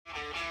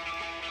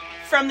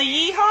From the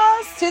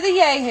yeehaws to the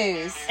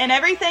yahoos and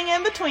everything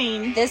in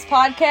between, this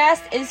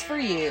podcast is for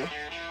you.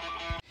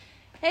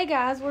 Hey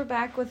guys, we're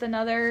back with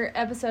another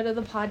episode of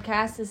the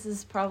podcast. This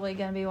is probably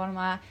going to be one of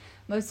my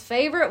most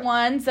favorite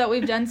ones that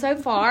we've done so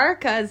far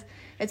because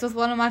it's with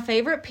one of my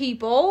favorite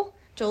people,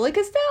 Julie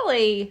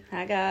Castelli.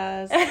 Hi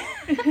guys.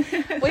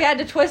 We had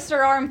to twist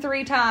her arm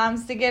 3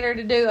 times to get her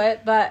to do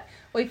it, but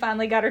we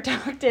finally got her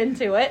talked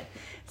into it.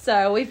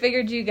 So we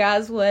figured you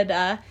guys would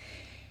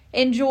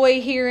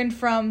enjoy hearing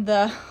from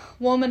the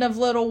woman of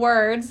little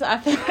words. I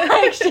feel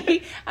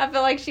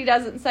like she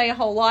doesn't say a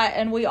whole lot,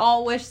 and we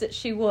all wish that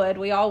she would.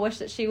 We all wish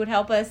that she would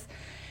help us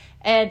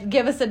and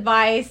give us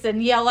advice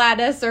and yell at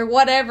us or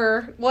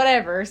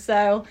whatever.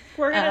 So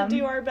we're gonna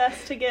do our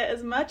best to get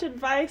as much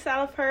advice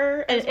out of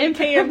her as we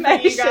can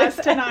for you guys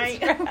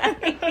tonight.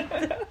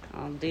 Right.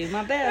 I'll do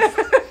my best.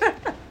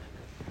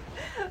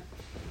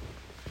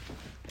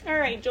 All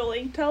right,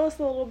 Julie, tell us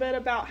a little bit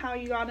about how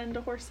you got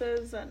into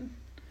horses and.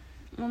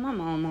 Well, my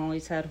mom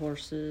always had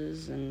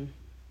horses and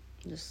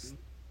just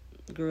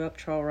grew up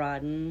trail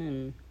riding.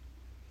 And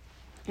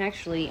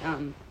actually,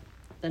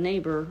 the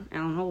neighbor,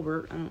 Alan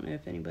Holbert, I don't know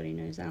if anybody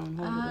knows Alan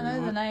Holbert I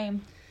know the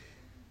name.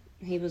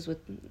 He was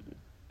with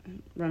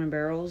Running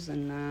Barrels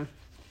and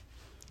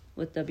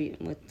with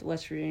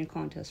West Virginia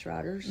Contest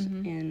Riders.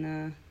 Mm-hmm.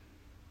 And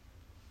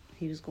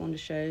he was going to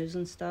shows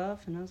and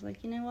stuff. And I was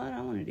like, you know what?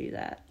 I want to do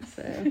that.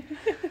 So...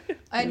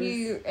 And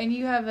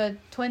you have a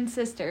twin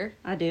sister.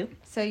 I do.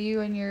 So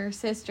you and your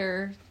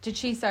sister, did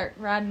she start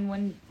riding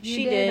when you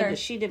she did? Or?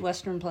 She did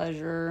Western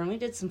Pleasure, and we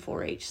did some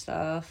 4-H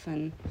stuff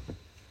and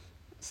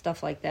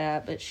stuff like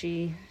that. But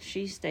she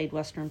stayed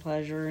Western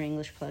Pleasure,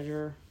 English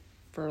Pleasure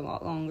for a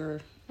lot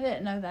longer. I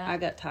didn't know that. I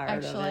got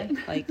tired of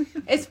it. Like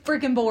it's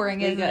freaking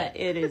boring, isn't it?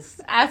 It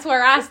is. That's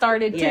where I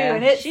started too,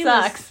 and it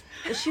sucks.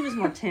 She was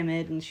more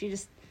timid, and she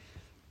just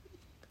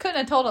couldn't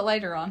have told it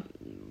later on.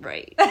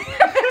 Right.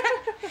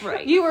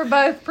 Right. You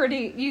both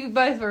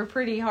were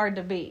pretty hard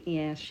to beat.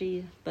 Yeah,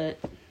 she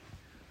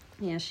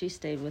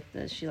stayed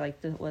with she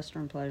liked the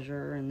Western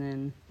Pleasure, and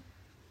then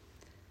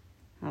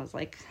I was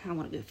like, I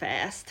want to go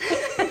fast.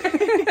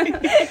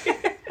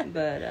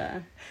 But,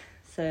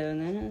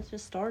 and then it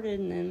just started,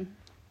 and then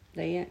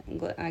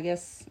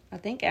I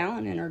think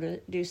Alan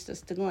introduced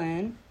us to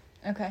Glenn.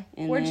 Okay.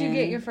 Where'd you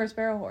get your first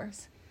barrel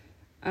horse?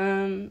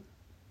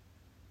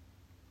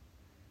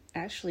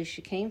 Actually,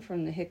 she came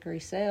from the Hickory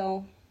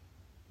Sale,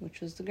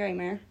 which was the gray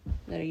mare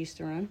that I used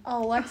to run.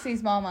 Oh,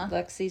 Lexi's mama.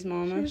 Lexi's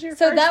mama. Was your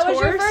so first that was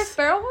horse? Your first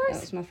barrel horse?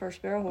 That was my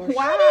first barrel horse.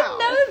 Wow. I didn't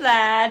know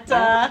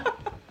that.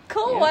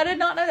 Cool. Yeah. I did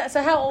not know that.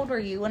 So how old were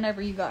you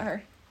whenever you got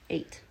her?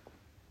 8.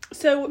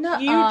 So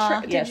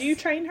did Yes. you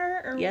train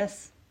her? Or?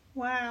 Yes.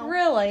 Wow.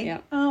 Really? Yeah.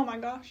 Oh my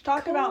gosh.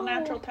 Talk Cool. about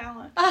natural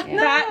talent. Yeah.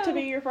 That to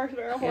be your first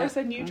barrel horse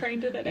and you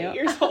trained it at 8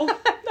 years old.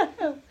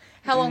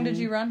 How long did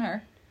you run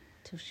her?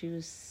 Till she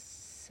was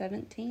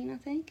 17, I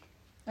think.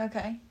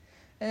 Okay.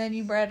 And then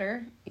you bred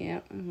her. Yeah.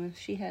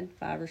 She had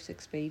 5 or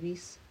 6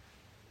 babies.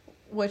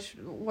 Which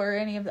were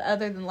any of the,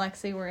 other than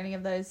Lexi, were any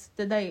of those,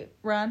 did they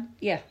run?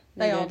 Yeah.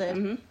 They all did.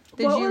 Mm-hmm.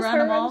 Did what you was run her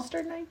them all?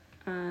 registered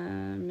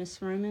name?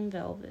 Miss Roman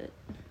Velvet.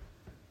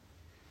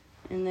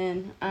 And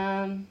then,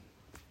 let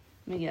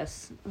me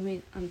guess.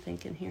 I'm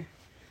thinking here.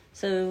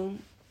 So,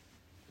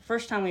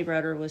 first time we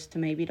bred her was to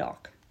Maybe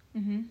Doc.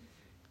 Mm-hmm.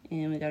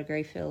 And we got a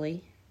gray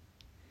filly.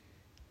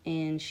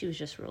 And she was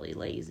just really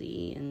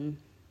lazy and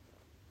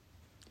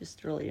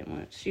just really didn't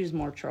want it. She was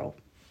more trail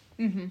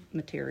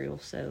material,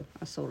 so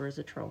I sold her as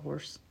a trail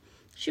horse.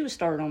 She was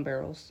started on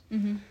barrels.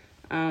 Mm-hmm.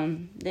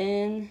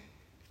 Then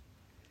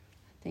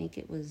I think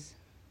it was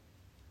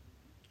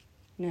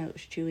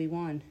Chewy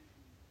 1.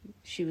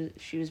 She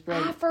was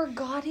bred. I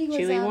forgot he was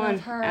Chewy out 1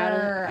 of her.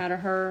 out of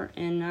her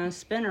and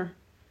Spinner,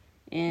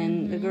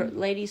 and the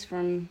ladies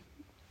from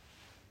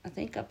I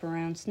think up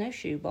around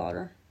Snowshoe bought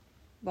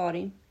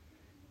him.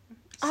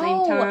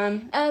 Same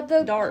time.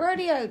 The Dart.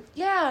 rodeo.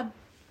 Yeah.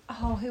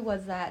 Oh, who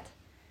was that?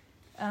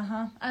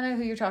 Uh-huh. I know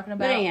who you're talking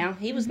about. But anyhow,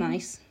 he was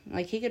nice.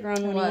 Like, he could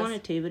run when he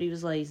wanted to, but he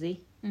was lazy.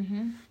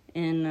 Mm-hmm.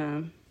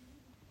 And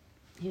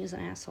he was an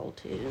asshole,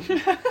 too.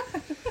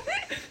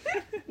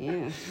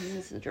 Yeah, he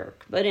was a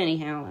jerk. But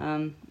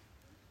anyhow,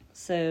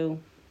 so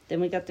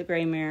then we got the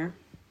gray mare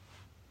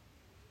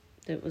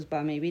that was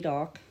by Maybe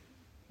Doc.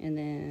 And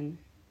then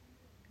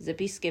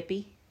Zippy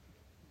Skippy,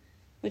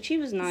 which he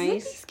was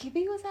nice. Zippy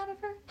Skippy was out of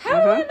her? How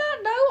did I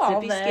not know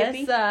all Zippy this?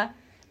 Skippy.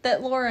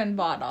 That Lauren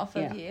bought off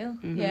of Yeah. you.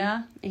 Mhm.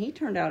 Yeah. And he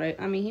turned out,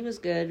 he was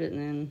good, but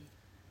then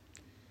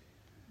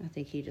I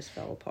think he just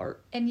fell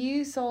apart. And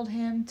you sold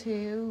him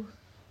to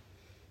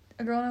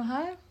a girl in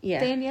Ohio? Yeah.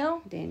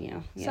 Danielle?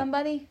 Yeah.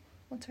 Somebody?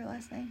 What's her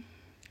last name?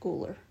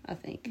 Guler, I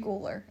think.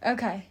 Guler.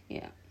 Okay.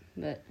 Yeah.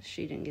 But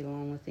she didn't get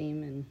along with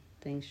him, and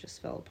things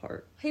just fell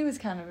apart. He was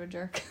kind of a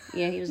jerk.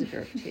 Yeah, he was a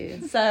jerk,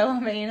 too. So,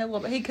 a little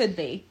bit. He could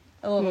be.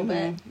 A little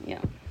bit. Yeah.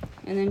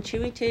 And then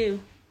Chewy, too.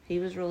 He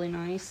was really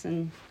nice,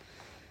 and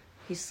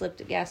he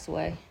slipped at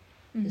Gasaway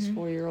his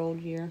 4-year-old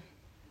year.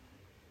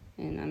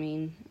 And,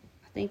 I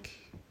think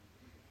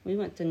we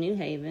went to New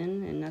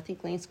Haven, and I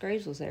think Lance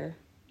Graves was there.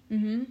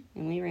 Mm-hmm.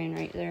 And we ran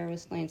right there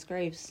with Lance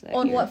Graves. That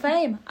On year. What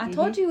Fame? I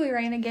told you we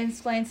ran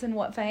against Lance in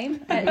What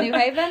Fame at New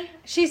Haven.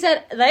 She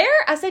said, there?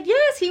 I said,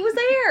 yes, he was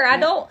there. I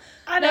know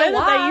that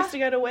why. they used to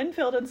go to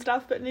Winfield and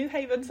stuff, but New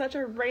Haven's such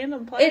a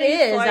random place. It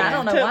is. Like, I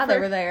don't know why they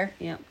were there.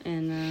 Yep,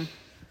 and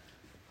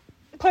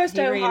close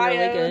to he ran Ohio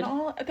really good. and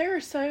all. There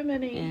are so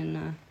many.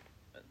 and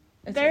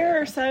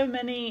There are so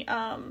many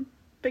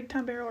big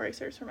time barrel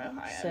racers from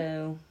Ohio.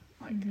 so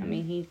Like, I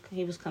mean,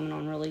 he was coming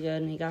on really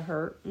good, and he got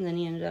hurt, and then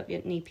he ended up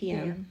getting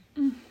EPM.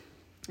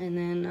 And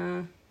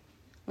then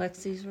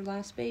Lexi's her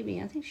last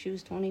baby. I think she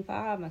was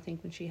 25, I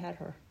think, when she had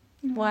her.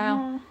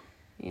 Wow.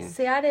 Yeah.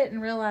 See, I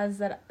didn't realize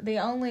that the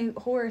only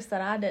horse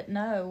that I didn't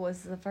know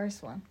was the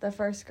first one, the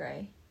first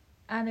gray.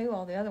 I knew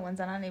all the other ones,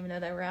 and I didn't even know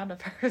they were out of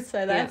her,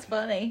 so that's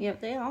funny. Yep,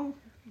 they all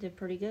did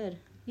pretty good.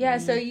 Yeah,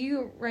 so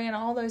you ran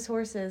all those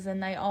horses,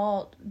 and they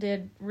all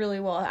did really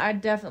well. I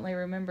definitely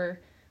remember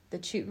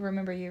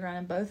remember you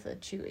running both the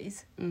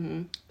Chewies.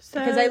 Mm-hmm. So,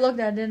 Because they looked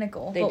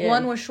identical, but did.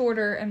 one was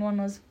shorter and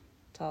one was...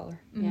 Taller.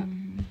 Yeah.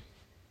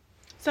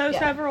 So Yeah.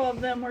 several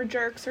of them were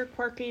jerks or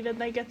quirky. Did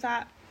they get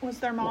that? Was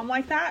their mom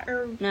like that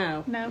or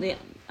No. No.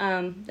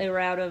 They were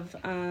out of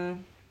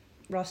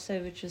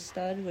Rostovich's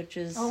stud, which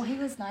is Oh, he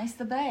was nice,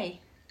 the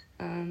bay,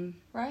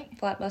 right?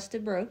 Flat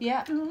Busted Broke,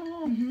 Yeah.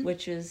 Oh.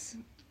 which is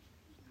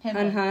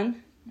Him.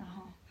 Hun.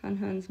 Uh-huh.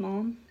 Hun's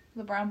mom.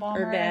 The brown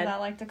bomber, dad. as I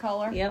like to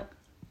call her. Yep.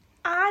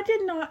 I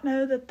did not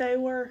know that they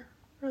were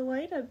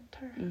related to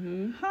her.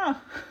 Mm-hmm. Huh.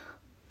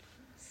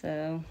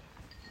 So,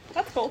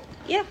 That's cool.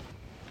 yeah.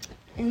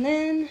 And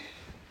then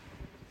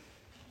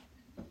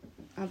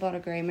I bought a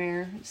gray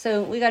mare.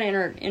 So we got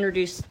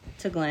introduced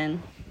to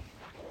Glenn,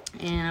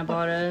 and I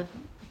bought I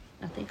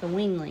think a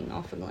weanling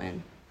off of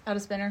Glenn. Out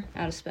of spinner.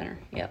 Out of spinner,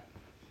 yep.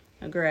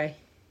 A gray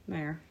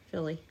mare,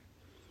 filly.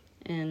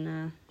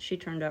 And she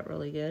turned out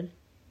really good.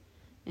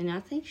 And I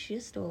think she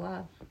is still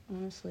alive,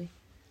 honestly.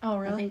 Oh, I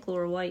really? think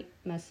Laura White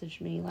messaged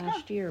me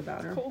last year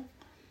about her. Cool.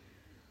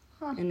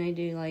 Huh. And they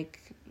do like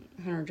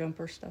hunter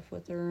jumper stuff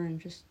with her and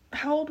just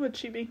How old would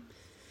she be?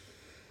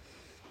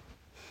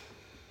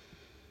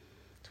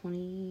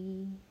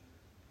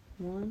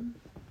 21.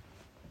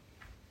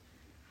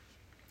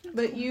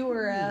 But you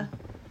were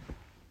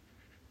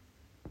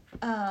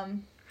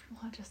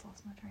I just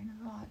lost my train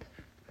of thought.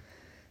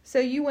 So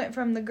you went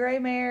from the gray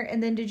mare,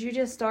 and then did you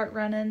just start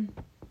running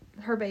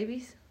her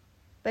babies,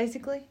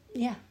 basically?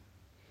 Yeah.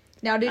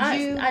 Now,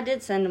 I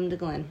did send them to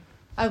Glenn.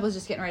 I was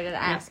just getting ready to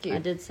ask you. I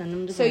did send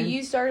them to So Glenn.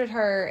 you started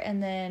her,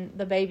 and then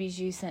the babies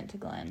you sent to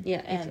Glenn.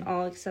 Yeah, and it's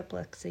all except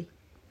Lexi.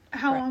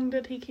 How Right. long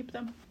did he keep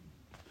them?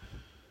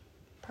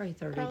 Probably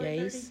 30 Probably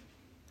days.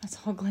 that's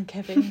all Glenn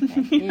kept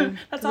anyway. Yeah.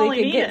 That's 'Cause all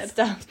he he could get needed.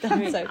 stuff done I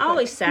mean, so I quick.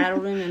 always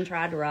saddled him and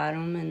tried to ride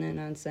him, and then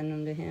I'd send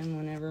them to him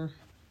whenever.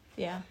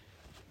 Yeah.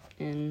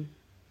 And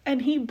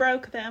And he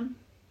broke them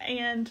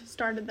and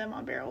started them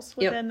on barrels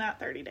Yep. within that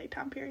 30-day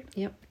time period.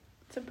 Yep.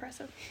 It's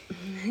impressive.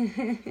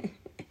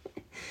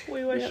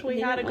 We wish Yep, we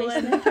he had a didn't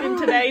waste Glenn in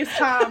today's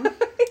time.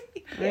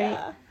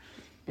 Yeah.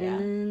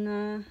 And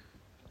then,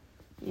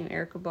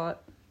 Erica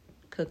bought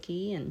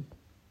Cookie and.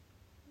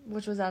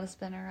 Which was out of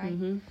spinner, right?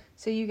 Mm-hmm.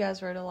 So you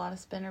guys rode a lot of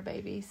spinner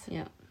babies.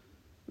 Yeah.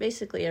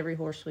 Basically every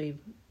horse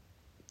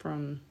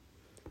from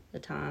the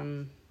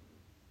time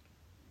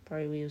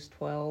probably we was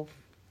 12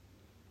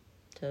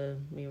 to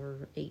we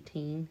were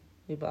 18,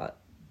 we bought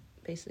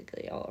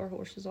basically all our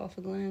horses off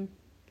of Glenn.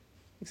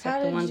 Except How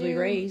the did ones we you-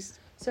 raised.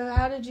 So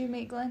how did you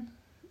meet Glenn?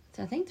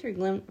 I think through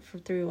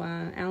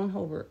Alan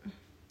Holbert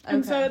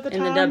And so at the in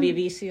time, the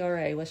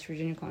WVCRA, West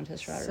Virginia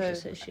Contest Riders So-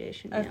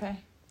 Association. Yeah. Okay.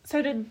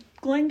 So did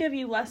Glenn give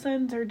you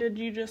lessons, or did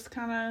you just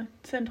kind of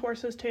send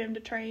horses to him to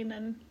train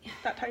and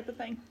that type of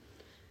thing?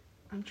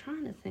 I'm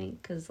trying to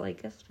think because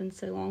it's been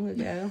so long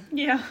ago.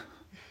 Yeah.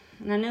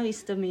 And I know he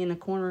stood me in the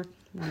corner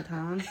one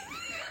time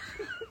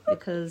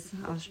because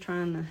I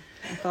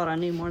thought I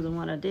knew more than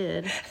what I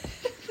did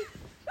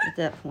at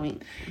that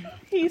point.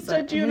 He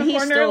stood But you in a he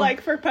corner still-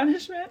 for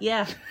punishment?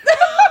 Yeah.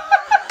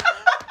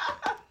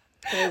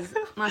 Because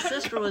my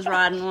sister was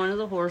riding one of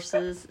the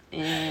horses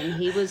and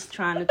he was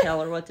trying to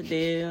tell her what to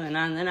do, and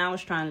then I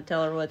was trying to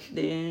tell her what to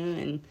do,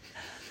 and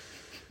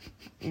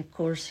of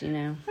course,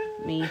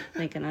 me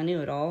thinking I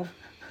knew it all.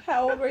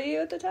 How old were you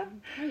at the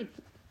time? Probably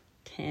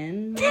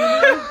 10, maybe.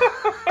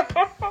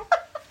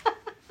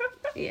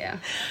 Yeah,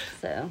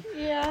 so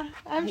Yeah,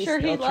 I'm he sure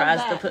still he tries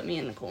loved to that. put me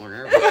in the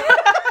corner.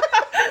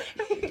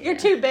 You're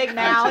too big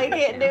now. He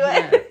can't do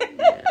it.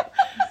 Yeah,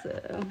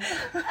 so,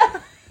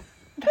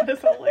 That is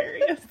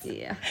hilarious.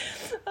 yeah.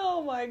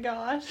 Oh my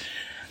gosh.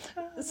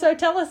 So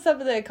tell us some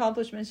of the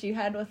accomplishments you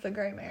had with the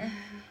gray mare.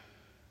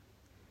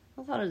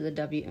 A lot of the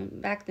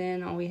back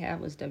then, all we had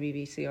was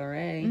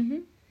WVCRA. Mm-hmm.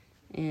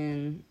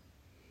 And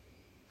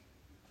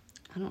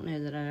I don't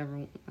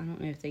know I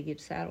don't know if they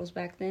get saddles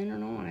back then or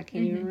not. I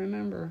can't even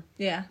remember.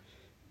 Yeah.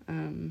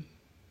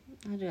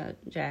 I got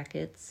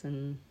jackets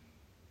and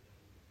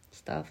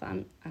stuff.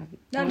 Now, honestly-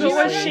 did you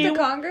run she- into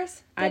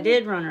Congress? I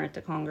did run her at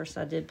the Congress.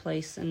 I did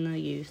place in the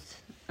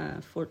youth,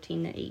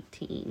 14 to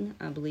 18,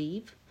 I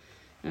believe.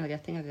 And I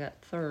think I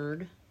got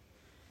third.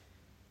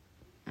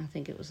 I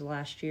think it was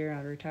last year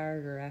I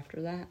retired, or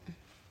after that.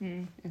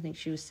 I think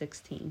she was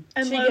 16.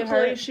 And She get locally,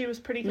 hurt? she was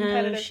pretty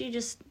competitive.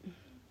 No,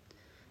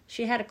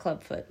 she had a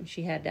club foot.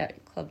 She had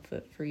that club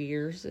foot for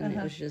years, and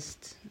it was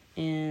just,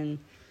 and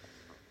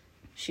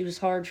she was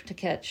hard to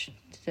catch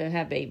to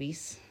have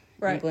babies.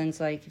 Right. And Glenn's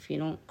like, if you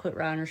don't quit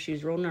riding her, she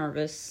was real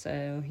nervous.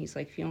 So he's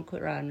like, if you don't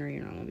quit riding her,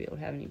 you're not going to be able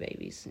to have any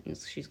babies. And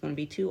she's going to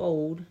be too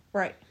old.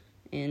 Right.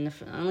 And the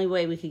only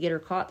way we could get her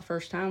caught the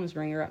first time was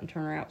bring her up and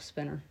turn her out with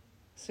spinner.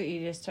 So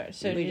you just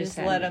We just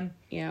had let to- them.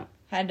 Yeah.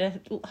 Had to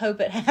hope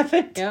it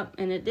happened. Yep,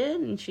 and it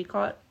did, and she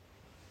caught,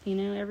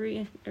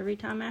 every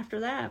time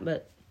after that.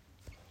 But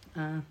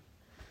I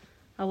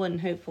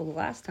wasn't hopeful the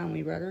last time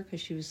we bred her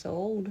because she was so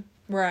old.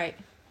 Right.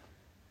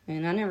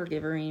 And I never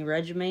give her any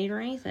Regimate or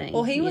anything.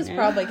 Well, he was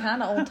probably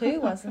kind of old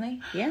too, wasn't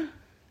he? Yeah.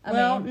 I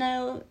well, mean,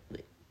 no. at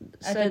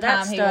So the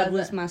that time he stud was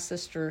wasn't. my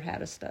sister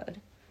had a stud.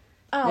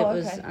 Oh, it okay.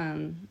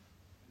 was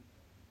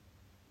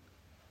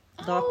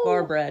Doc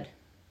Bar bred.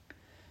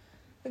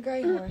 The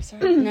gray horse,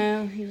 right?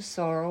 No, he was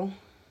sorrel.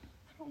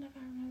 I don't know if I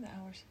remember the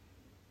hours.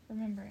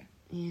 Remember it.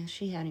 Yeah,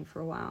 she had him for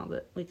a while,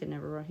 but we could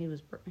never run. He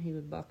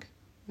would buck.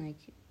 Like,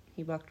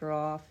 he bucked her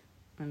off.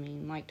 I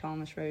mean, Mike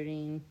Thomas rode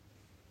him.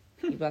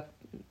 He bucked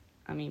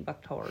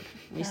hard.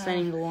 We sent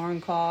him to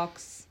Lauren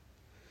Cox.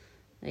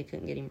 They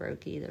couldn't get him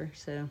broke either,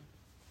 so.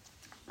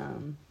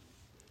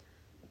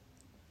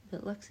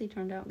 But Lexi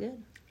turned out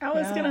good. I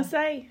was Yeah. going to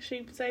say,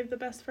 she saved the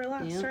best for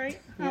last, Yep. right?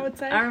 Yep. I would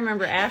say. I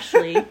remember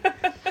Ashley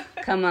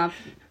come up,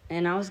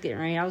 and I was getting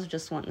ready. I was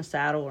just wanting to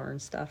saddle her and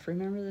stuff.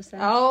 Remember this?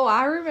 Oh,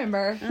 I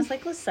remember. And I was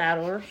like, let's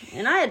saddle her.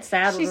 And I had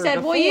saddled She her said,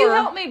 before. "Will you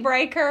help me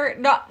break her?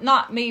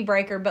 Not me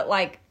break her, but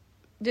like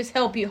just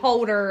help you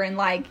hold her and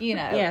like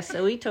Yeah,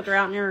 so we took her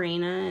out in the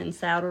arena and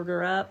saddled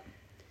her up.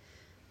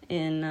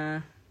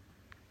 And,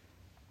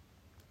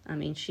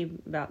 she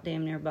about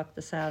damn near bucked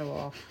the saddle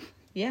off.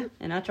 Yeah.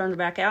 And I turned her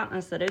back out, and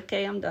I said,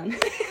 okay, I'm done.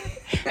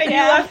 And you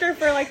left her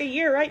for like a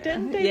year, right?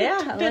 Didn't David?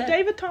 Yeah, Did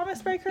David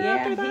Thomas break her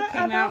after that? he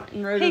came out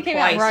and rode He her came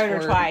out twice. and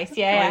rode her twice,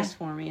 yeah. Twice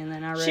for me, and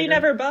then I rode She her.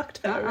 never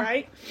bucked though, Uh-uh.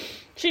 right?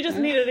 She just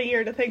needed a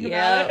year to think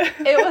Yeah. about it.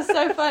 It was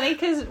so funny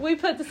because we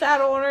put the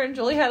saddle on her and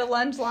Julie had a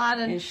lunge line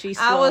and she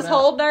I was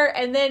swelled up. holding her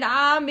and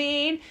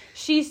then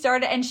she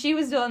started and she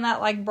was doing that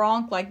like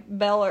bronc like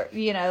bell or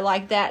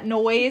like that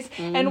noise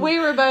and we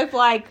were both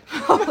like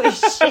holy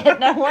shit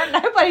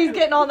nobody's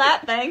getting on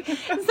that thing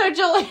and so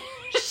Julie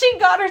she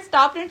got her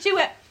stopped and she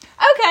went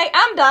okay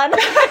I'm done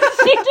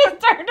she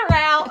just turned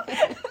around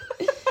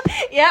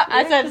yep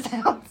I said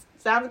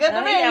sounds good to I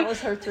me think that was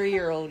her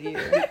 3-year-old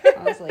year.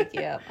 I was like,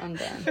 yeah, I'm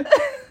done.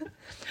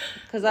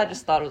 Because I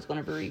just thought it was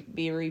going to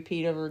be a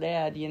repeat of her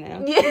dad, yeah.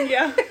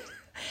 Yeah.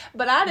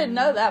 But I didn't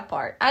know that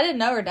part. I didn't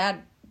know her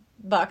dad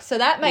bucked. So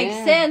that makes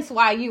Yeah. sense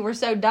why you were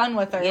so done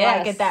with her, Yes.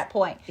 like, at that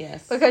point.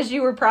 Yes. Because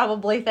you were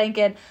probably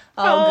thinking,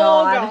 oh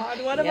God,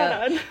 God, what have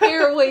I done?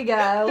 here we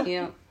go.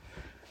 Yeah.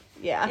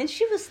 Yeah. And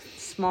she was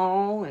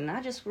small, and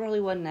I just really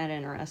wasn't that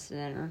interested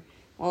in her.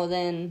 Well,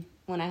 then,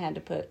 when I had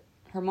to put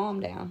her mom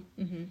down,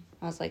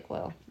 I was like,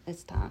 well,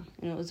 it's time.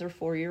 And it was her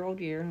 4-year-old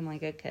year. I'm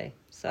like, okay.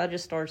 So I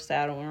just started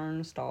saddling her in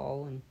the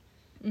stall, and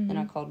then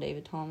I called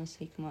David Thomas.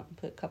 He come up and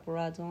put a couple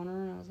rides on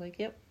her, and I was like,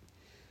 yep.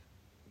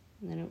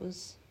 And then it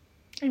was...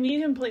 And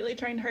you completely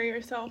trained her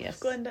yourself. Yes.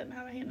 Glenn didn't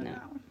have a hand in No.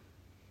 that one.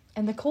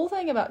 And the cool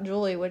thing about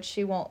Julie, which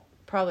she won't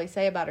probably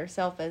say about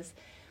herself, is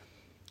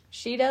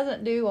she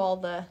doesn't do all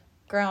the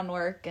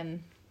groundwork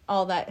and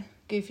all that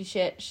goofy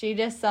shit. She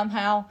just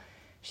somehow...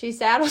 She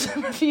saddles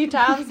him a few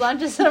times,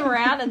 lunges him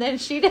around, and then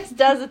she just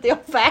does it the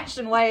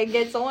old-fashioned way and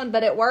gets on,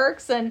 but it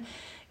works, and,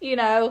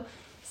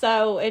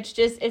 so it's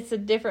a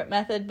different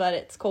method, but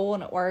it's cool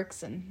and it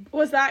works. And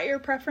Was that your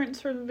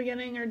preference from the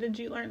beginning, or did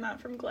you learn that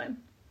from Glenn?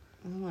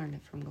 I learned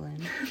it from Glenn.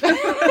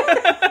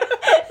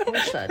 Of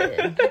course I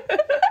did.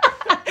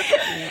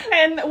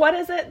 And what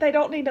is it? They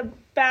don't need a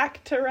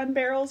back to run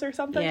barrels or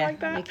something Yeah, like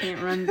that? they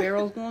can't run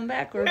barrels going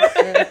backwards.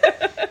 So.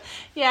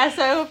 yeah,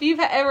 so if you've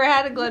ever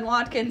had a Glenn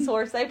Watkins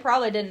horse, they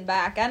probably didn't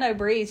back. I know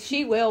Breeze,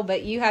 she will,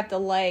 but you have to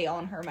lay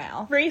on her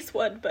mouth. Reese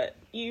would, but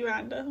you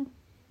had to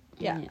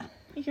Yeah.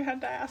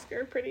 ask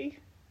her pretty.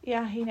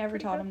 Yeah, he never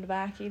taught him to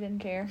back. He didn't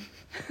care.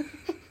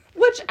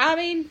 Which,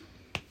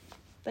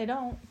 they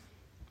don't.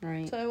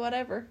 Right. So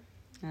whatever.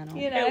 I don't.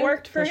 It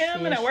worked for Push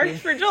him the and it worked issue.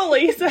 for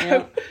Julie, so.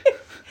 Yep.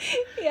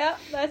 Yeah,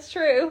 that's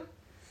true.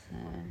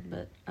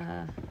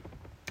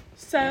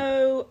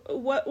 So,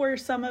 what were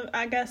some of,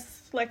 I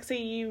guess,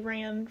 Lexi, you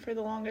ran for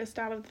the longest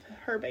out of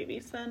her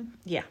babies then?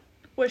 Yeah.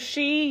 Was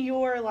she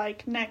your,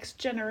 next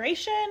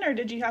generation, or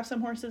did you have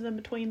some horses in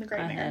between the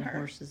Great I Mare had and her?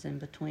 horses in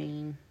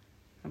between.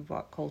 I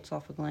bought colts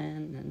off of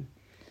Glenn and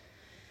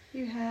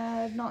You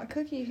had not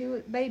Cookie,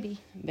 baby.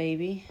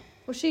 Baby.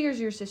 Well, she is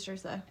your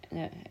sisters, though.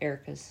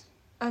 Erica's.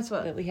 That's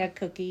what. But we had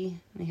Cookie,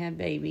 we had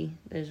Baby.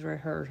 Those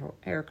were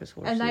Erica's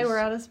horses. And they were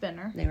out of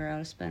spinner. They were out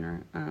of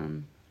spinner.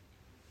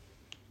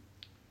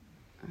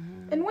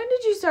 And when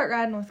did you start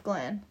riding with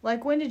Glenn?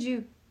 When did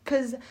you...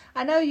 Because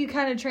I know you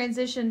kind of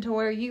transitioned to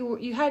where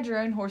you had your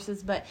own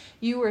horses, but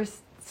you were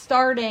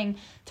starting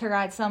to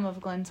ride some of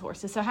Glenn's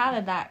horses. So how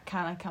did that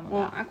kind of come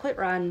Well, about? I quit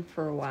riding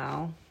for a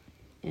while,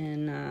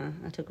 and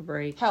I took a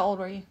break. How old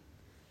were you?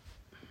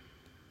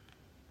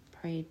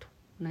 Probably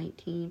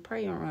 19,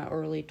 probably around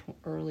early,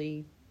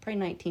 probably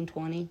 19,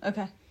 20.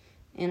 Okay.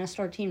 And I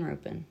started team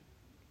roping.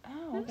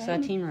 Oh, okay. So I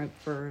team roped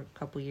for a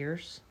couple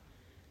years.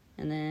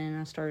 And then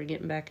I started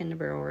getting back into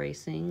barrel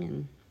racing,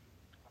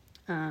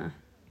 and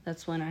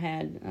that's when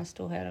I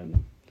still had a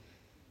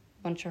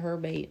bunch of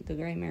the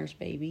gray mare's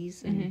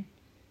babies, and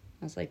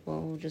I was like,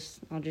 well,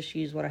 I'll just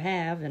use what I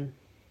have and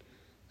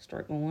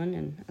start going.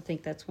 And I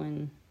think that's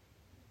when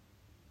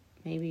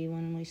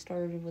we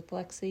started with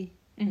Lexi.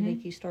 I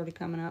think you started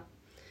coming up,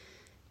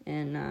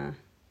 and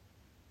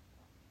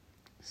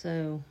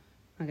so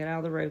I got out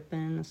of the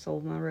roping. I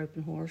sold my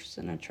roping horse,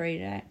 and I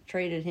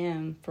traded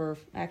him for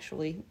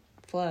actually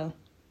Flo.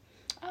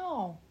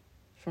 Oh.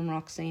 From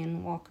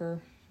Roxanne Walker.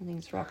 I think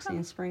it's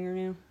Roxanne Springer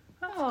now.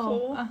 That's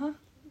cool. Uh-huh.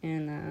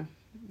 And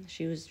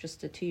she was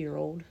just a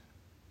 2-year-old.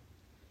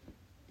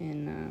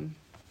 And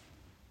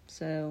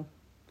so,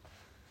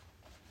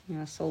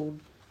 I sold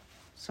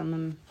some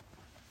of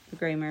the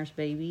gray mare's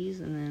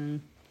babies, and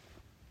then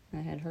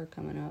I had her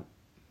coming up.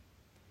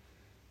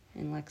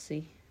 And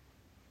Lexi.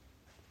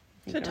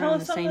 I think So tell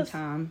around us the some same of this-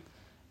 time.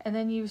 And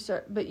then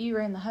but you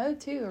ran the hoe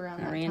too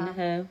around that I ran time. the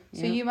hoe.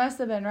 So yeah. you must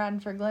have been riding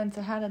for Glenn.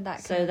 So how did that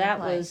come So into that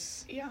play?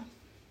 was... Yeah.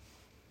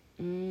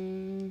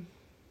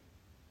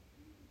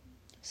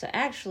 So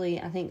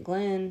actually, I think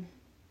Glenn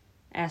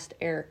asked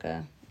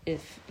Erica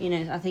if,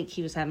 I think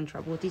he was having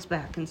trouble with his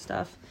back and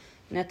stuff.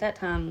 And at that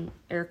time,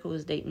 Erica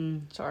was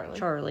dating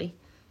Charlie.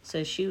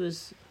 So she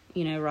was,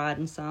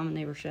 riding some, and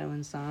they were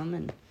showing some,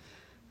 and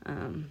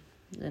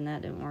then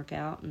that didn't work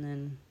out. And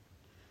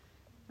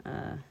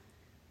then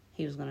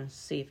he was going to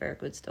see if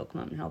Erica would still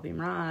come up and help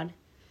him ride.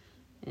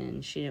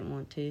 And she didn't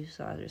want to,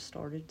 so I just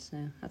started. So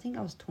I think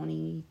I was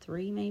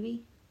 23,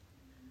 maybe.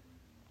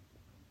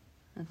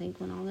 I think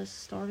when all this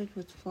started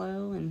with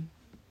Flo and...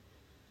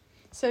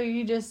 So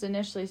you just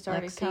initially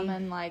started Lexi.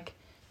 coming,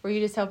 were you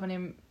just helping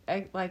him,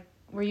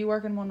 were you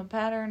working him on the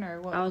pattern,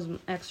 or what? I was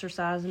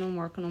exercising them,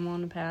 working them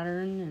on the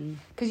pattern, and...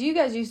 Because you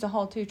guys used to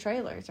haul 2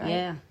 trailers, right?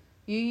 Yeah.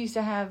 You used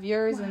to have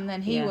yours, and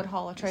then he Yeah. would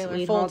haul a trailer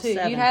We'd full, haul too.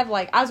 7. You'd have,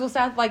 I was going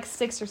to say,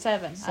 6 or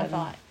 7, I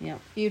thought. Yep.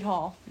 You'd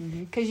haul.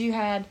 Mm-hmm. Because you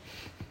had,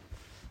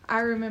 I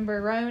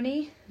remember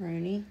Roni.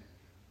 Roni.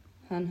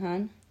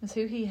 Hun. That's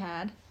who he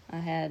had. I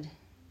had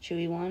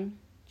Chewy 1,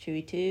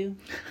 Chewy 2.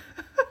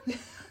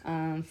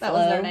 That Flo.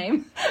 was their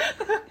name.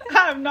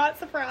 I'm not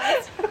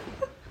surprised.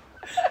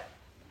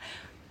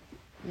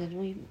 Did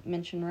we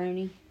mention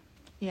Roni?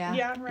 Yeah.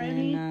 Yeah,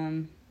 Roni.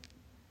 And,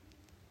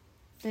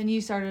 Then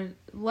you started,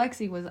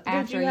 Lexi was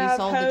after you you have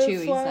sold the hoe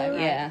Chewies, flow? though, right?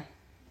 yeah.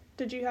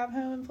 Did you have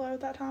home and flow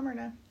at that time or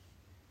no?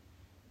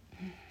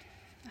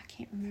 I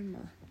can't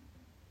remember.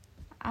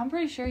 I'm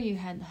pretty sure you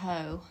had the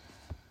hoe.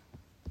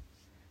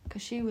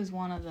 Because she was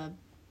one of the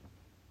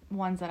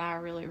ones that I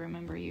really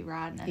remember you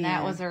riding. And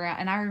that Yeah. was around,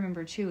 and I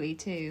remember Chewy,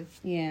 too.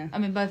 Yeah. I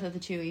mean, both of the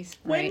Chewies.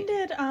 Right.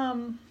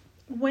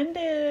 When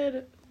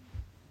did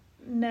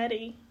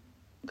Nettie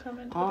come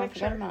into Oh, the I picture?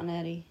 forgot about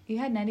Nettie. You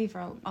had Nettie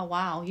for a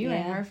while. You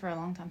ran Yeah. her for a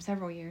long time,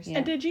 several years. Yeah.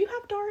 And did you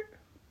have Dart?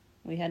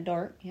 We had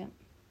Dart, yep.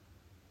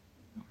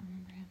 I don't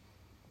remember him.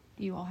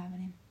 You all having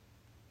him.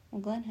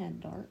 Well, Glenn had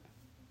Dart.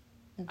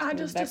 That's I where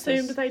just Beck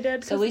assumed was- they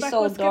did. So 'cause we Beck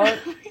sold was gonna-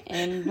 Dart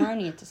and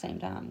Roni at the same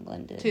time.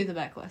 Glenn did. To the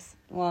Beckwith.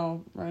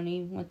 Well,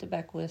 Roni went to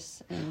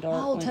Beckwith and Dart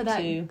Oh, went to that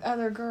to...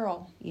 other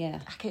girl. Yeah.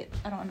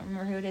 I don't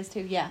remember who it is,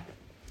 too. Yeah.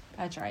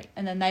 That's right.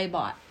 And then they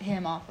bought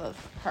him off of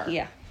her.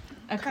 Yeah.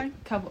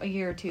 A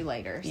year or 2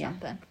 later or Yeah.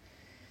 something.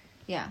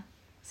 Yeah.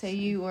 So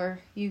you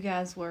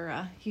guys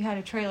were, you had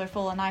a trailer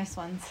full of nice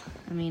ones.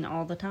 I mean,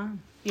 all the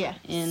time. Yeah.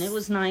 And it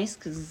was nice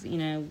because,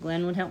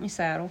 Glenn would help me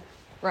saddle.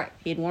 Right.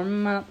 He'd warm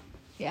them up.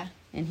 Yeah.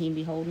 And he'd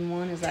be holding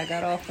one as I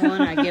got off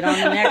one. I'd get on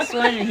the next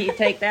one, and he'd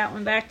take that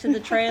one back to the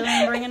trailer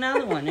and bring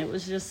another one. It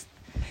was just...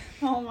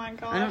 Oh my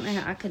gosh. I don't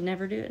know. I could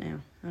never do it now.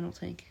 I don't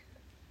think.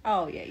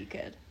 Oh, yeah, you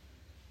could.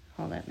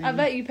 All that I many.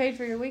 bet you paid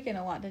for your weekend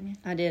a lot, didn't you?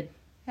 I did.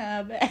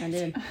 I bet. I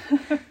did.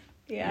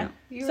 Yeah.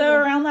 You So were-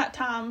 around that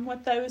time,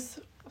 with those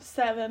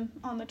 7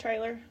 on the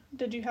trailer,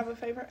 did you have a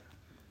favorite?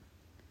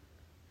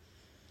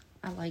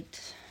 I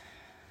liked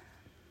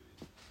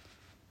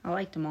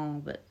them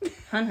all, but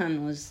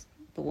Hun was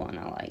the one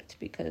I liked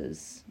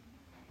because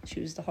she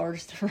was the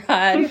hardest to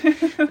ride,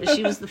 but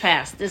she was the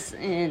fastest,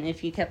 and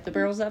if you kept the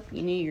barrels up,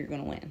 you knew you were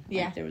going to win.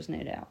 Yeah. There was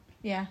no doubt.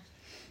 Yeah.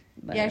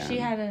 But, Yeah, she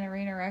had an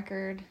arena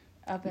record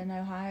up in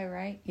Ohio,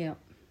 right? Yep.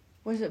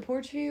 Was it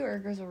Porchview or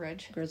Grizzle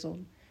Ridge?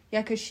 Grizzled.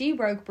 Yeah, because she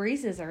broke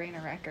Breeze's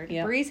arena record.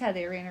 Yep. Breeze had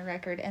the arena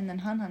record, and then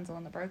Hun's the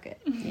one that broke it.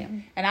 Yeah.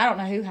 And I don't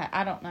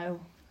know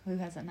who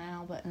has it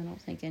now, but I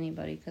don't think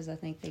anybody, because I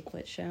think they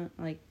quit showing,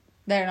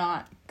 they're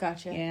not.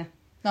 Gotcha. yeah.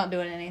 Not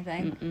doing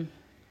anything. Mm-mm.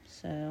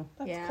 So,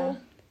 That's Yeah. cool.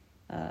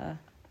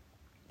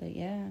 but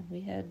yeah,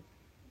 we had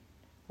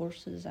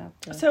horses out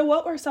there. So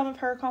what were some of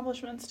her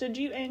accomplishments? Did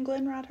you and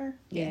Glenn ride her?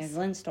 Yeah, Yes.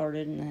 Glenn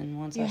started, and then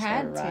once You I started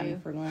had to. riding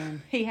for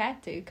Glenn. He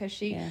had to, because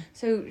she... Yeah.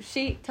 So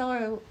tell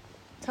her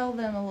tell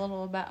them a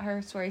little about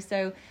her story.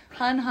 So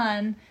Hun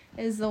Hun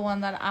is the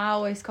one that I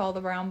always call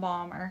the brown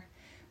bomber.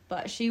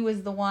 But she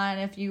was the one,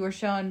 if you were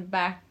showing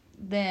back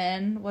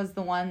then, was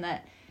the one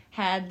that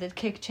had the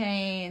kick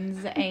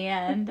chains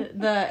and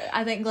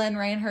I think Glenn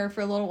ran her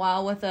for a little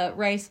while with a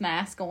race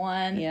mask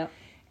on. Yep.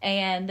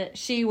 And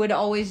she would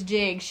always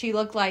jig. She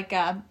looked like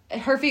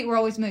her feet were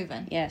always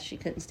moving. Yeah, she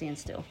couldn't stand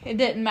still. It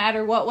didn't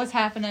matter what was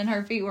happening.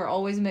 Her feet were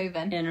always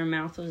moving. And her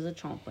mouth was a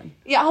chomping.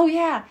 Yeah. Oh,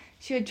 yeah.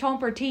 She would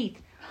chomp her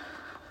teeth.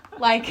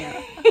 Like, yeah,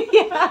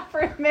 I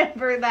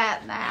remember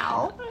that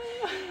now.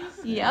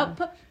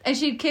 Yep. And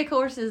she'd kick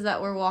horses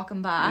that were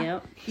walking by.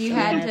 Yep. You So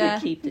had we to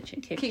keep the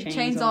kick keep chains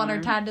chains on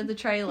her tied to the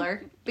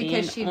trailer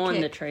because and she'd on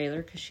kick. the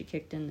trailer because she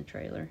kicked in the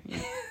trailer.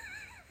 Yeah.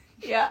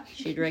 Yeah.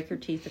 She'd rake her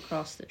teeth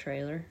across the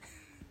trailer.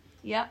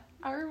 Yep.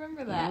 I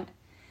remember that. Yep.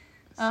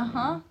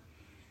 Uh-huh.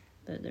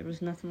 But there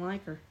was nothing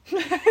like her.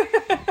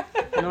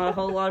 Not a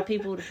whole lot of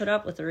people would put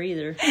up with her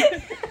either.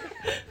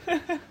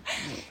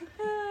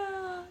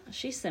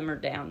 She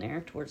simmered down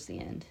there towards the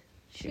end.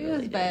 She really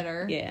was did.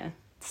 better. Yeah.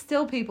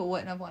 Still, people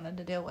wouldn't have wanted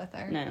to deal with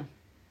her. No.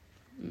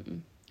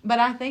 Mm-mm. But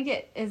I think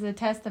it is a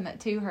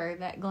testament to her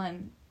that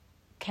Glenn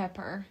kept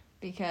her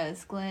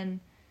because Glenn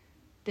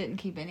didn't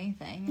keep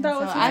anything. And That so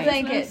was his I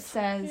think it business.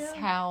 says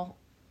how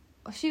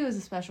she was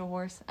a special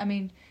horse. I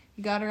mean,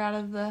 you got her out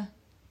of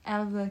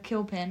the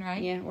kill pen,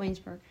 right? Yeah,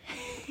 Waynesburg.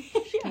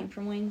 She came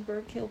from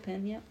Waynesburg,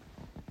 Killpen, yep.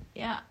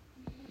 Yeah.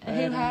 But,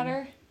 Who had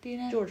her? Do you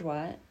know? George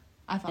Wyatt.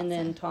 I thought And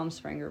then so. Tom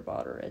Springer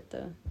bought her at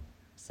the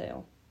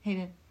sale. He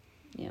did.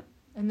 Yep.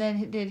 And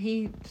then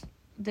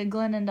did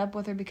Glenn end up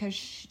with her because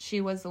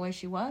she was the way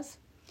she was?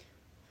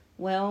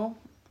 Well,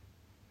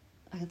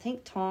 I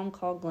think Tom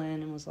called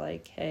Glenn and was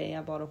like, hey,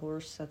 I bought a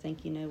horse. I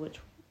think you know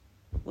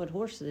what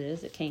horse it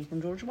is. It came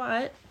from George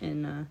Wyatt.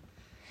 And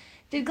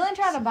Did Glenn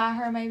try to buy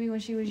her maybe when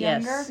she was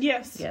Yes. younger?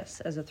 Yes.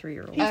 yes, as a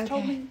 3-year-old. He's Okay.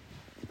 told me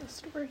the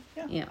story.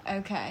 Yeah. Yeah.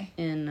 Okay.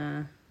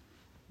 And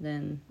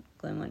then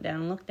Glenn went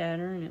down and looked at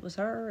her, and it was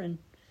her. And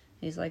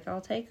he's like,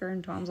 I'll take her.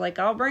 And Tom's like,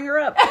 I'll bring her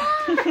up.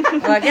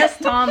 Well, I guess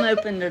Tom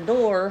opened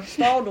the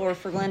stall door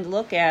for Glenn to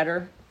look at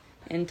her.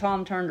 And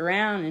Tom turned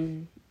around,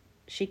 and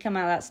she come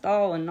out of that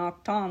stall and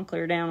knocked Tom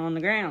clear down on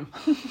the ground.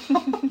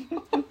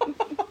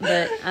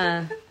 But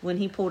when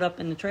he pulled up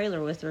in the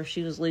trailer with her,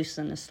 she was loose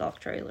in the stock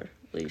trailer.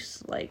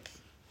 Loose, like.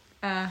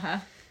 Uh-huh.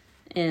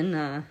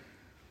 And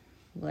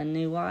Glenn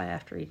knew why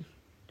after he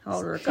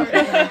hauled her a couple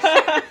times.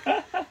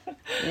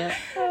 Yep.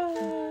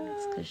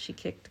 It's because she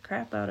kicked the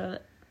crap out of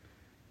it.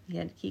 He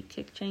had to keep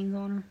kick chains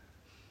on her.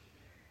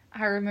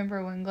 I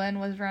remember when Glenn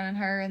was running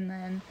her, and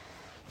then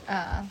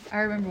I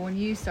remember when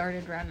you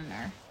started running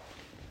her.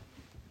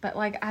 But,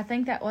 I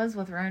think that was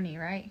with Roni,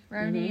 right?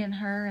 Roni Mhm. and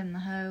her and the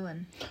hoe,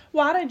 and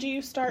Why did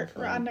you start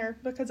Definitely. riding her?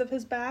 Because of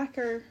his back,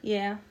 or?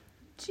 Yeah.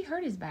 she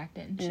hurt his back,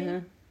 didn't she? Yeah.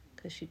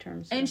 Because she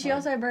turned so And she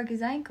hard. also broke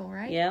his ankle,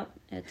 right? Yep.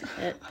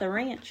 At the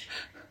ranch.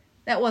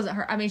 That wasn't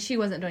her. I mean, she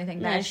wasn't doing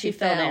anything bad. No, she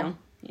fell down.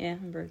 Yeah,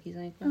 and broke his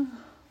ankle.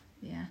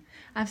 Yeah.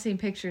 I've seen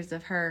pictures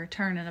of her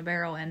turning a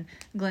barrel, and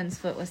Glenn's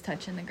foot was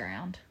touching the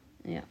ground.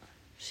 Yeah.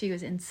 She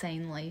was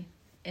insanely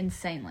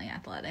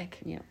athletic.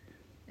 Yep.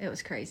 It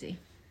was crazy.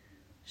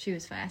 She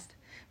was fast.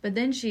 But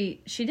then she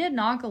did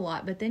knock a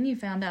lot, but then you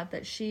found out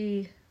that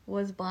she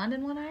was blind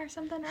in one eye or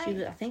something,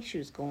 right? I think she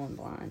was going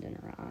blind in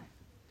her eye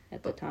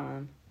at the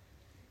time.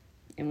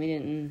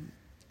 And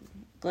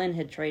Glenn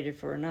had traded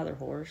for another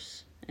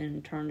horse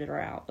and turned her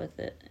out with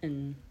it.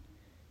 And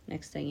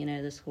next thing you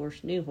know, this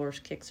new horse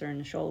kicks her in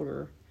the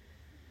shoulder.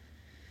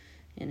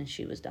 And then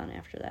she was done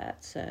after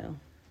that. So,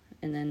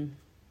 and then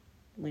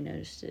we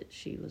noticed that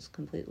she was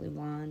completely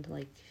blind,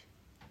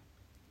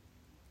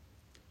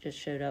 just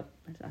showed up,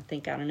 I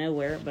think, out of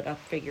nowhere. But I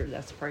figured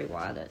that's probably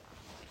why that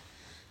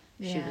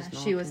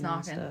she was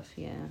knocking. And stuff.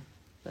 Yeah,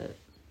 but.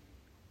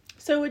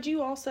 So would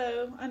you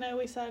also, I know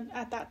we said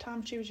at that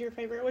time she was your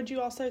favorite, would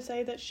you also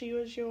say that she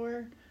was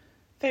your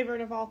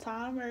favorite of all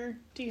time, or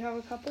do you have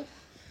a couple?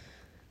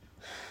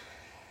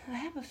 I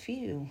have a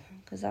few,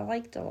 because I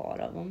liked a lot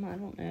of them. I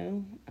don't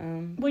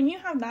know. When you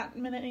have that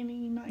many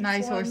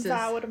nice ones, horses.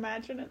 I would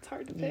imagine it's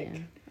hard to pick. Yeah,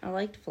 I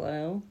liked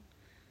Flo.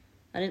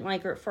 I didn't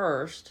like her at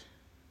first,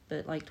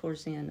 but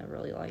towards the end I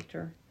really liked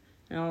her.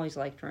 And I always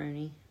liked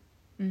Roni.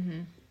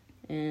 Mm-hmm.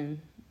 And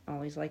I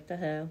always liked the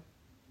hoe.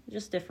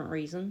 Just different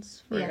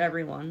reasons for Yeah.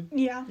 everyone.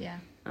 Yeah. Yeah.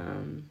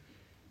 Um,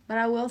 But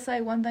I will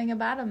say one thing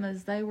about them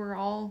is they were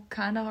all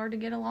kind of hard to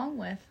get along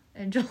with.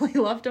 And Julie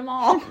loved them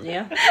all.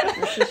 yeah,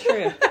 this is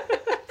true.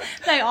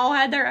 They all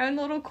had their own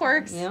little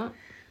quirks Yeah,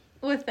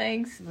 with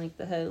things. like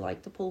the hoe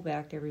liked to pull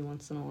back every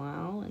once in a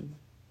while, and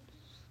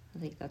I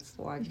think that's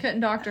why You couldn't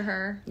doctor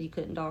her. you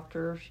couldn't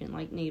doctor her. She didn't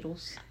like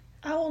needles.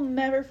 I will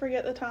never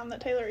forget the time that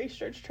Taylor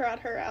Eastridge tried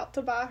her out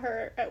to buy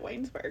her at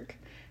Waynesburg.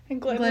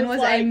 And Glenn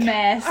was a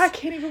mess. I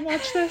can't even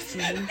watch this.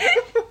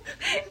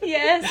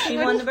 Yes. She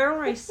won the barrel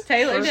race.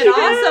 Taylor First did she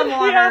awesome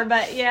on Yeah. her,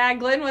 but yeah,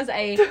 Glenn was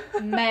a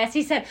mess.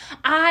 He said,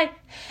 I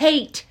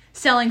hate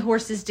selling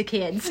horses to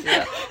kids.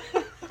 Yep.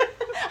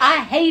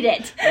 I hate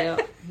it. Yeah,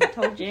 he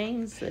told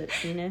James that,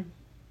 you didn't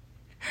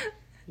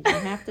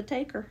have to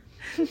take her.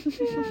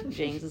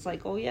 James is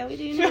like, oh yeah, we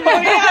do know.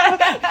 Oh,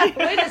 yeah.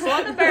 We just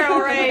won the barrel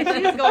race.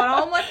 She's going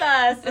on with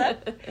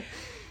us.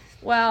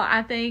 Well,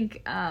 I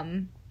think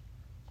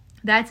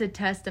that's a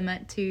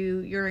testament to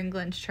your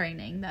England's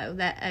training, though.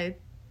 That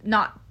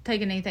not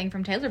taking anything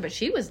from Taylor, but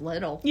she was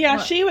little. Yeah,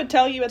 What, she would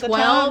tell you at the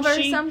 12 time.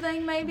 or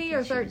something, maybe,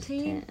 or She was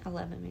 13. 10,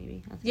 11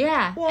 maybe. I think.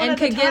 Yeah, Well, and at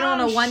the could get on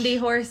a time, 1D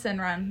horse and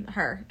run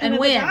her And and at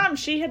win. the time,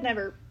 she had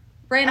never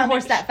Ran a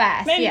horse that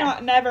fast. Maybe yeah.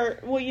 not never.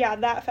 Well, yeah,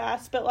 that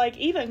fast, but like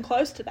even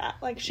close to that.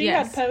 Like she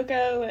Yes. had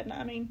Poco, and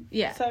I mean,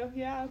 Yeah. So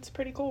yeah, it's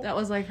pretty cool. That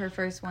was like her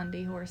first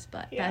 1D horse,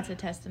 but Yeah. that's a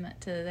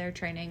testament to their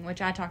training, which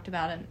I talked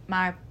about in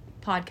my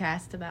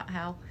podcast about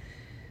how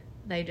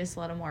they just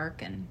let them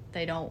work and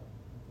they don't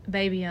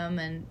baby them,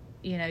 and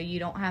you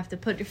don't have to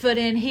put your foot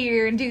in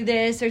here and do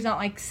this. There's not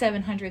like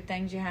 700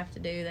 things you have to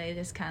do. They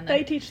just kind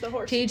They of teach the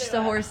horse. teach to do the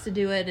it. horse to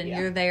do it, and Yeah.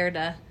 you're there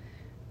to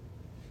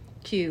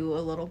cue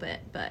a little bit.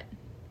 But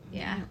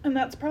yeah. And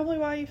that's probably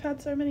why you've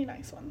had so many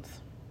nice ones.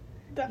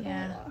 Definitely.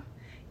 Yeah. why.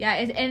 Yeah,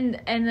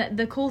 and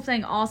the cool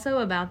thing also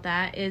about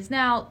that is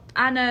now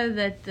I know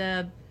that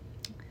the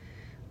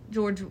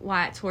George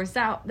Wyatt's horse,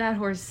 that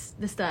horse,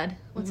 the stud,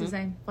 what's his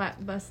name?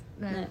 Flat bus.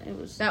 No, it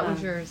was That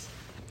was yours.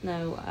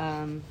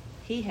 No,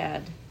 he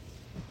had.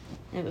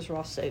 It was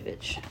Ross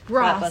Sovich.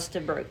 Ross. Flat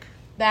busted broke.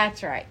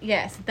 That's right.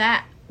 Yes,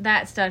 that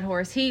stud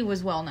horse. He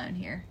was well known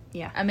here.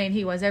 Yeah. I mean,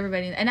 he was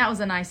everybody, and that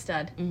was a nice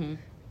stud. Mm-hmm.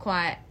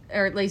 Quiet,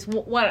 or at least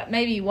what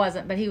maybe he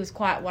wasn't, but he was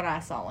quiet. What I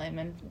saw him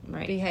and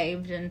Right.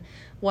 behaved and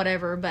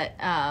whatever. But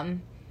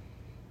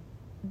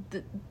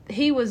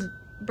he was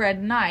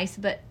bred nice,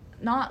 but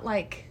not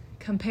like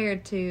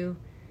compared to.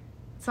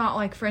 It's not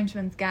like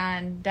Frenchman's Guy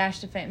and Dash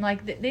to Fame.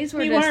 Like these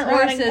were You just weren't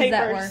running horses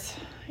that were. papers.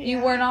 You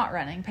Yeah. were not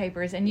running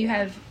papers, and you Yeah.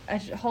 have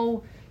a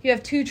whole. You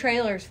have 2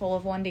 trailers full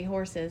of 1D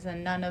horses,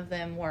 and none of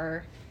them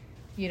were,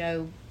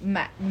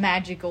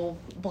 magical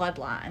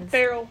bloodlines.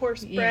 Feral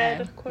horse bred,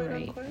 Yeah, quote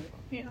right. unquote.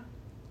 Yeah.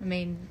 I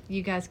mean,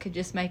 you guys could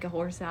just make a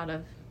horse out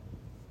of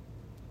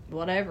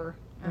whatever.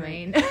 I Right.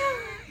 mean,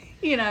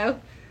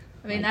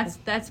 I mean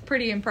that's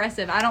pretty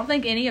impressive. I don't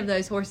think any of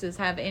those horses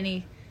have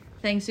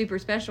anything super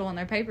special in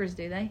their papers,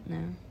 do they? No.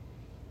 I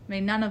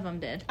mean, none of them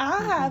did.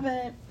 I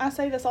haven't, I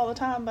say this all the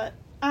time, but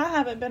I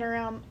haven't been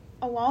around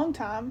a long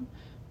time.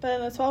 But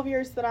in the 12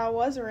 years that I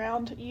was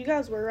around, you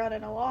guys were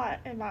running a lot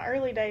in my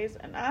early days,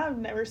 and I've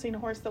never seen a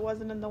horse that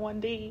wasn't in the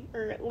 1D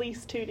or at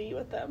least 2D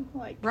with them.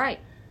 Like, Right.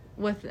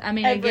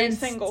 every against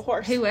single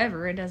horse.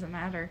 whoever, it doesn't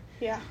matter.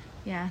 yeah.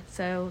 Yeah,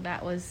 so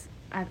that was,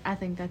 I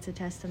think that's a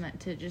testament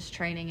to just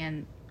training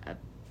and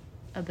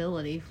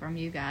ability from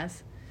you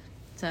guys.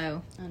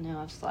 So, I know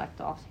I've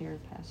slacked off here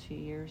the past few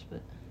years,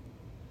 but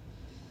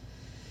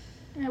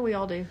yeah, we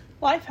all do.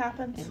 Life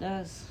happens, it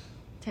does.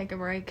 Take a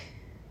break.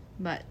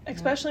 But,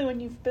 especially when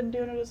you've been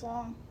doing it as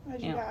long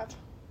as you Yeah. have.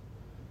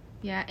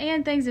 yeah,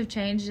 and things have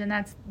changed, and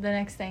that's the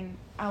next thing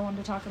I wanted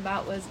to talk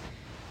about was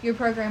your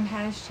program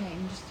has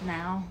changed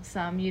now.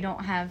 You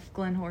don't have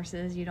Glen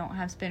horses, you don't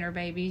have spinner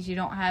babies, you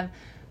don't have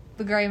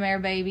the gray mare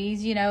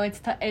babies.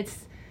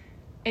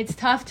 It's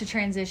tough to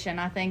transition,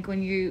 I think,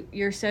 when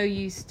you're so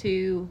used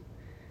to,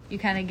 you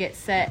kind of get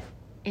set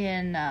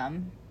in,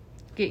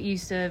 get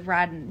used to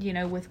riding,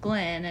 with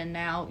Glenn, and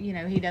now,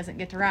 he doesn't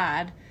get to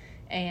ride,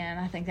 and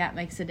I think that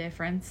makes a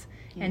difference.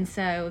 Yeah. And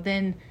so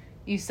then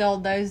you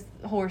sold those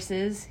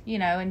horses,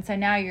 and so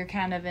now you're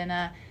kind of in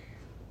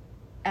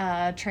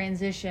a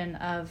transition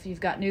of, you've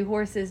got new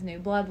horses, new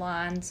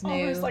bloodlines, Almost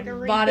new like a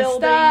bought a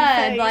rebuilding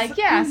stud,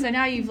 phase. so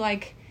now you're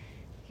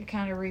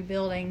kind of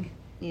rebuilding,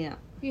 Yeah.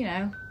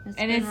 and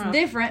been it's rough.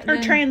 different Or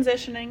than,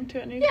 transitioning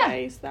to a new Yeah.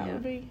 phase. That Yeah.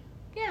 would be.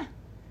 yeah.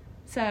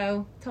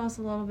 So tell us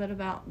a little bit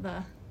about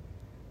the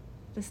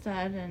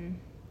stud and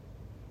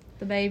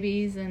the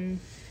babies and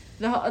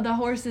the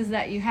horses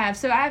that you have.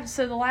 So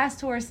the last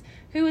horse,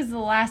 who was the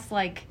last,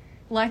 like,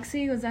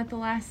 Lexi, was that the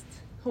last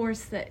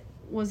horse that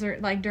was there,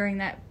 like, during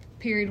that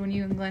period when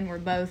you and Glenn were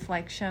both,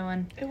 like,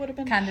 showing It would have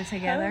been Kinda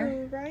together.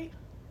 Ho, right?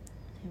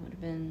 It would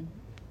have been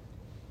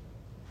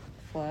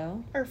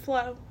Flo. Or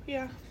Flo.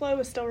 Yeah, Flo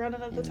was still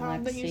running at the And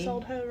time that you Lexi.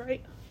 sold Ho,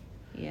 right?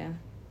 Yeah.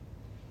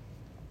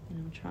 And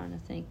I'm trying to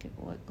think of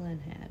what Glenn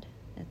had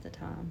at the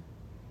time.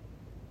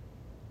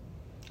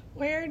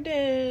 Where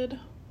did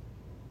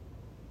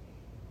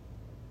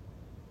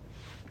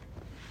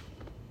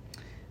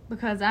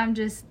because I'm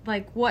just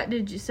like, what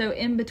did you, so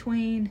in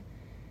between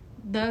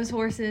those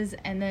horses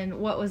and then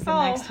what was the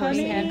Oh, next horse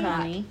He Honey. you had got?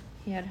 Honey.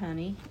 He had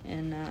Honey.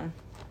 And,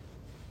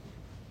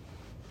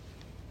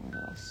 what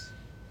else?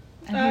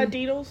 And who-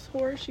 Deedle's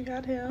horse? You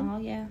had him. Oh,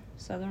 yeah.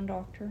 Southern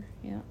Doctor.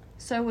 Yeah.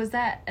 so was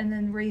that, and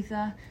then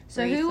Retha.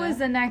 So who Retha. was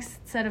the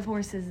next set of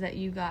horses that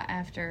you got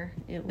after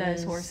It those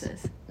was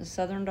horses? The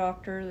Southern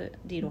Doctor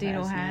that Deedle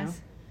Deedle has now.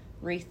 has.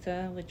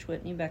 Retha, which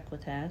Whitney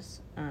Beckwith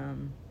has.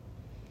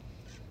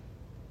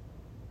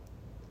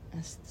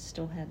 I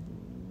still had.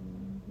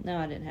 No,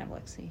 I didn't have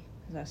Lexi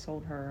because I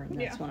sold her, and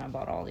that's Yeah. when I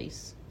bought all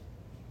these.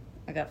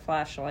 I got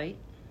Flashlight.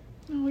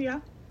 Oh yeah.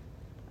 Um,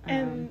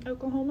 And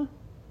Oklahoma,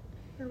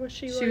 or was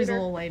she? She was a later?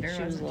 little later. She was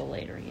a wasn't little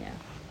later, yeah.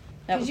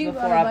 That 'Cause was you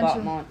before bought a I bunch bought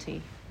of-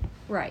 Monty.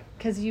 Right,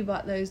 because you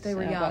bought those, they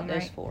were young, I bought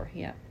those right? 4,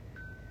 yeah.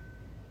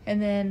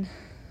 And then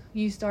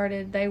you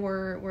started,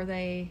 were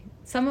they,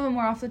 some of them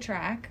were off the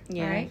track,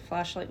 Yeah, right?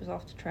 Flashlight was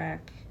off the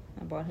track.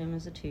 I bought him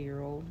as a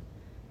 2-year-old.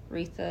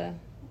 Retha,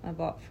 I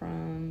bought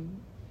from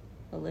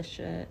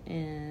Alicia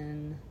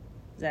and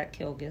Zach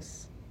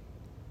Kilgus.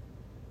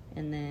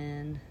 And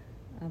then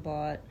I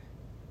bought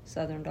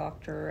Southern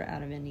Doctor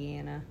out of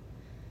Indiana.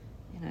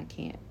 And I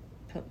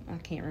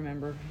can't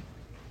remember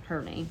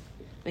her name.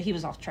 But he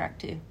was off track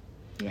too.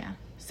 Yeah.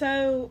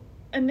 So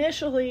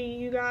initially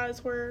you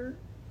guys were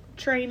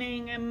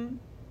training and,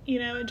 you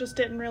know, it just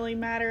didn't really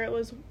matter. It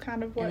was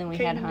kind of what And then we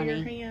came had into your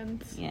Honey.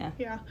 hands. Yeah.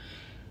 Yeah.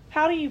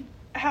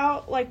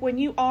 How, like, when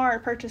you are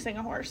purchasing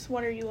a horse,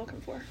 what are you looking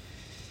for?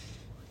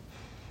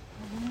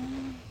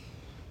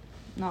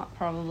 Not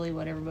probably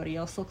what everybody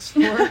else looks for.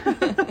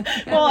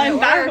 Well, in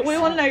fact, we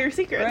want to know your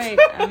secrets. Right.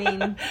 I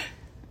mean,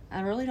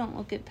 I really don't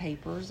look at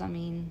papers. I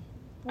mean,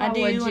 Why I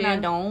do would and I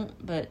you?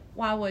 don't, but...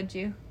 Why would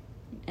you?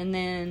 And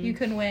then... You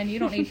couldn't win. You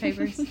don't need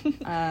papers.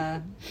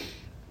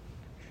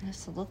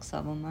 Just the looks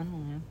of him. I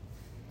don't know.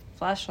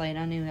 Flashlight,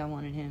 I knew I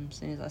wanted him as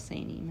soon as I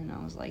seen him. And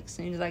I was like, as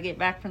soon as I get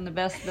back from the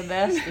best of the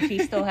best, if he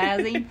still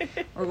has him,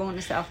 we're going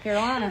to South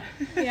Carolina.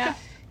 Yeah.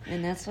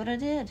 And that's what I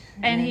did.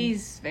 And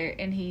he's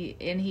he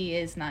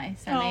is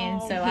nice. I mean,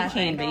 Oh, so he I can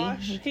think be.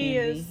 Gosh, He he can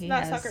is. be. He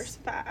That has- sucker's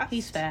fast.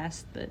 He's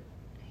fast, but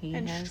he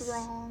and has...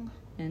 strong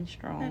And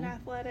strong. and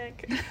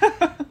athletic.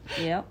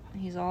 Yep,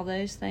 he's all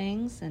those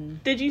things.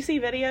 And Did you see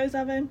videos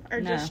of him,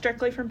 or No. just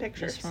strictly from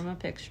pictures? just from a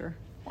picture.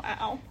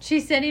 Wow.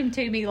 she sent him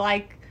to me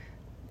like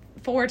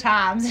 4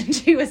 times, and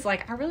she was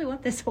like, "I really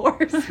want this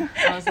horse."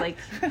 I was like,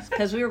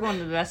 because we were going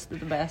to the best of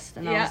the best,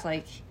 and I Yeah. was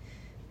like,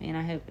 man,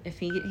 I hope if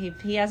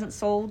he hasn't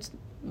sold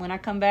when I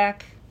come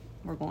back,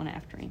 we're going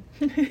after him.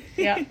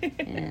 Yeah.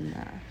 And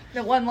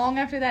It wasn't long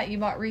after that you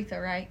bought Retha,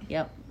 right?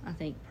 yep, I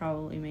think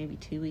probably maybe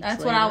 2 weeks. That's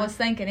later. what I was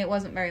thinking. It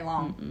wasn't very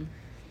long.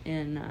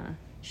 And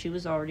she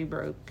was already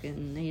broke,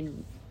 and they,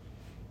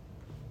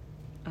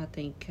 I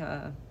think,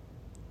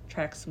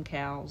 tracked some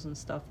cows and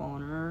stuff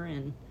on her,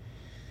 and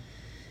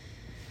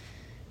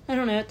I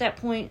don't know. At that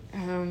point,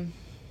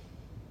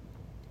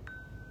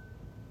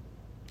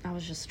 I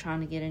was just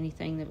trying to get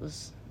anything that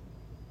was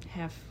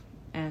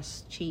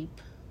half-ass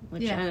cheap.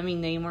 Which, Yeah. I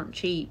mean, they weren't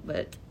cheap,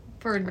 but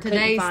For I couldn't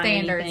today's find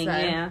standards, anything, though.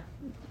 yeah.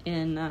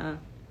 And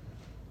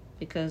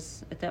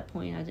because at that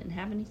point I didn't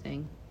have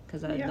anything,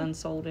 because I had Yeah. done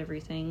sold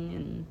everything,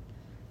 and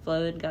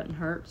Flo had gotten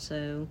hurt,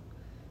 so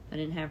I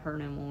didn't have her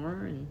no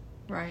more, and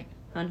Right.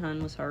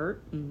 Hun was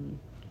hurt, and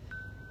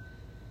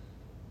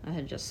I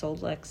had just sold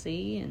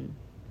Lexi, and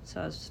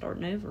so I was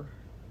starting over.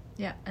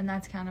 Yeah, and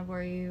that's kind of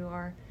where you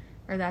are,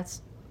 or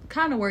that's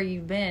kind of where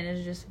you've been,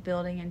 is just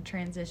building and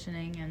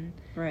transitioning and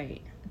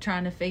Right.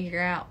 trying to figure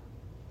out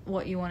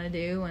what you want to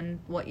do and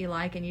what you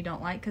like and you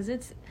don't like. Because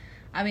it's,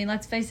 I mean,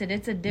 let's face it,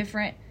 it's a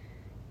different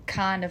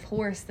kind of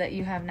horse that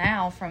you have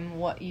now from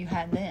what you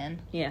had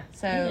then. Yeah. it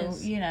So,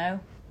 is. you know,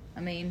 I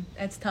mean,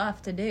 it's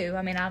tough to do.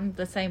 I mean, I'm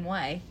the same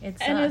way. It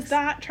sucks. And is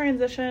that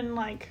transition,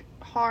 like,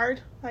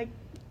 hard? Like,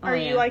 are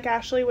yeah. you like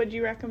Ashley? Would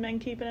you recommend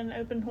keeping an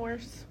open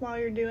horse while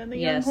you're doing the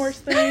young Yes. horse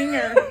thing?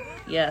 Or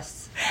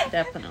Yes,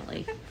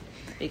 definitely.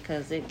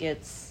 Because it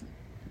gets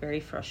very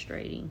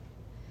frustrating.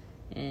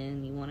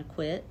 And you want to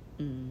quit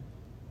and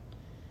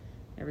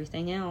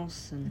everything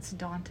else. And It's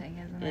daunting,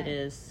 isn't it? it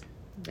is.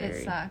 Very,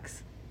 It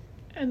sucks.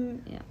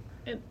 and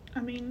Yeah. I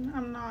mean,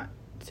 I'm not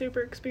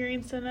super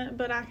experienced in it,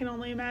 but I can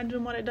only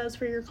imagine what it does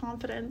for your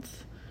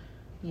confidence.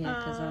 Yeah,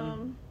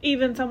 because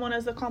Even someone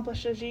as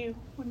accomplished as you,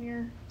 when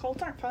your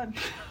colts aren't fun.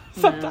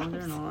 no, Sometimes.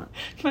 they're not.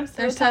 Most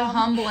They're of the so time.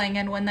 humbling,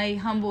 and when they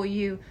humble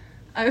you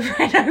over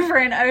and over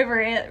and over,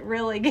 it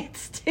really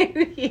gets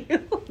to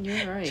you.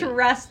 You're right.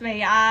 Trust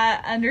me,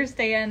 I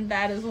understand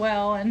that as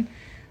well, and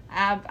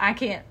I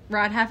can't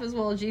ride half as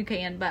well as you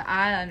can, but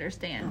I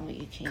understand Oh,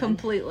 you can.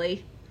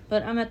 completely.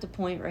 But I'm at the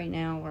point right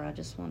now where I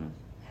just want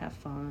to have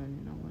fun,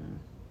 and I want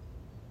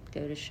to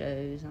go to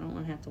shows. I don't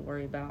want to have to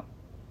worry about.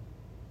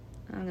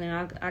 I mean,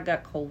 I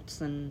got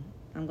colts, and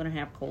I'm going to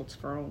have colts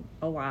for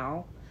a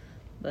while,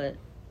 but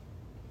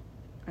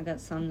I got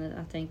some that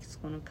I think is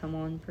going to come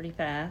on pretty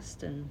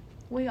fast, and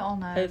We all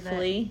know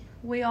hopefully,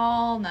 that. We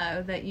all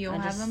know that you'll I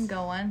have just- them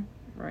going.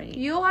 right.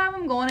 You'll have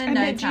them going in And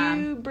no did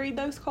time. you breed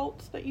those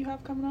colts that you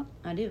have coming up?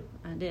 I did.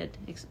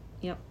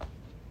 Yep.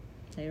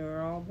 They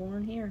were all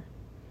born here.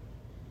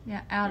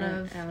 Yeah, out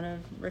of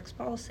Rick's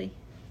policy.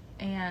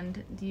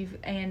 and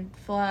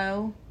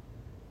Flo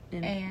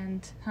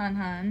and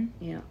Hun,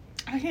 Yeah,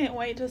 I can't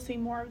wait to see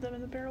more of them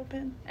in the barrel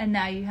pen. and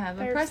now you have a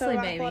They're Presley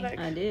so baby, athletic.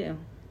 I do.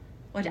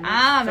 which And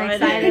I'm Friday-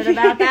 excited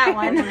about that I'm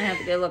one. gonna have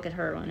to go look at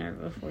her whenever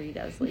before you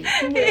guys leave.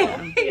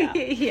 Yeah.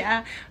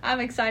 Yeah, I'm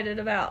excited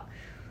about,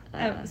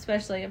 Uh,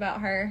 especially about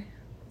her.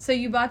 So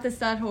you bought the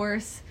stud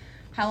horse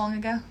how long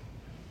ago?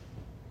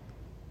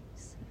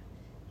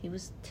 He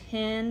was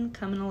 10,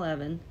 coming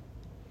 11,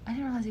 I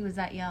didn't realize he was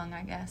that young,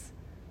 I guess.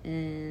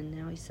 and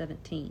now he's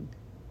 17.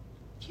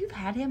 You've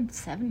had him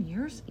 7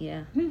 years?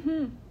 Yeah.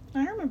 Mm-hmm.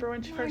 I remember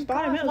when she first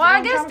bought him. It was Well, a I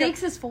long guess time ago.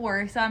 Deeks is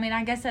 4, so I mean,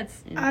 I guess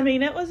that's. I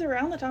mean, it was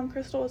around the time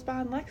Crystal was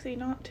buying Lexi,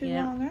 not too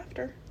long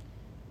after.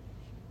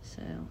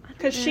 So,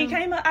 because she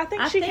came up, I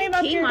think she came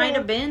up he here. might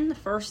have been the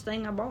first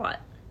thing I bought.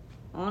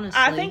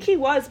 Honestly, I think he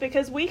was,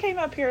 because we came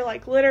up here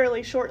like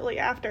literally shortly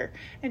after,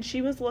 and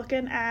she was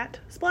looking at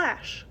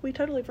Splash. We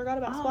totally forgot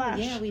about Splash.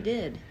 Yeah, we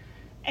did.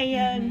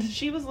 And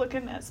she was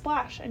looking at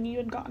Splash, and you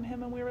had gotten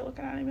him, and we were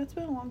looking at him. It's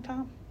been a long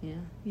time. Yeah.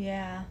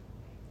 Yeah.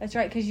 That's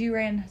right, because you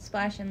ran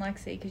Splash and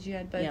Lexi, because you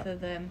had both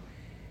of them.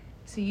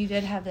 So you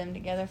did have them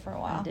together for a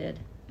while. I did.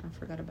 I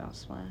forgot about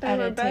Splash. They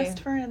were best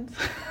friends.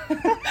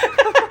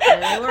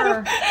 They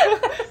were.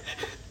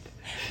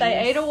 They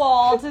ate a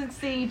wall to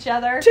see each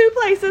other. 2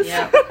 places.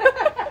 Yep.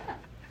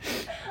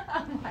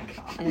 Oh my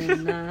god.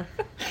 And,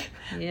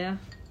 yeah.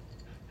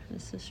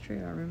 This is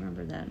true. I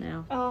remember that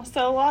now. Oh,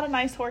 so a lot of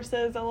nice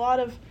horses, a lot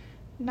of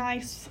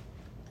nice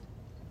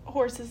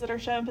horses that are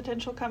showing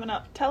potential coming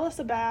up. Tell us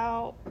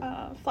about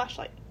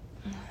Flashlight.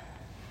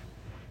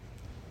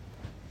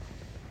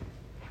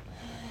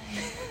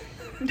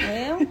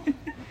 Well,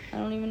 I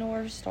don't even know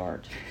where to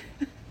start.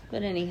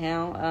 But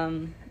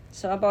anyhow,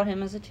 so I bought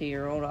him as a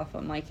 2-year-old off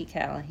of Mikey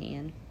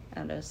Callahan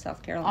out of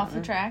South Carolina. Off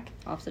the track?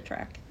 Off the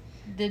track.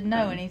 Didn't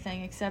know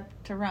anything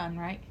except to run,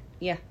 right?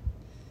 Yeah.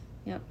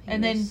 Yep.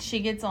 And then she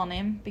gets on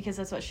him because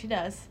that's what she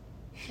does.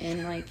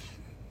 And, like,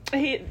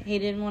 He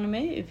didn't want to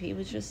move. He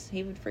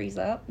would freeze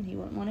up and he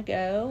wouldn't want to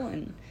go.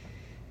 And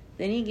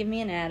then he'd give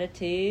me an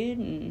attitude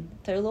and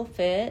throw a little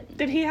fit.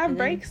 Did he have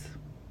brakes?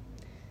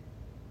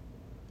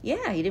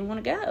 Yeah, he didn't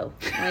want to go.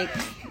 Like,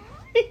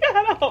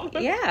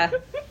 yeah.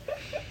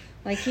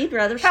 Like, he'd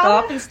rather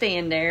stop and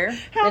stand there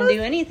than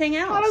do anything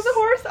else. How does a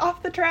horse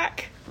off the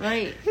track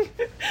Right.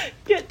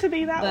 get to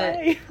be that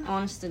way?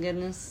 Honest to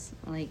goodness,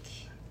 like,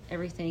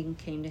 everything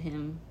came to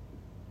him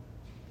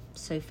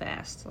so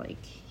fast.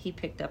 Like, he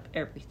picked up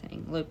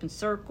everything. Lope in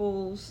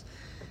circles.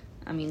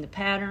 I mean, the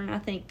pattern. I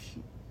think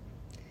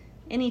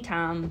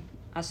anytime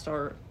I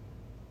start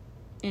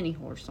any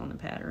horse on the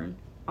pattern,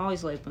 I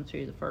always lope them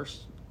through the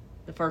first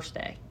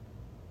day,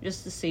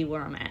 just to see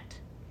where I'm at.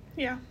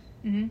 Yeah.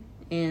 Mm-hmm.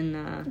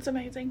 And it's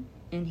amazing.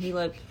 And he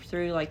loped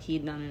through like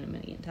he'd done it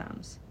 1,000,000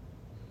 times.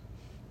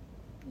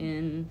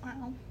 And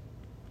wow,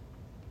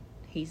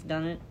 he's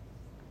done it.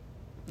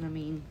 I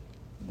mean,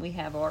 we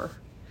have our.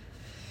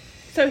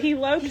 So he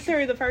loped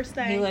through the first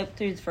day. He loped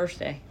through the first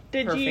day.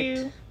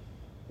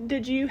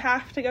 Did you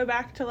have to go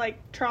back to like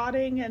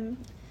trotting and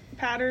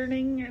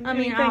patterning and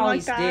anything I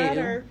always like that?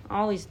 do. I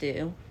always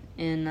do.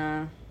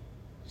 And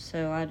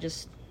so I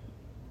just,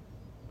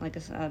 like I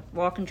said, I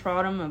walk and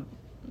trot him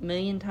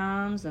 1,000,000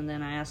 times, and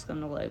then I ask him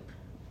to lope.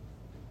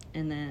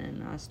 And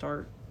then I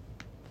start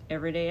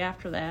every day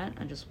after that.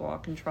 I just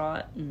walk and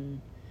trot, and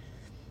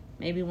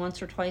maybe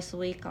once or twice a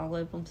week I'll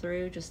lope him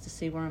through just to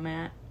see where I'm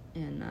at.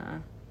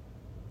 And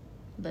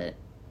but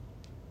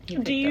he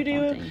picked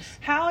up on things.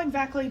 How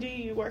exactly do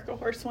you work a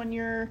horse when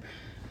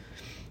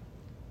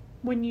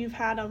you've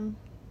had him,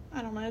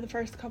 I don't know, the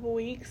first couple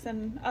weeks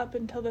and up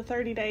until the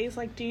 30 days?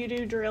 Like, do you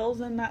do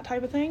drills and that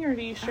type of thing, or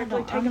do you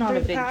strictly take him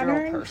through the pattern? I'm not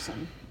a big drill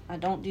person. I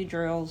don't do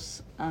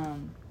drills.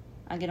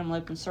 I get them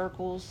loping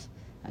circles.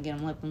 I get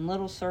them loping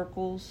little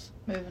circles.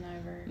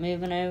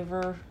 Moving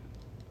over.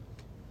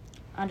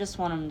 I just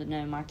want them to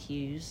know my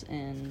cues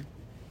and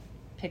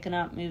picking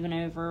up, moving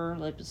over,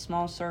 loping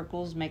small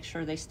circles, make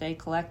sure they stay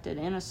collected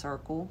in a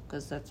circle,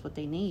 because that's what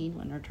they need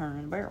when they're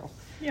turning a barrel.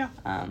 Yeah.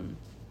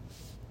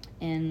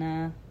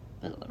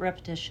 But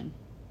repetition.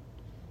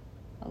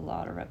 A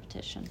lot of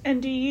repetition.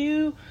 And do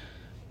you,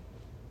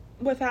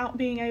 without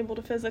being able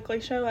to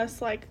physically show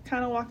us, like,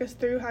 kind of walk us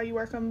through how you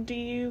work them, do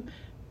you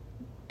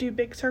do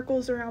big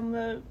circles around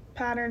the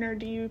pattern, or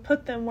do you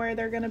put them where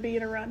they're going to be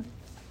to run?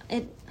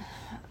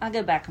 I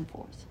go back and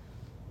forth.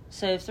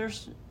 So if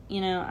there's,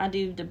 I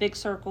do the big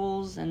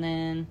circles, and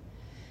then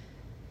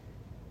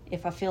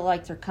if I feel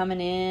like they're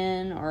coming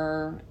in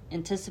or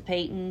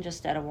anticipating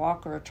just at a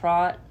walk or a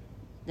trot,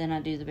 then I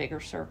do the bigger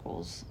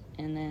circles.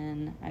 And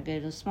then I go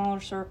to the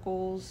smaller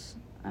circles.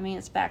 I mean,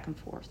 it's back and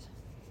forth.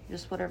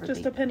 Just whatever.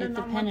 Depending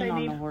on what they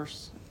need. The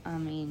horse. I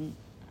mean,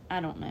 I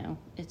don't know.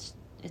 It's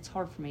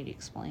hard for me to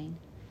explain.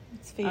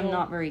 It's feel. I'm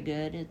not very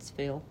good. It's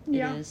feel.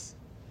 Yeah. It is.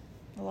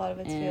 A lot of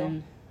it's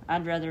and feel.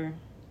 I'd rather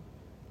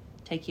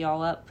take you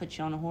all up, put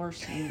you on a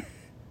horse, and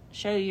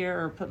show you,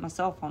 or put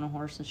myself on a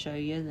horse and show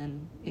you,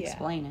 than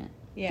explain it.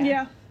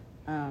 Yeah.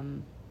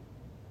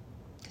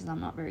 Because I'm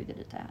not very good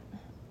at that.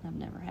 I've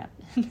never have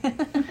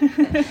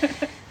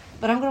been.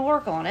 But I'm going to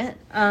work on it.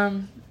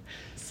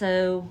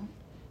 So,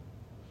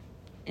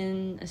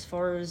 as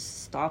far as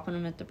stopping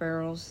them at the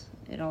barrels,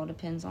 it all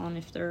depends on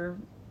if they're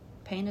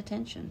paying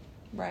attention.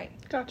 Right.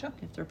 Gotcha.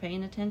 If they're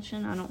paying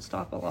attention, I don't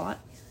stop a lot.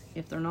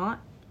 If they're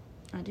not,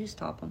 I do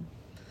stop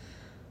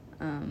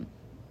them.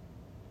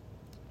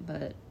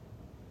 But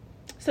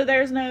So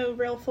there's no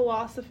real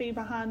philosophy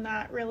behind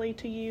that, really,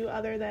 to you,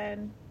 other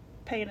than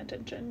paying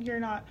attention. You're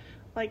not,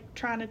 like,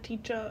 trying to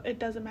teach it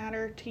doesn't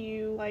matter to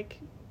you, like,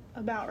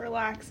 about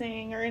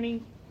relaxing or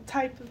any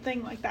type of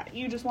thing like that.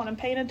 You just want them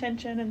paying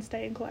attention and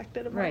staying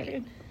collected and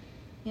working.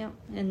 Yep.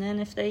 And then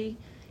if they,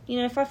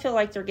 if I feel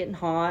like they're getting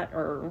hot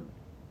or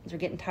they're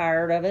getting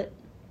tired of it,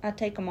 I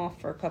take them off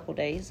for a couple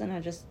days and I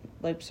just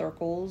lope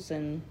circles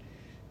and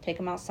take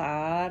them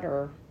outside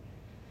or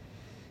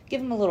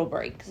give them a little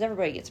break because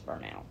everybody gets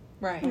burnt out.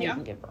 Right. You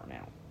can get burnt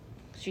out.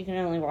 So you can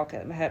only walk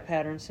that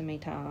pattern so many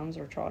times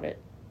or trot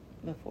it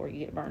before you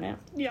get burnt out.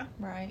 Yeah.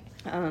 Right.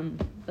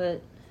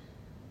 But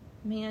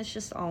I mean, it's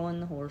just all in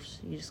the horse.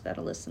 You just got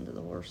to listen to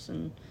the horse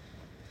and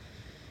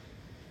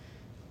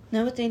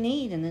know what they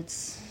need, and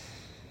it's.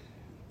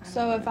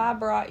 So if I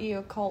brought you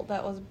a colt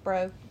that was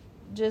broke,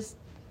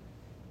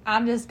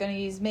 I'm just going to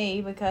use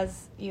me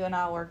because you and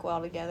I work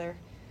well together.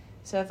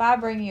 So if I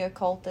bring you a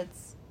colt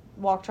that's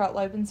walk, trot,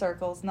 lope, in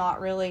circles,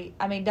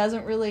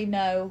 doesn't really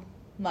know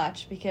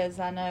much, because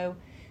I know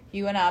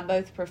you and I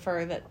both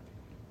prefer that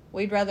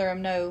we'd rather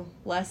them know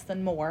less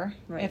than more.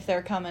 Right. If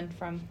they're coming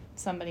from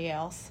somebody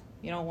else.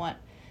 You don't want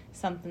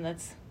something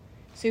that's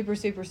super,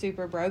 super,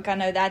 super broke. I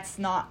know that's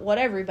not what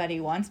everybody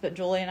wants, but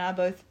Julie and I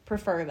both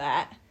prefer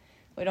that.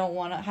 We don't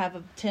want to have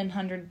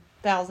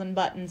 100,000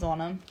 buttons on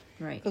them.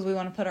 Right. Because we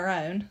want to put our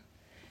own.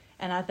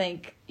 And I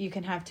think you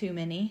can have too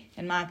many,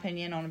 in my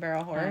opinion, on a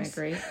barrel horse. I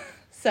agree.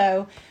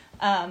 So,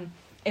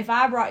 if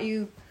I brought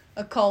you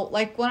a colt,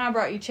 like when I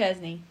brought you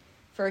Chesney,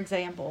 for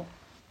example,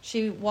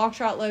 she walked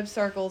trot lope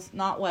circles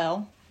not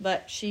well,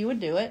 but she would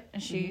do it,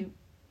 and she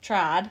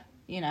tried,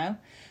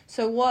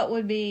 So what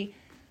would be,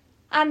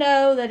 I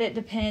know that it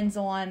depends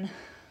on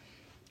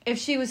if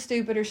she was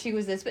stupid or she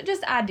was this, but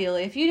just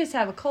ideally, if you just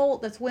have a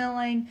colt that's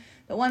willing,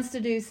 that wants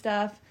to do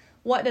stuff,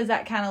 what does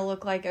that kind of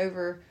look like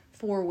over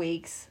 4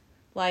 weeks?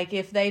 Like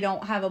if they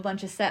don't have a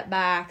bunch of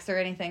setbacks or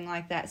anything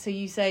like that. So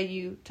you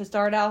say to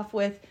start off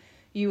with,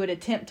 you would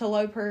attempt to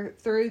lope her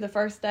through the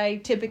first day,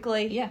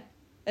 typically? Yeah.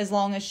 As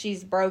long as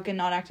she's broken,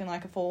 not acting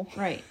like a fool?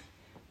 Right.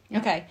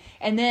 Okay.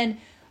 And then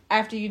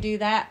after you do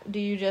that, do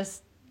you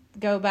just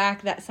go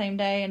back that same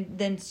day and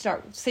then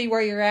see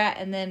where you're at,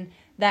 and then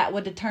that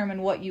would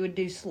determine what you would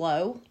do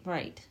slow?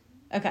 Right.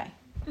 Okay.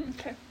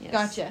 Okay. Yes.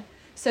 Gotcha.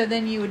 So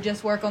then you would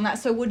just work on that.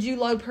 So would you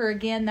lope her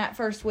again that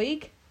first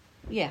week?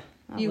 Yeah.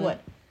 You would.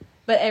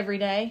 But every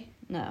day?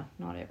 No,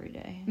 not every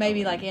day.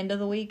 Maybe like end of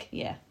the week?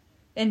 Yeah.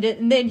 And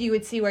then you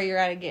would see where you're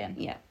at again?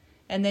 Yeah.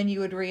 And then you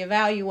would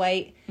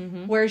reevaluate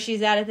where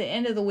she's at the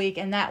end of the week,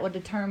 and that would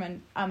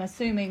determine, I'm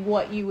assuming,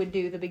 what you would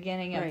do the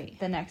beginning of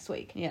the next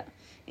week. Yeah.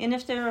 And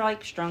if they're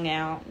like strung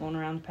out, going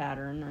around the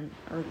pattern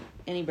or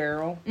any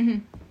barrel,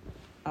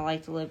 I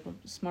like to lope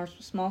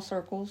small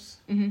circles.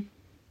 Mm-hmm.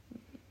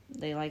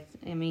 They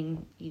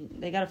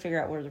they got to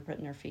figure out where they're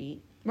putting their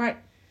feet. Right.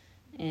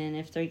 And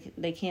if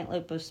they can't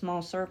lope a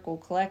small circle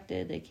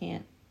collected, they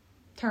can't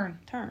turn.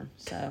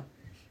 So,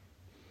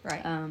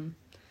 right.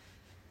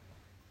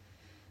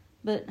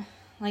 But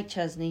like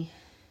Chesney,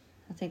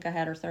 I think I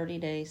had her 30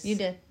 days. You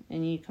did.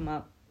 And you come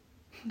up.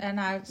 And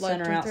I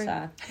sent her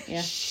outside.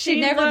 Yeah.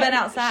 She'd never been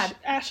outside.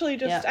 Ashley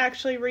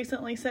actually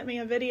recently sent me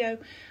a video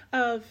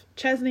of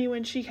Chesney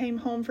when she came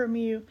home from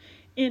you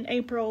in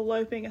April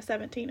loping a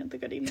 17 at the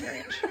Good Evening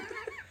Ranch.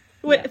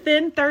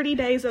 Within 30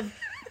 days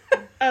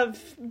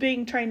of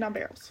being trained on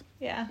barrels.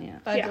 Yeah.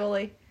 By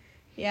Julie.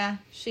 Yeah.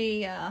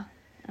 She, I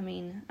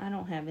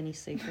don't have any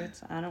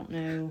secrets. I don't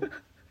know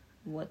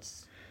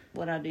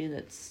what I do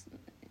that's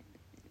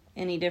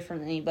any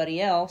different than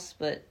anybody else,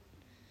 but.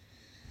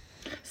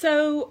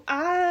 So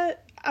I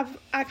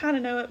kind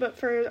of know it, but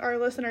for our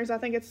listeners, I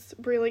think it's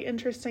really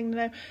interesting to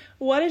know,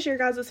 what is your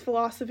guys'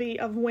 philosophy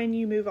of when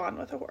you move on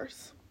with a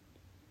horse?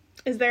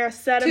 Is there a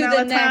set amount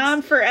of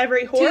time for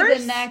every horse? To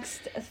the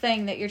next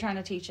thing that you're trying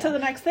to teach them. To the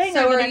next thing,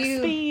 so or the next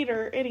speed,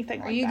 or anything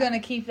like that. Are you going to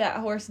keep that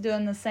horse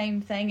doing the same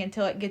thing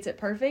until it gets it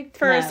perfect?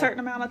 For a certain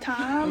amount of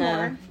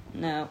time?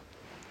 No.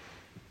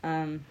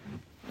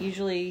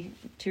 Usually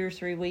 2 or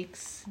 3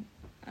 weeks.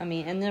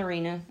 In the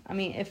arena.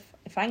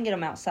 If I can get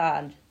them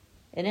outside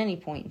at any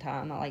point in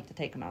time, I like to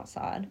take them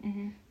outside.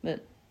 Mm-hmm.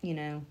 But,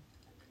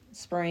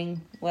 spring,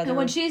 weather. And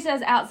when she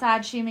says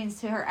outside, she means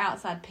to her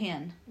outside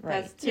pen.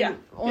 Right. That's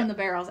on the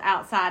barrels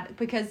outside,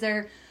 because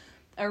their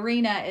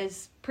arena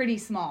is pretty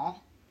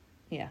small.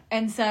 Yeah.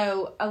 And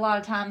so a lot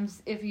of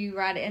times if you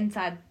ride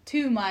inside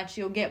too much,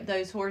 you'll get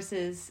those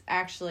horses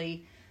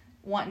actually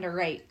wanting to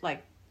rate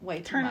like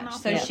way too much.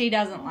 So she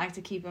doesn't like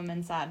to keep them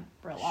inside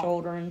real long.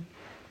 Shouldering.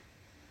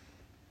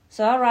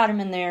 So I ride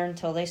them in there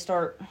until they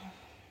start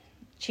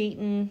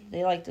cheating.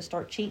 They like to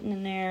start cheating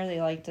in there.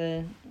 They like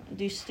to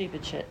do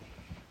stupid shit.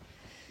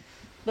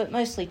 But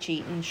mostly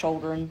cheating,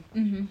 shouldering,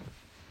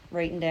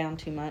 rating down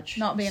too much.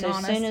 Not being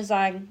honest. As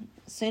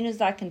soon as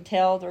I can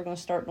tell they're going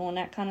to start doing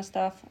that kind of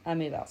stuff, I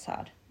move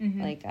outside.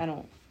 Mm-hmm. I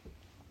don't.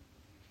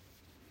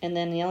 And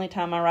then the only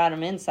time I ride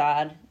them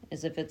inside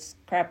is if it's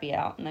crappy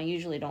out, and I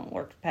usually don't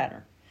work the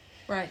pattern.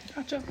 Right.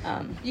 Gotcha.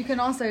 You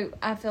can also,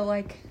 I feel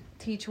like,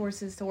 teach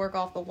horses to work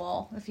off the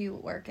wall if you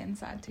work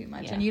inside too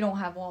much, and you don't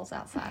have walls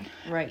outside.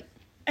 Right.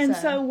 And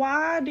so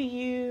why do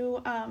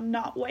you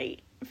not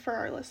wait, for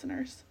our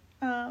listeners?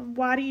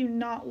 Why do you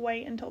not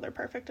wait until they're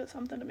perfect at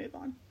something to move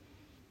on?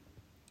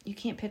 You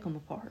can't pick them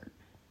apart.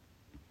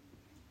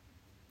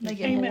 They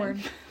get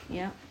bored.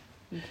 Yeah.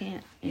 You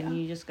can't. And Yeah.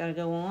 you just got to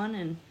go on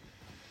And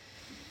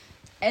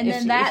if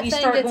then you- that if you thing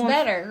start gets going-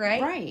 better,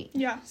 right? Right.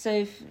 Yeah. So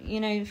if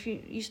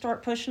you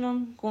start pushing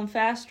them, going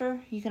faster,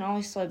 you can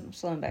always slow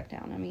them back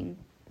down. I mean,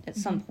 at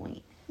some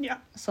point, Yeah.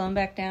 slow them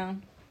back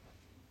down,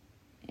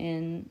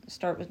 and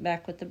start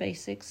back with the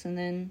basics, and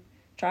then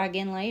try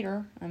again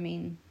later. I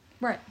mean,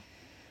 Right.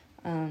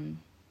 I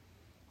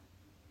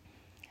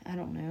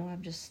don't know.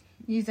 I'm just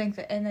You think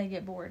that, and they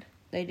get bored,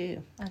 they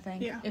do. I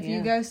think. Yeah. If Yeah.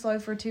 you go slow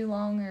for too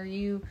long or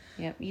you...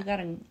 Yep. You got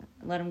to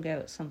let them go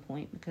at some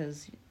point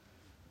because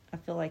I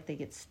feel like they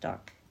get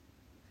stuck.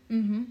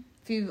 Mm-hmm.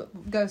 If you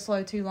go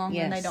slow too long,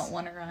 then they Yes. don't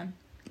want to run.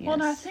 Well,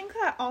 and I Yes. think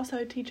that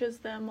also teaches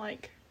them,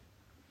 like,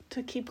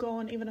 to keep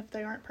going even if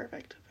they aren't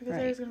perfect. Because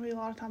Right. there's going to be a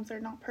lot of times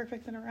they're not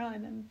perfect in a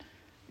run. And,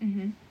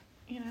 Mm-hmm.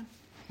 you know.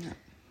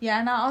 Yeah,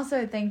 and I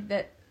also think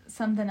that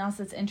something else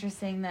that's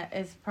interesting that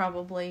is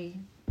probably,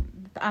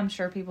 I'm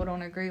sure people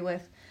don't agree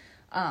with,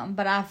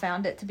 but I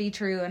found it to be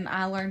true, and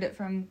I learned it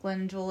from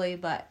Glenn and Julie,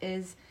 but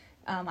is,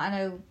 I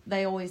know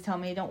they always tell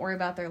me, don't worry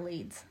about their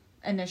leads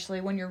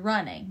initially when you're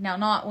running. Now,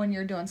 not when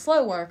you're doing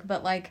slow work,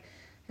 but like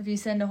if you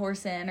send a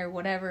horse in or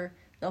whatever,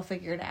 they'll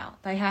figure it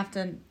out. They have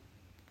to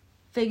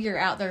figure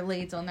out their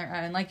leads on their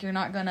own. Like, you're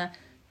not going to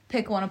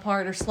pick one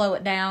apart or slow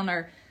it down,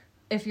 or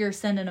if you're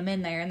sending them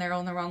in there and they're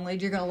on the wrong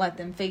lead, you're going to let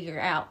them figure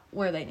out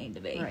where they need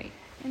to be. Right.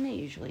 And they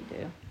usually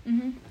do.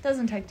 Mm-hmm.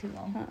 Doesn't take too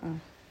long. Uh-uh.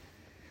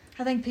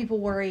 I think people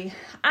worry.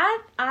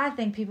 I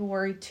think people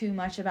worry too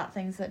much about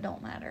things that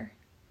don't matter.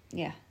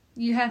 Yeah.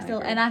 You have I to,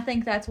 agree. and I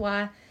think that's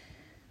why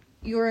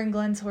your and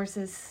Glenn's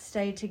horses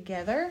stay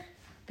together,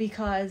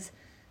 because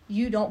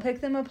you don't pick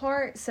them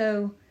apart,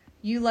 so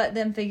you let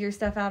them figure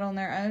stuff out on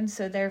their own,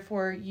 so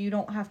therefore you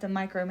don't have to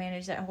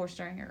micromanage that horse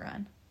during a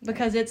run,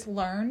 because it's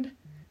learned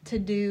to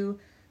do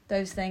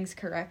those things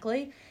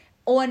correctly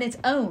on its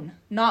own,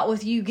 not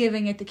with you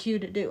giving it the cue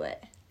to do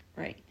it.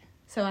 Right.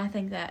 So I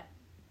think that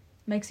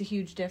makes a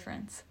huge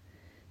difference.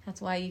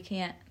 That's why you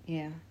can't,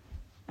 Yeah.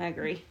 I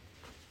agree.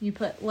 you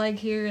put leg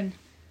here and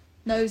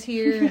nose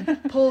here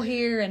and pull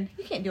here, and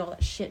you can't do all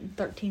that shit in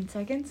 13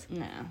 seconds.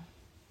 No.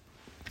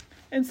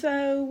 And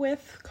so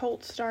with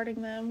Colt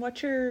starting them,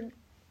 what's your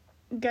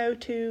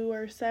go-to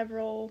or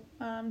several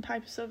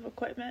types of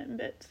equipment and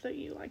bits that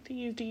you like to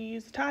use? Do you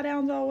use tie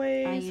downs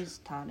always? I use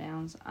tie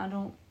downs.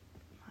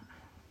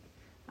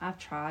 I've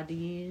tried to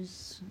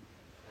use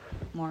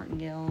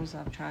martingales.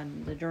 I've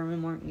tried the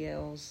German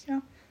martingales.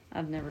 Yeah.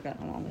 I've never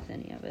gotten along with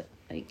any of it.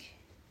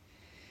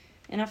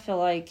 And I feel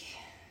like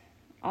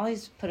I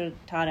always put a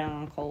tie down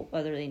on a colt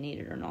whether they need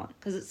it or not.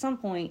 Because at some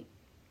point,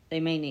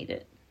 they may need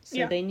it. So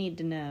Yeah. they need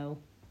to know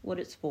what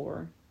it's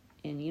for.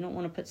 And you don't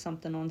want to put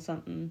something on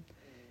something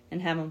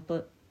and have them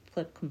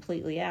flip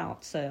completely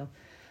out. So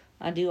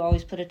I do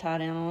always put a tie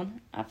down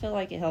on. I feel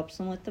like it helps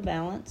them with the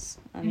balance.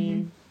 I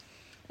mean,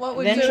 What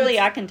would you eventually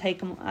I can take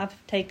them. I've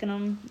taken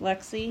them.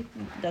 Lexi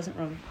didn't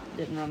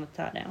run with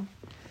tie down.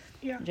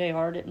 Yeah.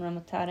 JR didn't run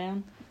with tie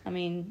down. I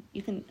mean,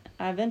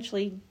 I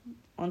eventually,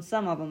 on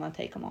some of them, I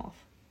take them off.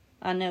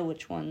 I know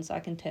which ones I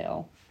can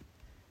tell,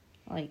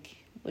 like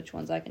which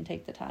ones I can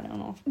take the tie down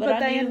off. But I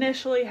they do,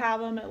 initially have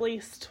them at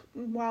least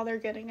while they're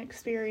getting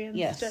experienced.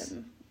 Yes.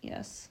 And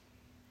Yes.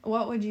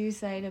 What would you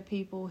say to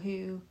people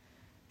who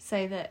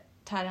say that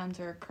tie downs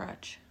are a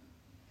crutch?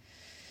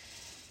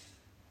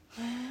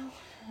 Well,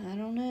 I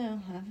don't know.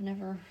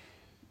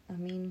 I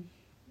mean,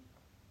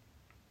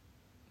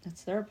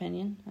 that's their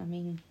opinion. I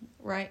mean,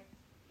 Right.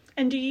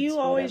 do you It's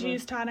always whatever.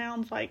 use tie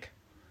downs, like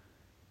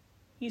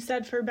you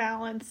said, for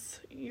balance?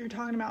 You're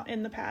talking about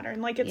in the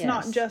pattern. Like, it's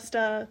not Yes. just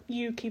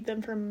you keep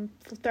them from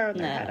throwing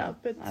their head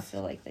up. It's, I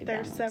feel like they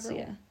there's balance. several.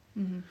 Yeah.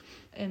 Mm-hmm.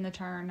 In the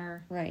turn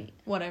or Right.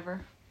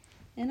 whatever.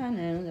 And I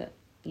know that,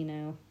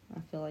 I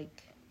feel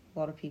like a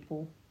lot of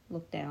people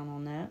look down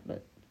on that,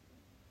 but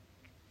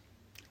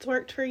It's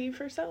worked for you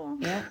for so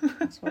long. yeah,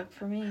 it's worked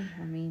for me.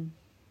 I mean,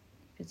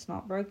 if it's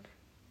not broke,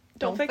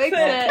 Don't fix fix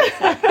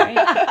it. right?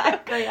 I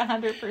agree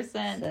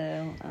 100%. So,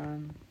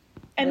 And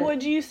but-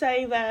 would you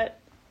say that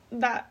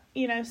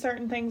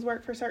certain things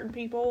work for certain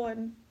people,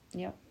 and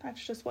Yep.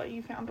 that's just what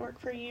you found work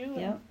for you?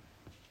 Yep.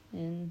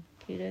 And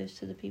kudos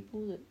to the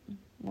people that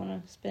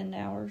want to spend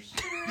hours.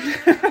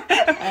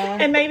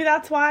 And maybe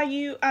that's why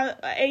you,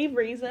 a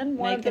reason,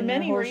 one of the Making their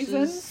many horses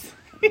reasons.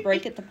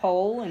 break at the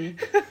pole and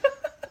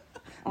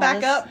all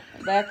Back up.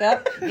 Back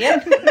up.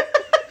 Yep.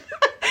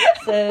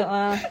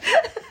 So,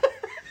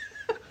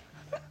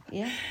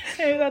 yeah.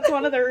 Maybe that's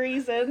one of the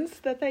reasons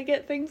that they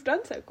get things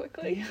done so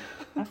quickly.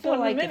 I feel One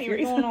of the like if many you're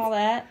reasons. doing all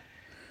that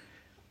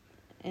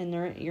and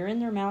you're in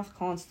their mouth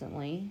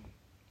constantly,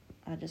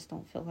 I just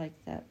don't feel like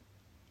that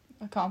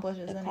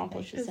Accomplishes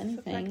accomplishes It's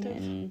anything. effective.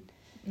 And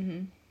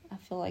Mm-hmm. I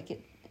feel like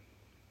it,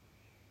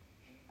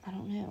 I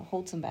don't know,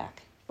 holds them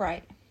back.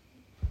 Right.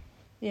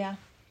 Yeah.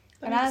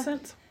 That And makes I-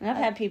 sense. And I've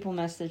had people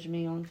message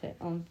me on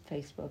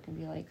Facebook and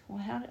be like, "Well,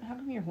 how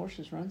come your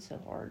horses run so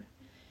hard?"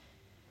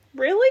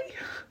 Really?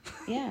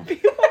 Yeah,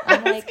 People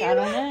I'm ask like, you I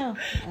don't that? know.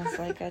 I was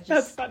like, I just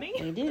That's funny.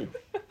 they do,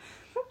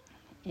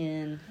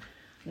 and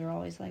they're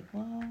always like,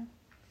 "Well,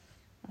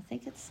 I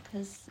think it's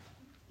because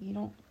you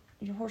don't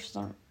your horses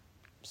aren't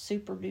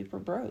super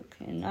duper broke.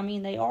 And I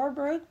mean, they are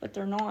broke, but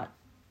they're not.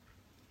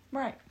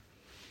 Right.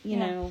 You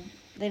know,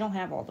 they don't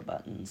have all the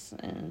buttons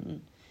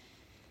and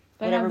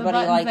They what have the everybody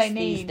buttons likes they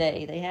these need.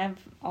 days. They have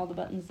all the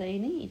buttons they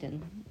need,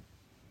 and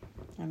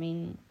I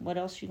mean, what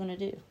else you gonna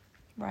do?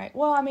 Right.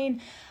 Well, I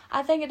mean,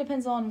 I think it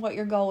depends on what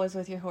your goal is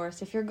with your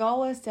horse. If your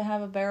goal is to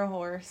have a barrel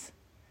horse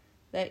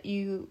that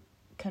you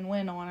can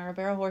win on, or a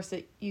barrel horse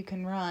that you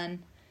can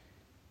run,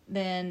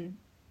 then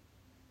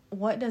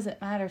what does it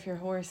matter if your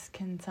horse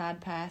can side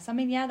pass? I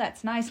mean, yeah,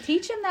 that's nice.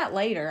 Teach him that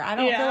later. I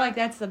don't feel like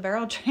that's the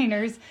barrel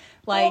trainer's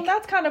well,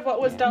 that's kind of what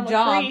was done with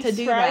job Reese, to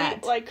do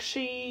right? that. Like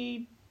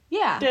she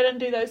Yeah. didn't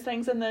do those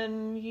things, and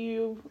then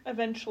you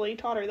eventually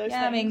taught her those things.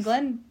 Yeah, I mean,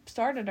 Glenn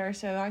started her,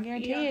 so I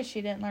guarantee you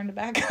she didn't learn to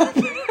back up.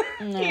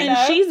 No.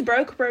 And she's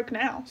broke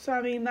now. So,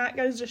 I mean, that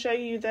goes to show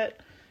you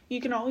that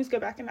you can always go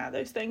back and add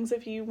those things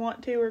if you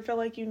want to or feel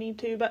like you need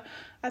to. But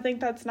I think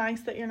that's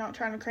nice that you're not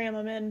trying to cram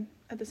them in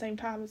at the same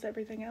time as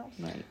everything else.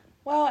 Right.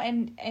 Well,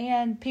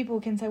 and people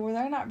can say, well,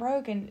 they're not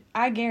broke, and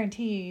I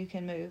guarantee you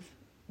can move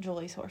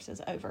Julie's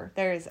horses over.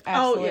 There's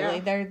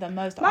absolutely, they're the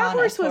most My honest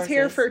horse was horses.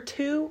 here for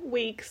 2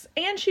 weeks,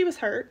 and she was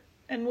hurt,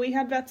 and we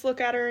had vets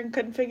look at her and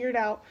couldn't figure it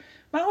out.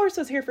 My horse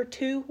was here for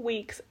 2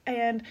 weeks,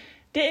 and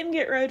didn't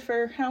get rode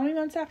for how many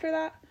months after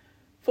that?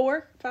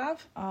 4,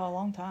 5? Oh, a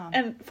long time.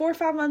 And 4 or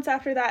 5 months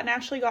after that, and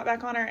Ashley got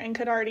back on her and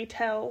could already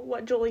tell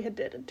what Julie had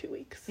did in 2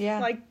 weeks.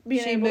 Yeah. Like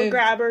being She able to moved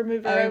grab her,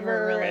 move her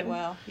over. really and,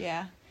 well.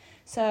 Yeah.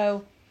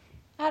 So,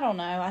 I don't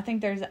know.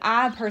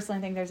 I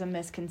personally think there's a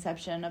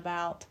misconception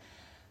about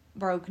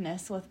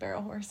brokenness with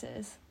barrel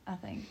horses.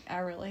 I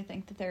really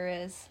think that there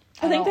is.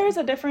 I think there's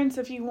a difference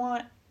if you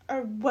want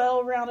a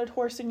well-rounded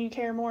horse and you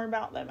care more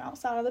about them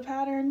outside of the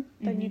pattern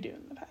than you do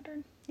in the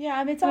pattern. Yeah,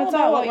 I mean, it's And all it's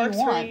about all what works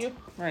you want. for you.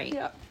 Right.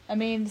 Yeah. I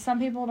mean, some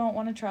people don't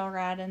want to trail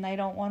ride and they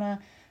don't want to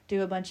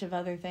do a bunch of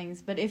other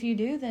things. But if you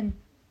do, then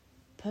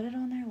put it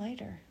on there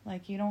later.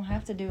 Like, you don't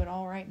have to do it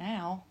all right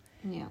now.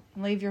 Yeah.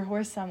 Leave your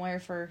horse somewhere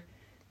for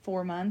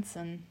 4 months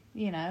and,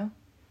 Yeah.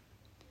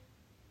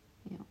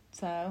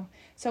 So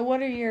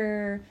what are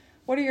your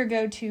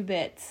go-to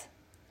bits?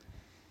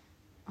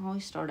 I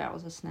always start out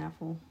with a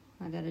snaffle.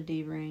 I got a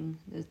D-ring.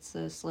 It's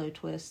a slow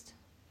twist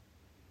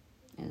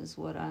is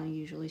what I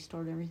usually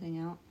start everything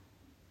out.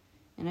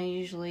 And I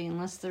usually,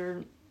 unless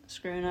they're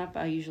screwing up,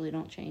 I usually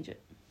don't change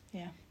it.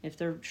 Yeah. If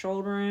they're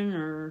shouldering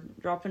or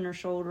dropping their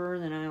shoulder,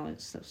 then I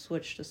always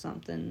switch to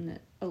something,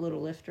 a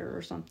little lifter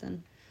or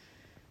something.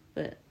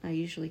 But I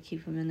usually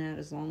keep them in that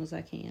as long as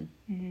I can.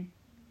 Mm-hmm.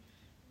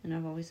 And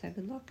I've always had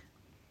good luck.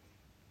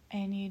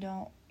 And you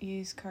don't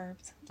use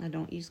curbs. I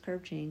don't use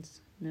curb chains.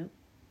 Nope.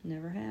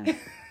 Never have.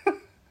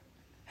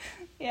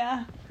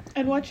 Yeah.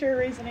 And what's your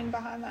reasoning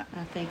behind that?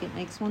 I think it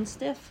makes one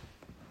stiff.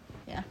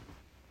 Yeah.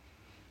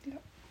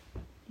 Yep.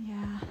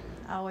 Yeah.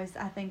 I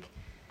think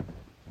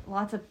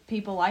lots of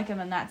people like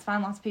them, and that's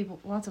fine.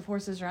 Lots of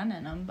horses run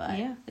in them, but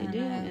Yeah, they I do.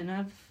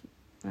 know.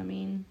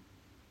 And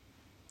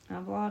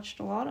I've watched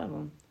a lot of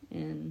them,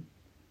 and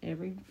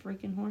every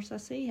freaking horse I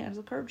see has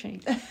a curb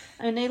chain.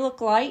 And they look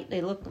light.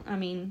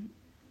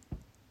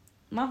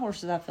 My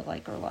horses I feel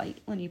like are light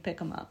when you pick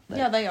them up. But,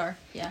 Yeah, they are.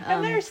 Yeah.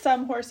 And there's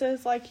some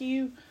horses, like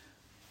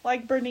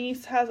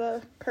Bernice has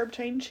a curb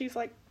chain. She's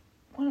like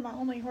one of my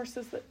only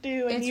horses that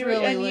do. And It's you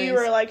really and you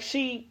loose. were like,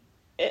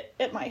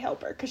 it might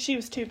help her because she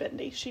was too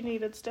bendy. She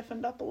needed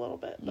stiffened up a little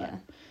bit. But, yeah.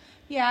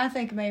 Yeah, I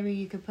think maybe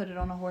you could put it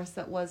on a horse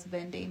that was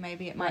bendy.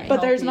 Maybe it might Right.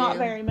 help but there's not you.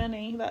 very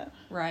many that,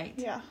 Right.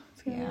 yeah,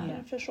 it's going to Yeah. be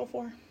beneficial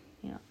for.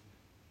 Yeah.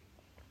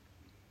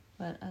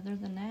 But other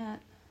than that,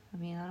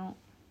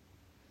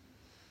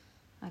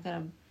 I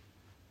got a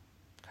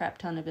crap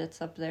ton of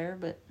bits up there,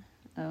 but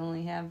I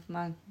only have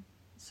my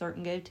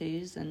certain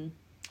go-tos. And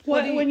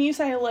When you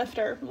say a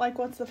lifter, like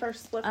what's the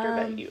first lifter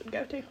that you would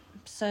go to?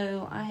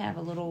 so I have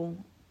a little,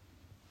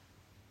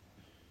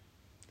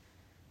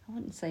 I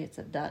wouldn't say it's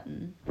a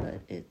Dutton,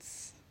 but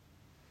it's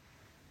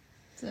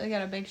So they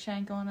got a big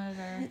shank on it,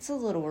 or a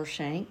littler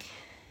shank,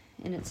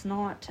 and it's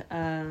not,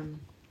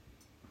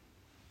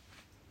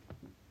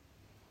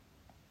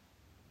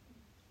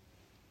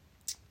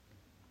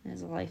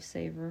 as a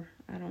lifesaver.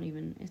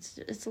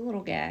 It's a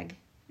little gag.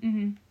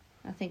 mm-hmm.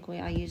 I think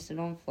I used it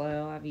on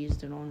Flo. I've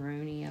used it on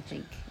Roni. I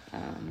think. Oh,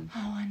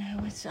 I know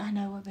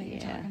what bit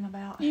you're talking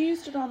about. You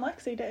used it on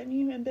Lexi, didn't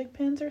you, in Big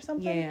Pins or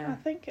something? Yeah. I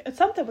think it's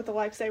something with the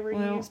lifesaver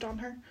Well, you used on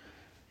her.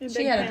 in She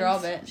Big had a Pins. draw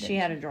bit. She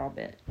had a draw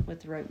bit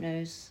with the rope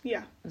nose.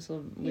 Yeah. It's a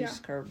loose Yeah.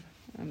 curb.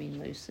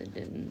 Loose. It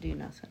didn't do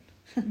nothing.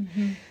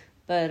 Mm-hmm.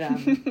 But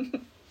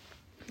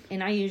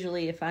and I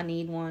usually, if I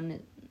need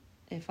one,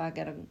 if I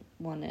got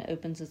one that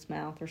opens its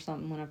mouth or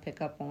something when I pick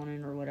up on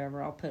it or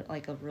whatever, I'll put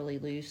like a really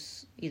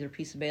loose, either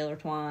piece of baler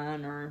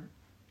twine or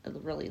a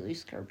really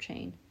loose curb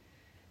chain.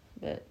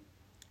 But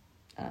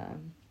other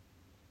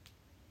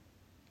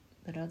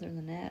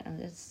than that,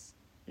 it's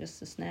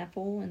just a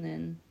snaffle and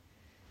then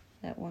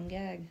that one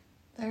gag.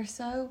 They're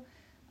so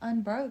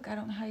unbroke. I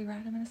don't know how you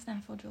ride them in a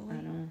snaffle, Julie. I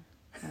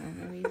don't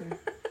know either.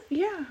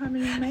 Yeah, I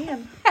mean,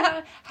 man.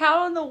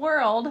 How in the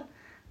world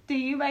do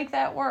you make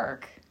that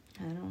work?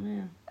 I don't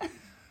know.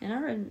 And I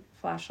rode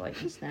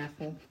Flashlight and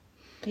Snaffle.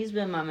 He's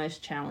been my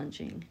most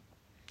challenging.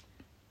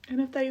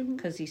 And if they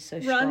because he's so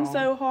run strong.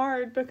 so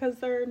hard because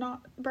they're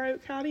not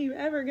broke, how do you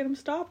ever get them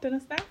stopped in a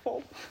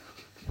snaffle?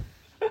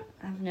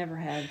 I've never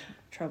had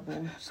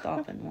trouble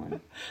stopping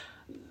one.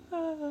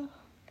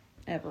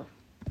 Ever.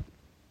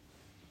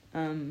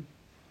 But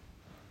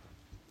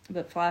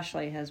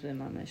Flashlight has been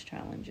my most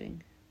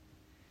challenging.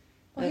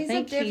 Well, he's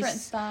a different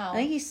style.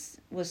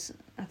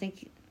 I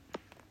think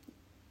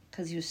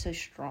because he was so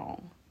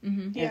strong.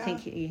 Mm-hmm. Yeah. I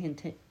think he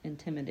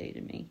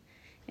intimidated me.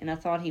 And I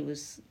thought he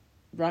was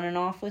running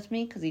off with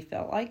me because he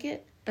felt like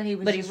it. But he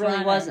really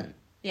wasn't.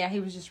 Yeah, he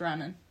was just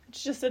running.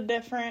 It's just a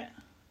different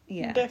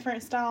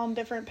style and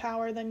different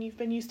power than you've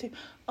been used to.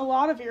 A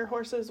lot of your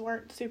horses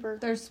weren't super.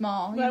 They're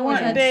small. They You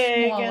weren't had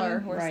big smaller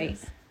and- horses. Right.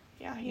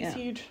 Yeah, he's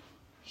huge.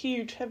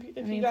 If you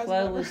I mean, guys Flo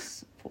remember.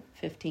 was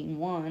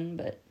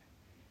 15-1,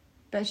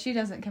 But she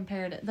doesn't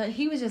compare to. But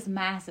he was just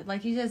massive.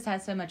 Like, he just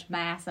had so much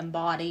mass and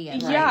body.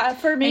 And Yeah,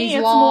 for me, he's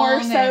it's long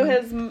more so and-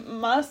 his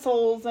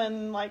muscles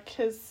and like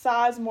his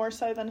size more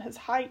so than his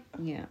height.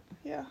 yeah.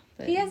 Yeah.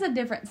 But he has a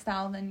different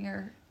style than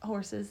your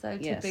horses, though,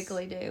 Yes.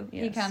 typically do. He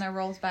Yes. kind of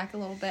rolls back a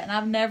little bit. And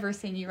I've never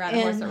seen you ride a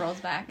horse that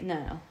rolls back.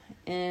 No.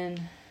 And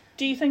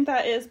Do you think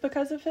that is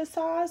because of his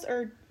size,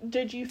 or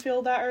did you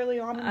feel that early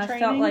on in I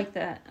training? felt like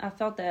that. I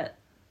felt that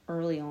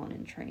early on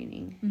in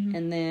training. Mhm.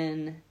 And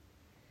then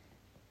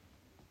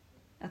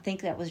I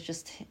think that was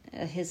just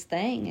his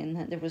thing, and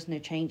that there was no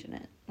changing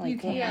it. Like, You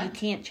can't. you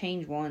can't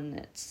change one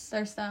that's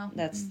Their style.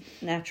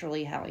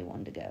 naturally how he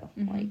wanted to go.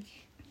 Mhm. Like,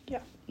 Yeah.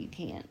 you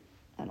can't.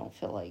 I don't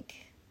feel like.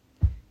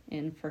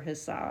 And for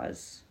his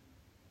size,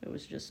 there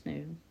was just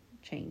no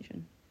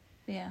changing.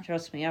 Yeah.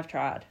 Trust me, I've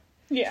tried.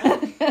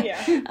 Yeah.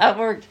 Yeah. I've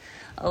worked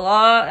a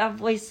lot.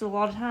 I've wasted a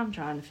lot of time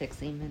trying to fix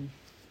him, and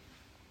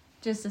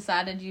Just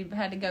decided you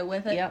had to go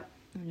with it. yep,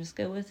 and just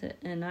go with it.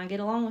 And I get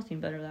along with him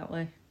better that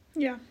way.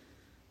 Yeah.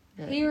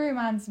 But, He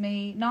reminds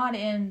me, not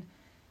in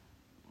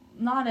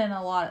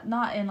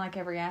like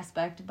every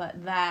aspect,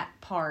 but that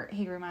part,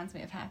 he reminds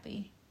me of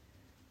Happy.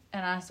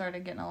 And I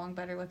started getting along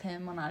better with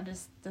him when I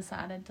just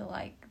decided to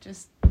like,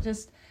 just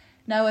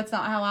no, it's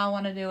not how I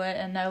want to do it,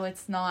 and no,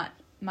 it's not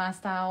my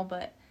style,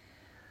 but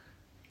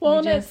Well, you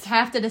and just it's,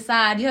 have to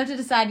decide. You have to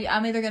decide,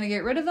 I'm either going to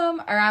get rid of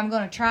them or I'm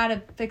going to try to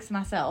fix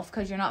myself,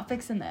 because you're not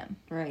fixing them.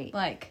 right.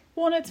 Like,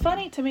 well, and it's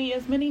funny to me,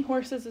 as many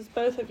horses as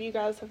both of you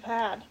guys have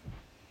had,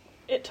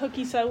 it took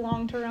you so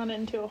long to run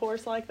into a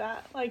horse like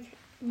that. Like,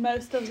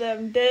 most of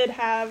them did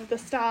have the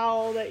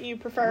style that you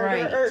preferred,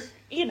 Right. or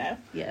you know,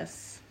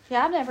 Yes.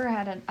 yeah, I've never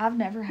had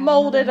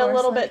molded another a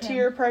little horse like bit to him.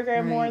 your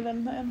program more Right.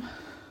 than them.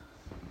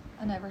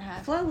 I never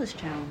have. Flo was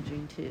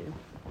challenging too,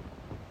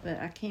 but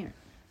I can't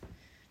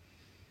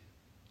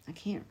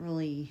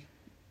really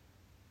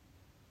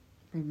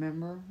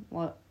remember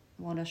what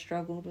I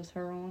struggled with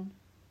her on.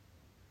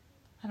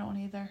 I don't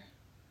either.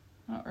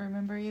 I don't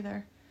remember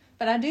either.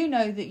 But I do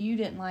know that you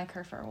didn't like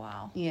her for a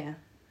while. Yeah.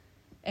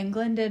 And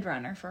Glenn did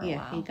run her for a Yeah,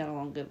 while. he got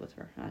along good with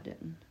her. I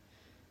didn't.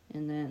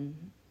 And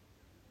then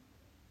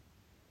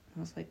I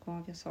was like, well,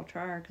 I guess I'll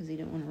try her, because he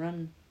didn't want to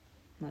run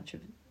much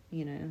of,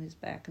 his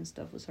back and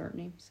stuff was hurting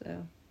him. So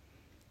and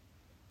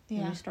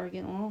Yeah. we started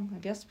getting along, I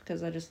guess,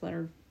 because I just let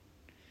her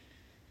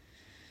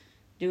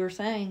do her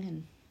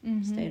thing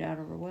and Mhm. stayed out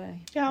of her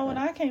way. Yeah, when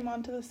But- I came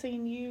onto the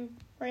scene, you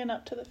ran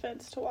up to the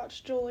fence to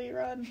watch Julie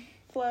run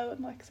Flo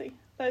and Lexi.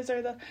 Those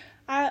are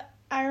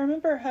I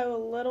remember Ho a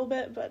little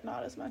bit, but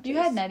not as much. You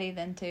as had Nettie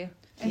then too.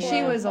 And Yeah.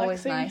 she was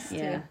always Lexi. nice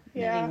Yeah. too.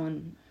 Yeah. Nettie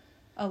won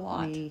A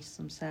lot. me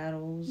some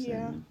saddles.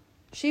 Yeah. And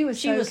She was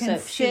she so was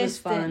consistent. she was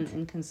fun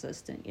and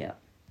consistent. Yeah.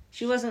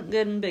 She wasn't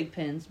good in big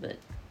pins, but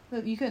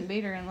You couldn't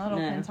beat her in little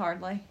No. pins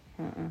hardly.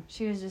 uh-uh.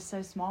 She was just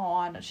so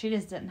small. She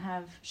just didn't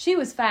have... She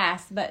was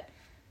fast, but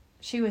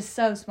she was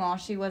so small.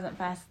 She wasn't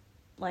fast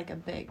like a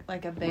bigger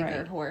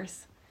Right.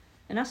 horse.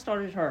 And I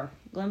started her.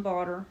 Glenn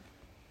bought her.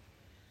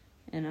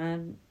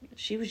 And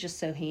she was just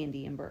so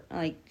handy and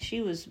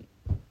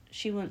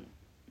she went,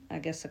 I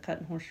guess, a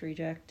cutting horse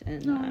reject,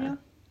 and yeah.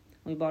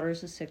 we bought her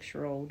as a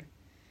 6-year-old,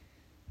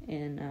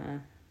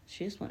 and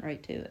she just went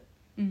right to it.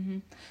 Mm-hmm.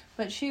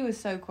 But she was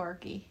so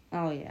quirky.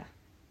 Oh yeah,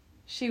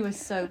 She was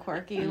so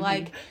quirky. Mhm.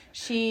 Like,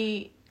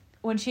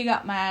 when she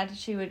got mad,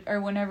 she would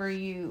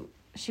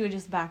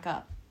just back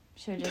up.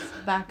 She would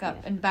just back up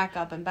Yeah. and back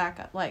up and back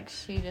up. Like,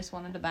 she just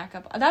wanted to back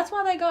up. That's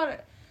why they got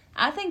her.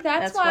 I think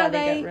that's why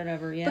they got rid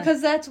of her. Yeah,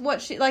 because that's what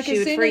she, like, she as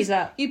would soon freeze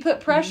as up. you put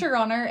pressure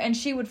on her, and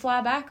she would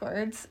fly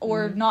backwards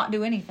or not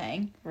do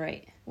anything,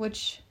 Right.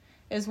 which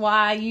is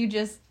why you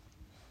just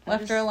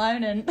left her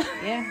alone and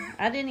Yeah,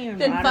 I didn't even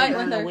Didn't ride fight her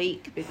during with the her.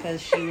 week because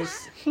she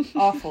was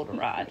awful to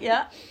ride.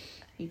 yeah.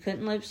 You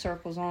couldn't loop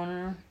circles on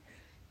her.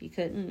 You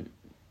couldn't.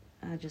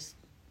 I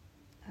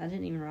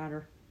didn't even ride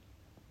her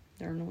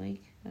during the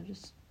week. I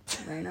just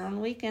ran her on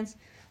the weekends.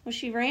 Well,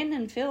 she ran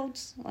in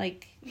fields.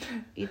 Like,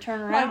 you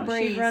turn around,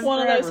 Breeze. she'd run One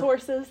of forever. those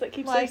horses that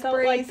keeps Like herself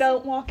Breeze. like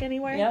don't walk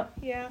anywhere. Yep.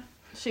 Yeah.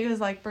 She was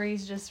like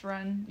Breeze, just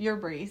run your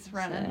Breeze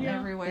running So, Yeah.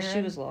 everywhere. But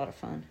she was a lot of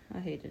fun. I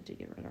hated to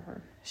get rid of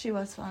her, She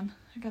was fun.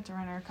 I got to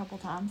run her a couple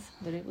times.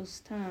 but it was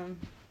time.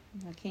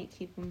 I can't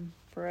keep them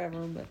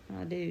forever, but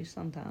I do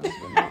sometimes,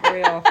 but not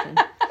very often.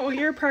 Well,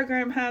 your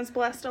program has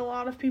blessed a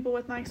lot of people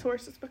with nice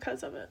horses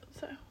because of it.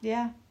 So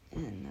Yeah.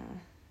 And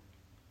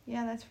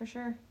Yeah, that's for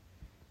sure.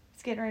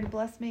 It's getting ready to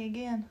bless me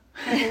again.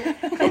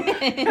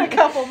 In a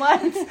couple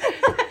months.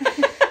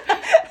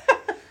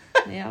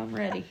 yeah, I'm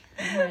ready.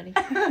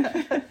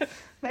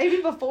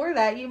 Maybe before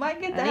that, you might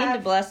get to I need to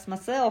have... bless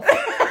myself.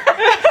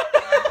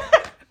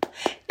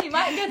 You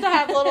might get to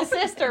have little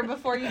sister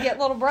before you get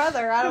little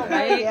brother. I don't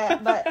know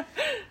yet, but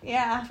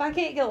yeah, if I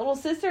can't get little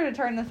sister to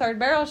turn the third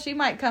barrel, she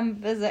might come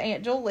visit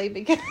Aunt Julie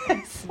because.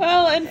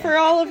 Well, and for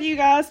all of you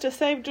guys to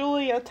save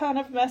Julie a ton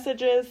of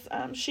messages,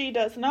 she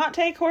does not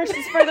take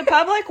horses for the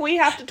public. We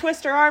have to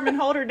twist her arm and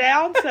hold her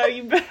down, so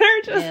you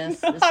better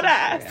just not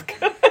ask.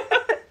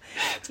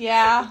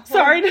 Yeah.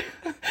 Sorry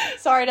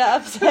to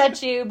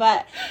upset you,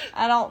 but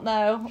I don't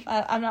know.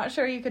 I'm not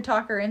sure you could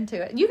talk her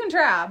into it. You can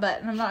try,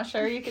 but I'm not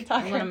sure you could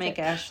talk her into it. I'm going to make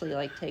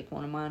Ashley, take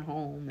one of mine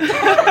home and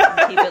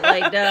keep it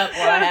legged up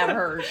while I have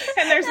hers.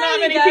 And there's not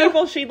many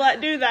people she'd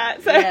let do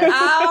that. So. Yes.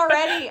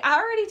 I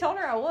already told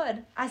her I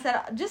would. I said,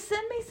 just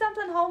send me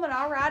something home and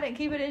I'll ride it and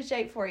keep it in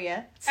shape for you.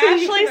 So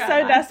Ashley's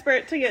so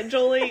desperate to get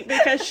Julie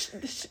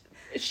because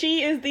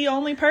she is the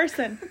only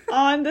person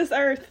on this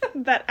earth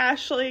that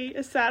Ashley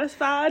is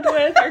satisfied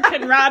with or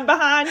can ride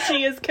behind.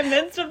 She is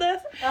convinced of this.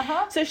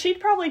 Uh-huh. So she'd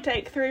probably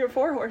take 3 or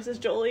 4 horses,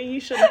 Julie. You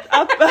should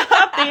up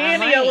the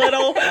ante a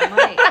little. I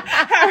might.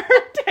 Have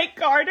her take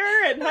Carter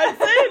and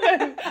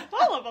Hudson and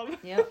all of them.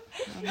 Yep,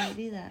 I might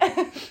do that.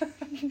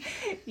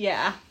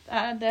 Yeah,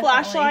 definitely.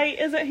 Flashlight,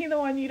 isn't he the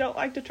one you don't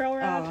like to trail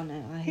ride? Oh,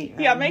 no, I hate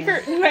Yeah, make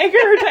her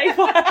take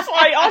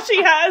Flashlight. All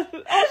she does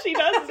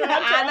is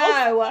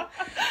ride trails.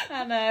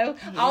 I know.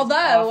 He's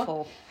Although,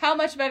 awful. how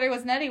much better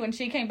was Nettie when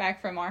she came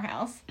back from our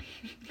house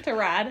to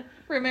ride?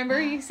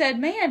 Remember, you said,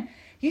 man,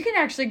 you can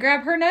actually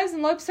grab her nose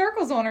and lope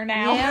circles on her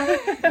now.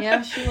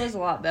 Yeah, she was a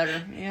lot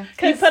better. Yeah.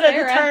 You put a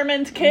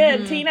determined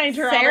kid,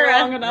 teenager on her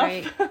long enough.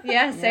 Right.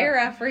 Yeah,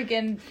 Sarah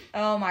freaking,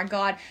 oh my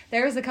God.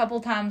 There was a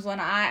couple times when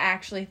I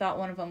actually thought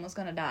one of them was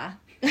going to die.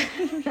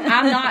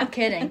 I'm not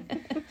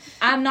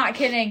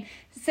kidding.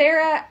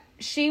 Sarah,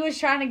 she was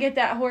trying to get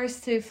that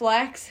horse to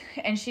flex,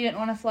 and she didn't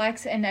want to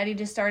flex, and Nettie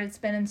just started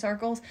spinning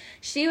circles.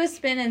 She was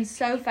spinning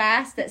so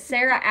fast that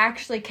Sarah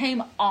actually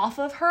came off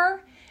of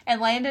her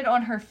and landed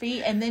on her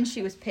feet, and then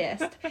she was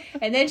pissed.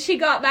 And then she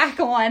got back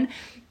on.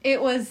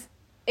 But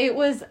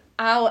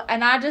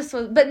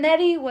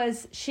Nettie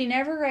she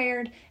never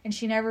reared, and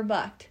she never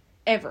bucked,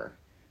 ever.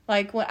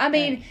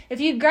 If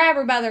you'd grab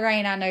her by the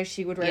rein, I know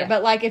she would rear. Yeah.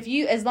 But,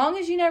 as long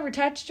as you never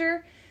touched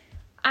her,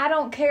 I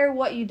don't care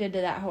what you did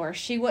to that horse.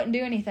 She wouldn't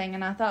do anything.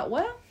 And I thought,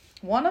 well,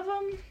 one of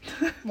them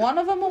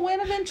will win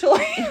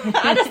eventually.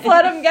 I just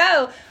let them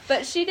go.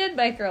 But she did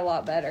make her a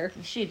lot better.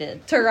 She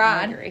did. To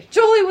ride. I agree.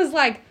 Julie was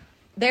like,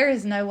 there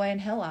is no way in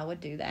hell I would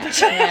do that.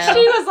 Yeah. She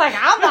was like,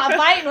 I'm not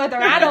fighting with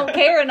her. I don't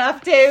care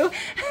enough to.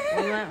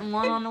 We went and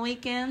won on the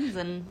weekends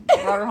and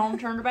brought her home,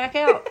 turned her back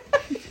out.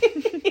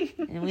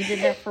 And we did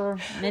that for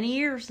many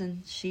years,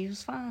 and she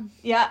was fine.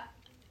 Yeah.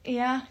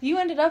 Yeah. You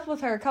ended up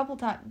with her a couple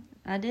times,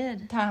 I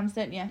did.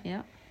 didn't you?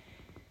 Yep.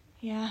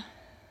 Yeah.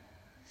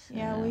 So,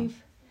 Yeah,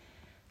 we've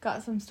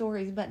got some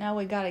stories, but now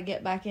we got to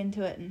get back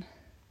into it and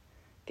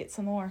get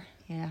some more.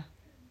 Yeah.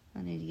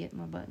 I need to get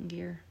my button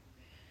gear.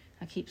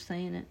 I keep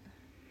saying it.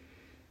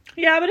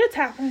 Yeah, but it's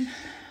happening.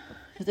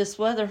 With this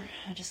weather,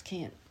 I just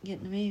can't get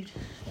in the mood.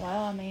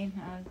 Well, I mean,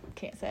 I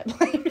can't say I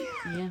blame you.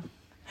 Yeah.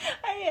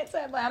 I can't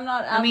say I blame. I'm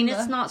not.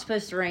 It's not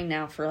supposed to rain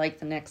now for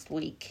the next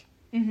week.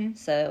 Mm-hmm.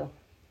 So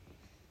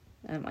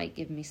that might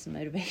give me some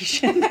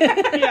motivation.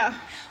 Yeah.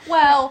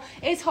 Well,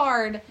 it's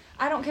hard.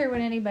 I don't care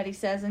what anybody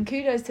says, and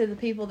kudos to the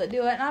people that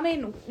do it. And I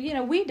mean,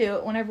 we do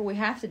it whenever we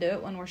have to do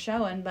it when we're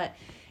showing, but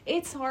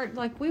it's hard.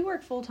 We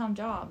work full-time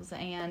jobs,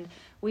 and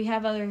we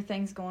have other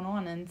things going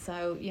on, and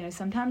so,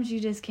 sometimes you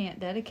just can't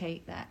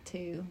dedicate that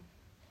to,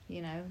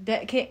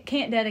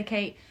 can't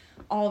dedicate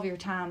all of your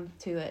time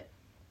to it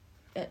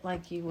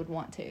like you would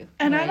want to.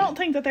 And I don't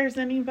think that there's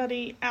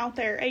anybody out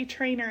there, a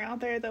trainer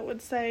out there, that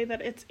would say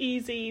that it's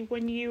easy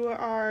when you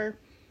are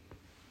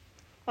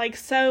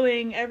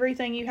sowing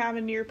everything you have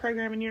into your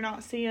program and you're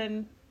not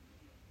seeing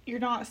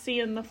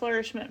the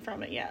flourishment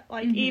from it yet.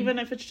 Mm-hmm. Even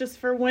if it's just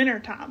for winter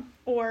time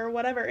or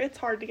whatever, it's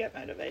hard to get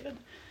motivated.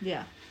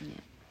 Yeah.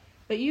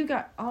 But you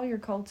got all your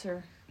colts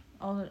are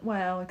old,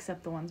 well,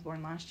 except the ones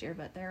born last year,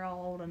 but they're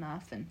all old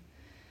enough, and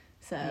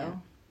so. Yeah.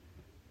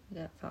 I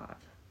got 5.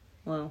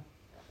 Well,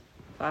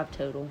 5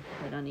 total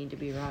that I need to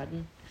be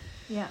riding.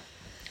 Yeah.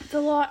 It's a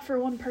lot for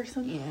one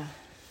person. Yeah.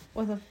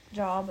 With a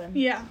job and.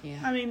 Yeah. Yeah.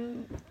 I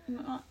mean,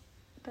 not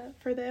that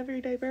for the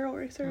everyday barrel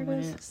racer I it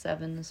went is. in at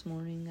 7 this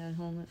morning, got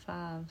home at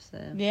 5,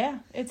 so. Yeah,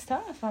 it's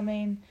tough. I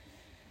mean,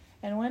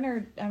 and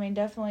winter,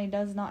 definitely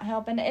does not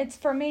help. And it's,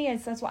 for me,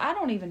 that's why I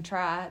don't even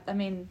try.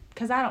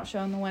 Because I don't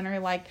show in the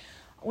winter.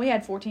 We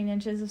had 14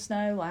 inches of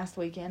snow last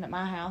weekend at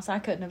my house. I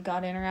couldn't have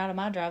got in or out of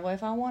my driveway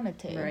if I wanted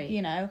to,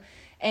 Right.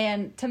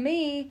 And to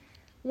me,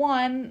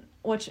 one,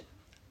 which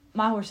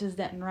my horses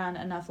didn't run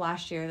enough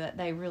last year that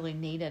they really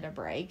needed a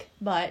break.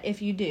 But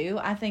if you do,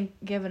 I think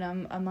giving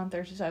them a month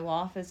or so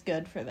off is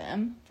good for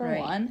them, for Right.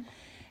 one.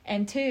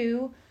 And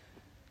two,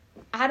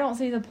 I don't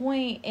see the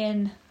point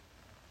in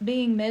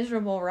being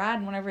miserable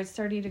riding whenever it's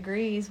 30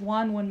 degrees.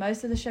 One, when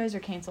most of the shows are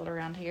canceled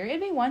around here.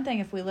 It'd be one thing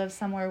if we lived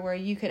somewhere where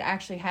you could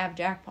actually have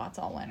jackpots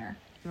all winter.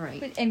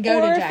 Right. And go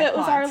or to if jackpots. it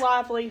was our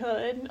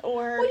livelihood,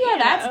 or Well, yeah, you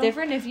that's know.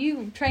 different. If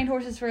you trained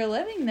horses for a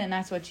living, then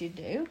that's what you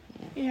do.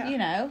 Yeah, You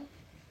know.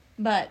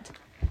 But,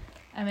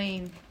 I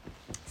mean,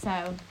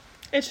 so.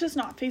 it's just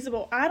not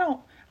feasible. I'm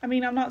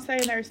not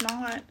saying there's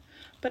not,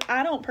 but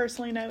I don't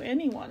personally know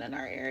anyone in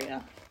our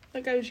area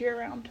that goes year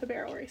round to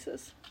barrel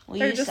races. We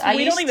They're used, just I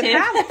we used don't even to.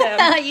 have them.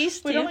 I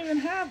used to. We don't even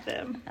have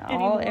them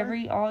all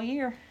anymore.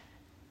 year.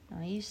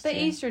 I used The to.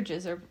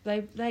 Eastridges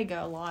they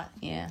go a lot.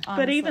 Yeah.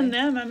 But even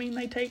honestly. them,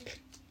 they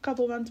take a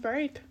couple months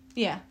break.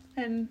 Yeah.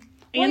 And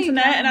Well, you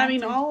Antoinette, kinda and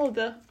have to. all of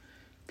the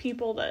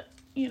people that,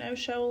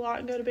 show a lot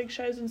and go to big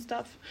shows and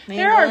stuff. Me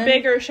There and are Glenn-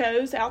 bigger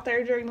shows out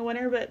there during the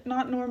winter, but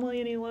not normally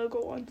any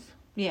local ones.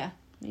 Yeah.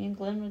 Me and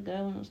Glenn would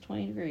go when it was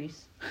 20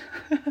 degrees.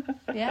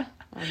 Yeah.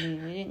 I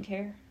mean, we didn't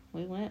care.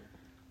 We went.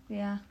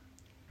 Yeah.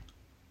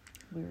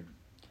 We were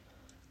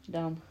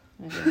dumb.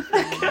 I guess.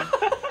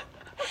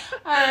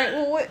 All right.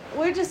 Well,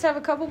 we just have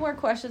a couple more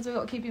questions. We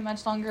won't keep you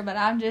much longer, but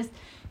I'm just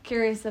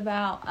curious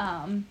about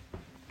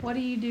what do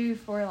you do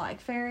for like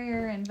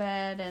farrier and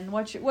vet, and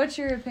what's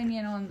your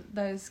opinion on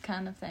those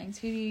kind of things?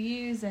 Who do you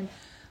use, and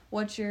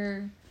what's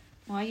your?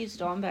 Well, I used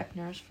Dawn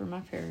Beckner's for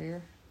my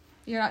farrier.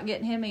 You're not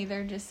getting him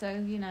either, just so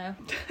you know.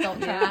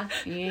 Don't try.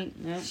 You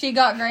ain't, nope. She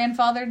got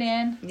grandfathered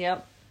in.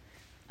 Yep.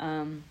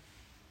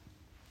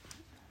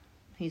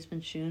 He's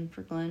been shoeing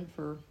for Glenn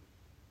for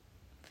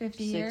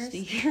 50 60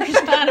 years. years.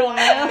 I don't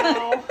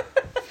know. Wow.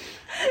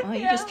 Well,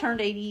 he Yeah. just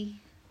turned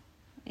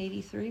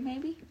 83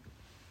 maybe?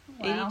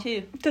 Wow.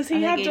 82. Does I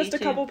he think have just a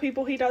 82. couple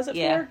people he does it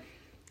Yeah. for?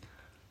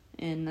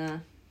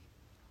 And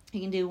he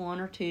can do one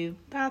or two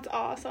That's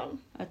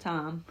awesome. a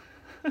time.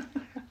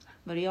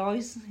 But he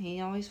always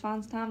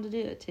finds time to do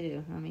it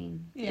too. I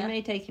mean, Yeah. it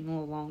may take him a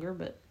little longer,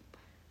 but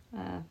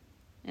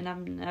and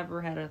I've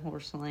never had a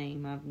horse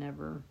lame. I've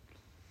never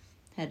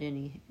had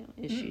any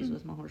issues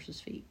with my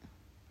horse's feet.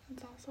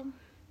 That's awesome.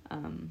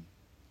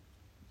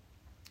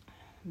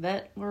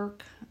 Vet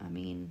work, I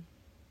mean,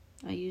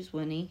 I use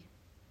Winnie.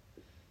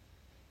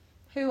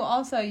 Who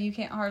also you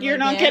can't hardly. You're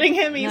not get. getting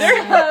him either.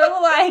 No,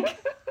 like.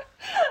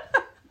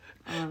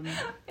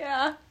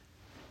 Yeah.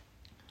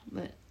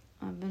 But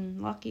I've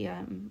been lucky.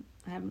 I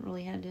haven't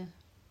really had to.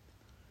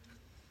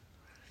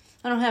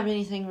 I don't have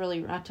anything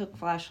really. I took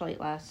flashlight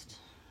last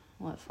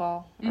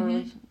fall,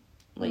 early,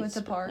 late Went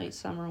to park. late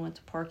summer. Went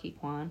to Park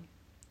Equine,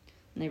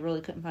 and they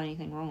really couldn't find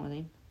anything wrong with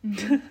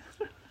him.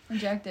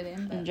 Injected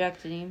him. But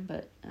Injected him,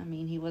 but I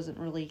mean he wasn't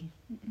really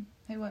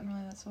he wasn't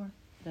really that sore.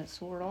 that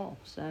sore at all.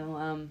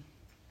 So,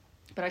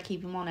 but I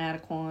keep him on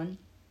Adequan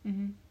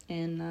Mm-hmm.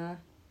 and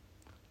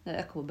the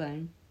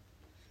Equibone,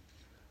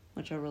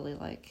 which I really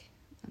like.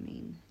 I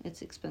mean,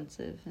 it's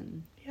expensive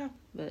Yeah.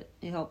 but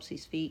it helps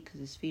his feet because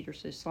his feet are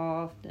so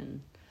soft and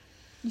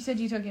You said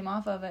you took him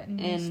off of it,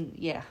 and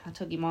yeah, I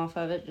took him off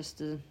of it just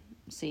to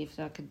see if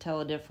I could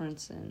tell a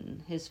difference,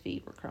 and his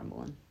feet were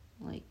crumbling.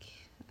 Like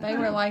they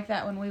were like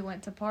that when we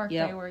went to park.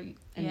 Yep. They were,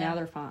 and now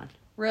they're fine.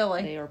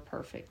 really. They are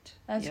perfect.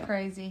 That's Yep.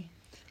 crazy.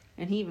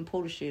 And he even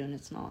pulled a shoe, and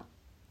it's not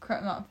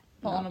Not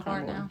falling not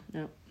apart crumbling.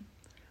 now.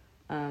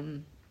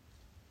 Nope.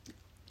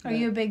 Are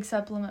you a big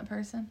supplement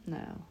person?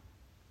 No.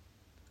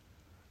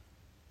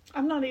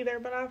 I'm not either,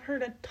 but I've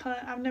heard a ton.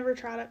 I've never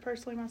tried it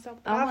personally myself,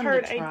 but I I've wanted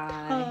heard to a try.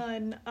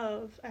 ton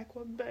of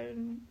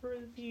Equibone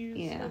reviews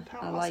Yeah, of how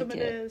I awesome like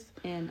it it. is.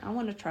 And I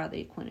want to try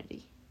the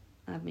Equinity.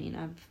 I mean,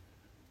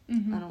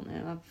 Mm-hmm. I don't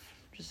know.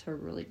 I've just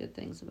heard really good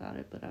things about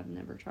it, but I've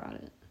never tried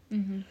it.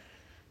 Mm-hmm.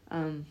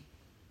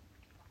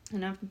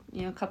 And I've,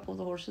 a couple of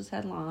the horses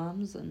had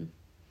Lymes, and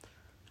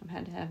I've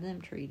had to have them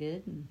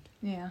treated, and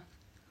Yeah.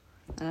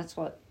 that's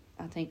what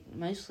I think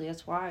mostly.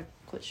 That's why I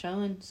quit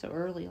showing so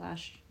early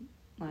last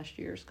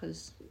year's,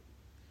 because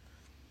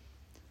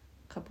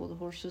a couple of the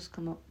horses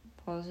come up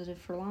positive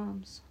for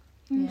Lymes,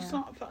 It's Yeah.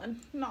 not fun.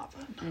 Not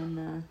fun.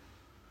 and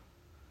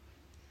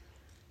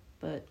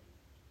but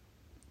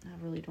I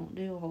really don't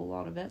do a whole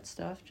lot of vet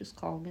stuff, just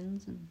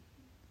Coggins, and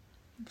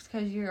It's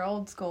because you're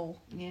old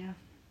school. yeah.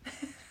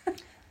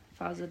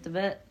 If I was at the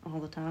vet all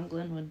the time,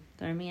 Glenn would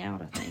throw me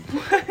out, I think.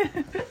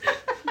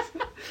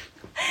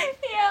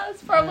 Yeah,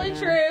 that's probably Yeah.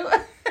 true.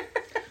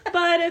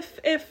 But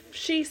if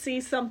she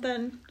sees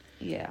something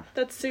Yeah.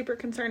 that's super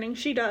concerning,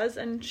 she does,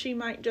 and she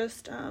might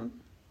just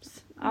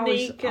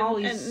Always- sneak and,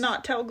 always- and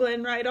not tell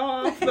Glenn right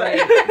off. But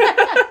Right.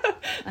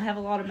 I have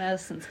a lot of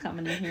medicines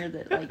coming in here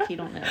that like he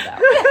don't know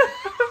about.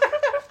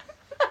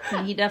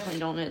 And he definitely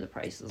don't know the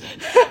prices on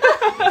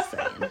stuff, just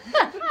saying.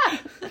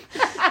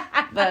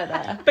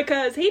 But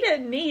because he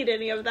didn't need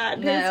any of that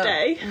in his No.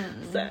 day,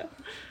 Mm-mm. so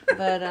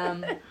but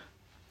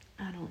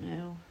I don't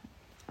know.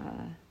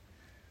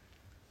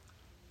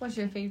 What's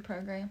your feed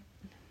program?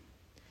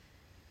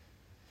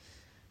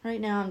 Right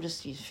now I'm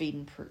just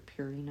feeding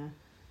Purina.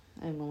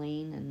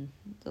 Omeline and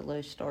the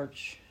low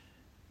starch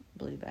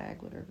blue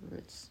bag, whatever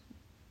it's.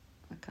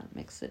 I kind of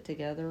mix it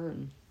together,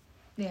 and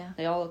Yeah.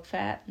 they all look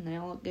fat and they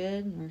all look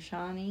good and they're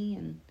shiny,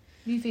 and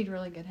You feed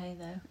really good hay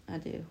though. I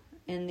do.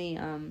 And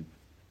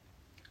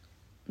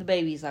the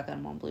babies, I got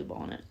them on Blue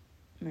Bonnet,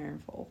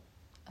 Marineful.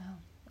 Oh,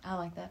 I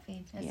like that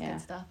feed. It's Yeah.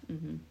 good stuff.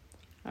 Mhm.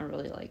 I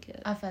really like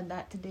it. I fed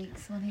that to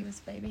Deeks when he was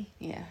a baby.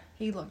 Yeah.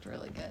 He looked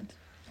really good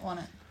on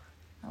it.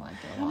 I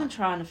liked it a I've been lot.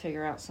 trying to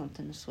figure out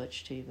something to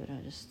switch to, but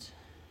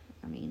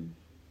I mean,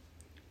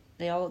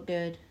 they all look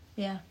good.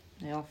 Yeah.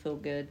 They all feel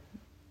good.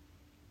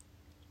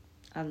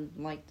 I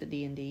like the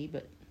D&D,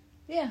 but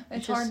Yeah,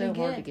 it's hard just so to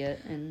get. hard to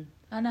get. And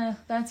I know.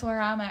 That's where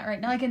I'm at right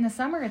now. Like in the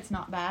summer, it's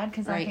not bad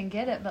because I Right. can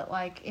get it, but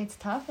like it's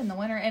tough in the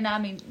winter. And I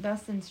mean,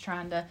 Dustin's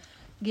trying to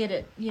get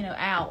it,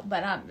 out,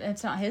 but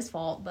it's not his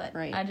fault. But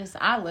Right.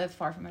 I live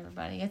far from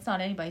everybody. It's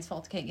not anybody's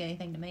fault to can't get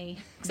anything to me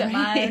except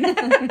Right.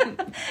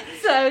 mine.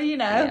 So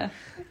Yeah.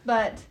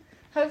 but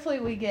hopefully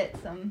we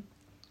get some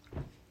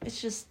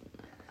It's just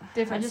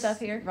different I just stuff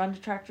here. run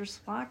to Tractor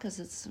Supply because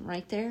it's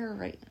right there.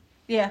 Right,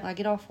 Yeah, when I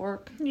get off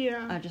work,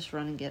 Yeah. I just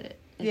run and get it.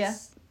 It's Yeah.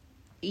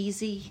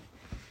 easy.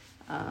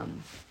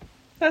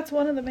 That's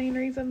one of the main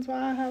reasons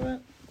why I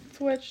haven't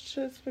switched,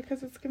 is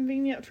because it's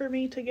convenient for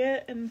me to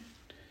get, and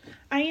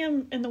I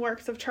am in the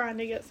works of trying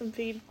to get some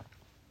feed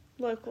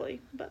locally,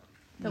 but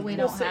that we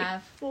we'll don't see.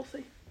 have. We'll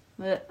see.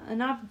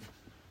 And I've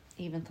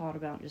even thought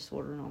about just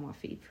ordering all my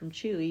feed from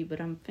Chewy, but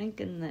I'm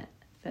thinking that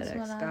That's FedEx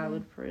what I guy do.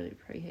 would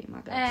probably hate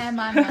my guts.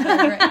 Mine got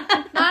over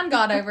it. Mine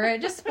got over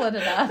it. Just split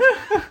it up.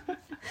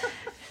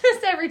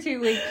 Just every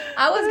 2 weeks.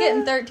 I was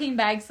getting 13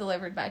 bags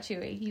delivered by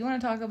Chewy. You want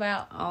to talk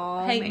about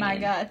Oh, hate my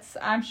man. guts?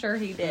 I'm sure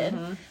he did.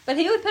 Mhm. But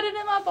he would put it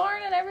in my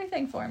barn and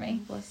everything for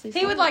me. Bless his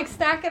He would heart. like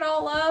stack it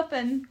all up,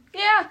 and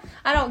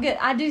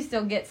I do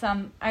still get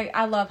some.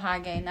 I love high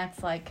gain.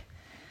 That's like,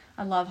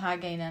 I love high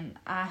gain, and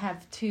I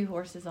have 2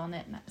 horses on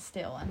it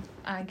still, and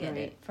I get Right.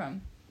 it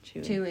from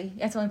Chewy.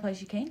 That's the only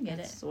place you can get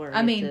That's it. where I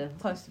I mean, get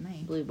the close to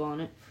me. Blue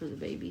Bonnet for the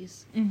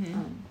babies.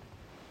 Mm-hmm.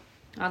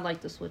 I'd like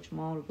to switch them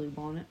all to Blue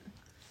Bonnet.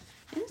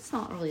 And it's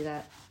not really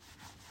that.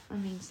 I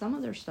mean, some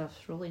of their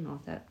stuff's really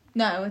not that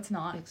No, it's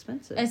not.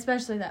 expensive.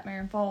 Especially that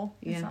Marin Foal.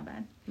 Yeah. It's not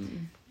bad.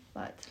 Mm-mm.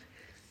 But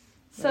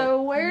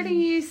where do Mm-hmm.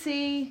 you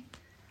see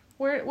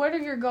what are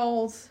your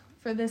goals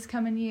for this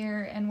coming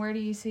year, and where do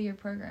you see your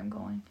program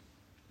going?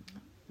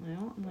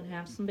 Well, I'm gonna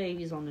have some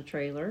babies on the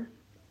trailer.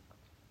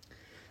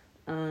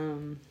 I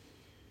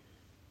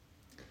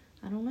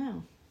don't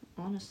know,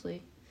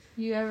 honestly.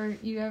 You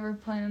ever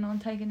planning on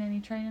taking any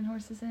training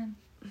horses in?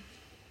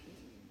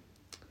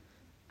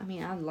 I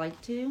mean, I'd like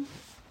to,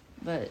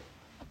 but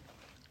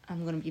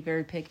I'm gonna be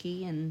very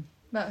picky and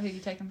About who you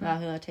take them from?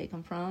 about who I take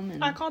them from,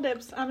 and I call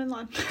dibs. I'm in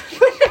line.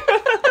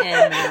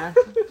 and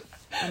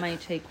I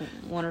might take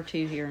 1 or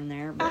 2 here and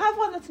there, I but have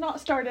one that's not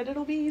started.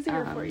 It'll be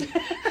easier for you.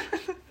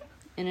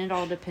 and it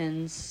all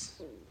depends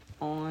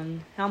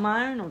on how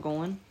my own are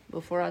going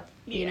before I,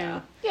 you Yeah.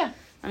 know. Yeah.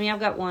 I mean, I've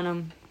got one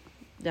I'm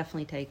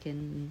definitely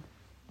taking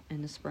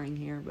in the spring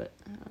here, but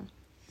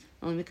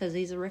only because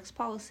he's a Rick's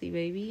policy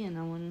baby, and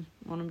I want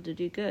him to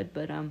do good.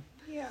 But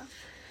Yeah.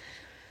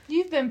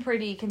 You've been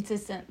pretty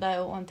consistent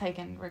though on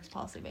taking Rick's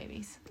policy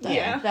babies.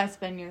 Yeah. That's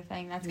been your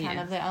thing. That's kind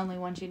Yeah. of the only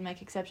ones you'd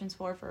make exceptions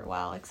for a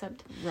while,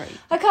 except right,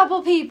 a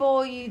couple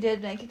people you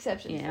did make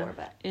exceptions Yeah. for,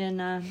 but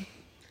and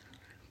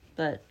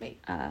but Wait.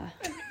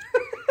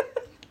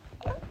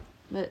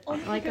 But Oh,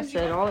 like I because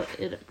said, all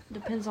it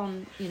depends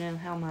on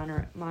how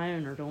my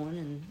own are doing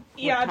and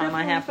Yeah, what time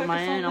I definitely have for my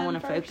focus on own. I them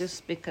want to first.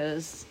 focus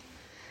because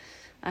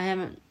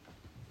I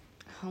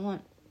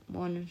want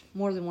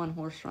more than one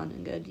horse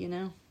running good.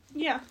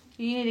 Yeah.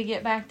 you need to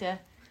get back to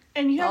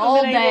And you the haven't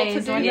old been able to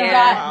days do when that you in a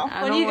Yeah. while.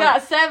 I when don't you want-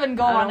 got 7 I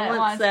going don't at want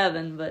once.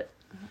 7, but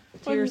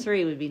 2 or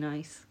 3 would be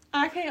nice.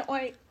 I can't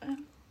wait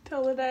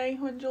till the day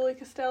when Julie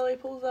Castelli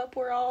pulls up.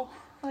 We're all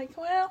like,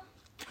 well,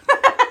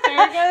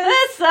 there goes,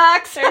 This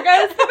sucks. there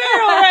goes the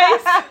barrel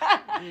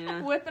race,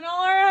 Yeah. whipping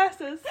all our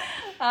asses.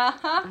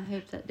 Uh-huh. I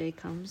hope that day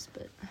comes,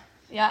 but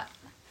Yeah.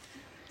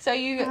 So I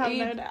have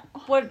no doubt.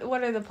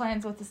 what are the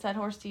plans with the stud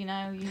horse? Do you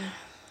know?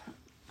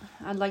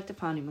 I'd like to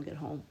find him a good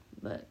home,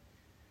 but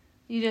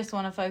You just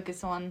want to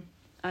focus on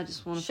I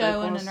just want to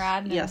showing and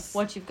riding Yes, and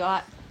what you've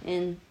got.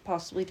 and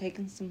possibly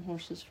taking some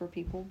horses for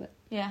people, but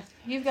Yeah,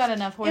 you've got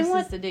enough horses and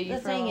what to do you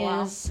the for a thing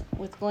while. is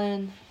with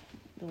Glenn,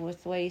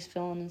 with the way he's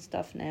feeling and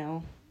stuff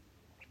now,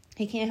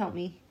 he can't help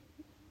me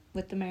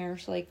with the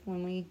mares like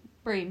when we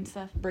Breeding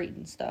stuff. breed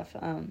and stuff.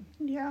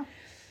 Yeah.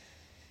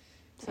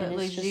 So and it it's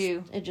leaves just,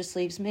 you. It just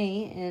leaves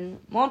me, and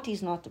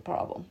Monty's not the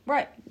problem.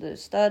 Right. The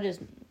stud is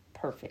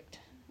perfect.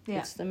 Yeah.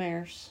 It's the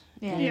mares.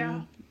 Yeah. And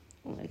Yeah.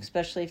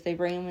 especially if they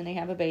bring them and they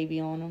have a baby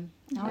on them.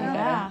 Oh, I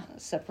yeah.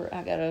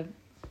 I gotta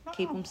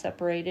keep them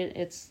separated.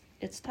 It's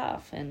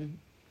tough, and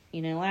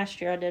last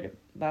year I did it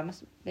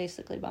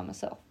basically by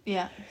myself,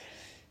 Yeah.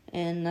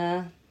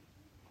 and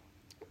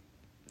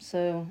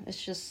so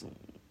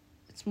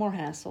it's more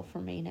hassle for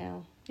me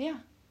now, Yeah.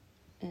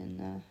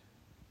 and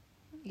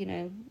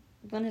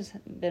Glenn has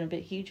been a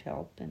huge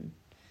help, and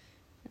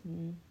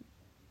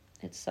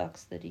it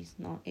sucks that he's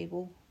not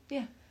able.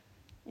 Yeah.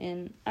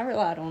 And I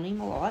relied on him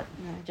a lot,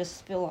 and I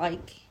just feel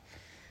like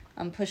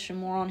I'm pushing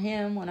more on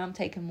him when I'm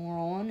taking more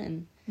on,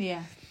 and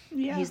Yeah.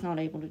 he's not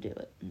able to do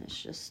it. And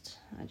it's just,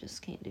 I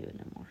just can't do it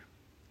no more.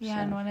 Yeah,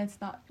 So. and when it's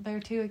not, they're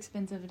too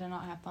expensive to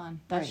not have fun.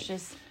 That's Right.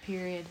 just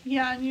period.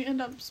 Yeah, and you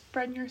end up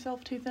spreading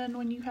yourself too thin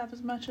when you have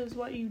as much as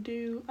what you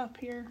do up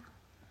here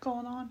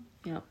going on.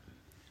 Yep.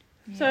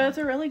 So it's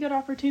a really good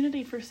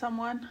opportunity for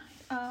someone.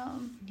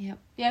 Yep.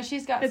 Yeah,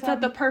 she's got It's some.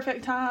 at the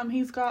perfect time.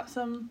 He's got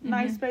some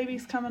nice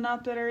babies coming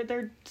up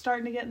they're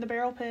starting to get in the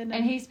barrel pen.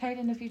 And he's paid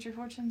into Future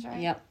Fortunes, right?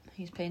 Yep.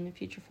 He's paid into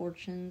Future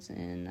Fortunes,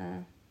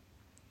 and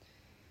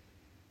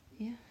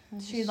yeah.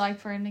 She'd like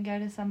for him to go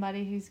to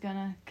somebody who's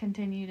gonna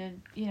continue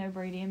to,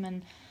 breed him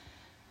and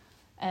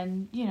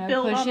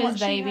Build push on his what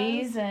she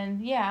babies has.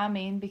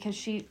 and because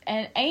she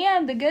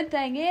and the good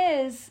thing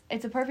is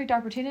it's a perfect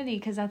opportunity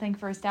because I think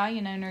for a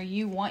stallion owner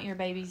you want your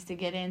babies to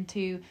get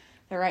into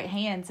the right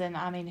hands, and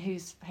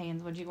whose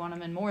hands would you want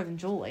them in more than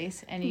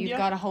Julie's? And you've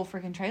got a whole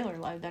freaking trailer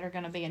load that are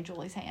going to be in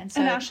Julie's hands.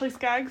 So, and Ashley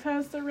Skaggs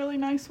has the really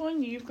nice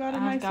one. You've got a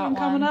I've nice got one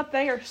coming one. up.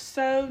 They are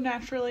so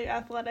naturally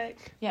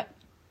athletic. Yep.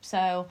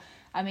 So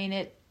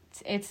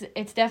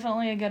it's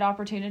definitely a good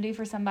opportunity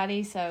for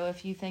somebody. So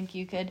if you think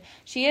you could,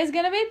 she is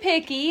going to be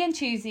picky and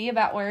choosy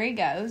about where he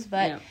goes.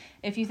 But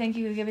if you think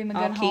you could give him a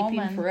good I'll home, keep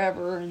him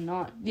forever and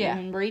not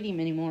even breed him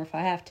anymore if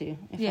I have to.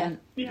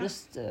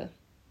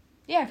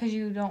 Because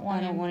you don't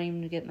want I don't want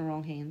him to get in the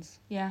wrong hands.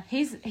 Yeah,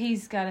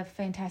 he's got a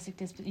fantastic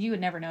disposition. You would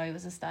never know he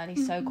was a stud.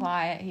 He's so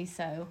quiet. He's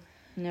so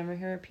never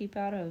hear a peep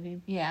out of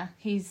him. Yeah,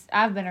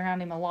 I've been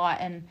around him a lot,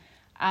 and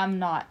I'm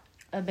not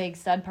a big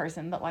stud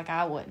person, but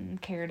I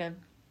wouldn't care to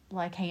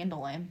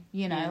handle him,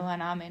 And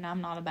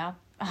I'm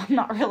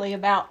not really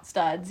about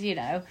studs,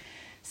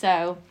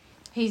 So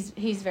he's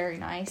very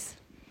nice.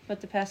 But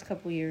the past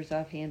couple years,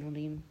 I've handled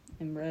him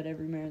and bred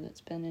every mare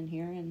that's been in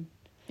here, and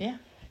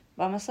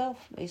by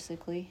myself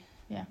basically.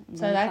 Yeah, and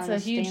so that's a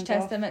huge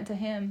testament to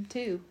him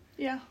too.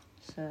 Yeah.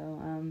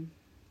 So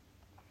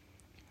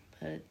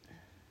but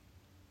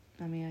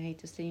I hate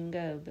to see him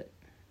go, but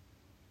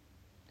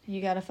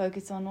you got to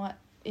focus on what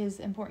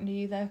is important to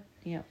you, though.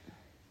 Yep.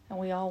 And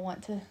we all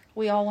want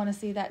to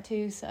see that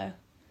too. So.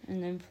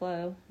 And then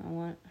Flo, I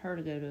want her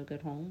to go to a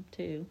good home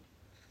too.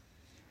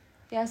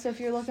 Yeah. So if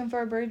you're looking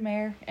for a brood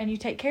mare and you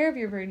take care of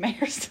your brood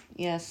mares.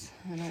 Yes,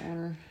 I don't want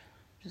her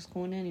just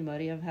going to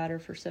anybody. I've had her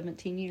for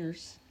 17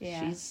 years. Yeah.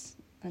 She's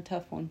a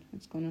tough one.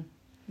 It's gonna.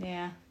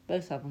 Yeah.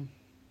 Both of them.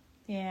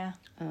 Yeah.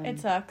 It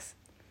sucks.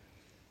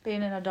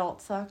 Being an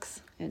adult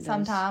sucks. It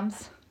sometimes.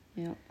 Does.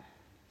 Yep.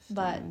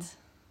 But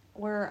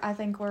I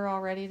think we're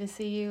all ready to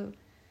see you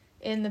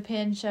in the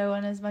pen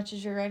showing as much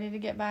as you're ready to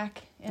get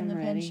back in the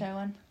pen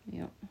showing.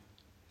 Yep.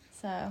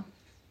 So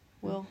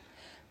we'll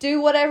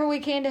do whatever we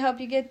can to help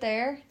you get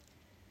there.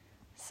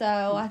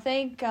 So I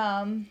think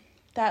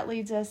that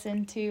leads us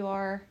into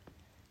our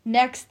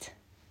next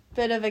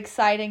bit of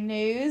exciting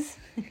news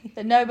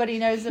that nobody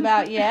knows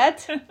about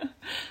yet.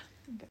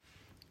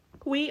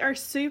 We are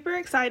super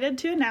excited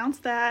to announce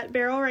that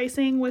Barrel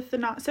Racing with the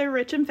Not So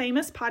Rich and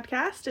Famous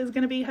podcast is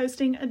going to be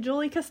hosting a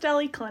Julie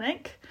Castelli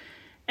clinic,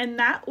 and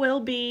that will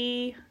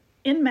be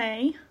in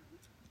May.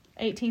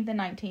 18th and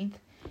 19th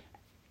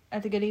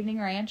at the Good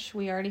Evening Ranch.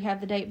 We already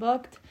have the date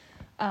booked.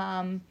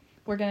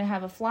 We're going to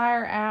have a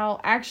flyer out.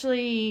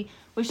 Actually,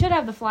 we should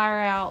have the flyer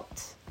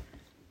out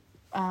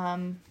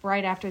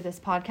right after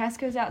this podcast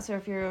goes out.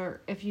 So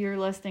if you're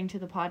listening to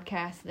the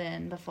podcast,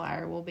 then the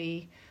flyer will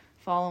be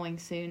following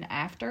soon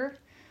after.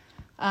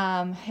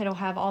 It'll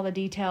have all the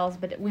details,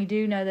 but we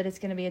do know that it's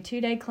going to be a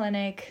 2-day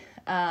clinic.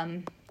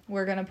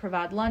 We're going to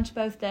provide lunch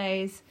both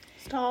days.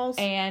 Stalls.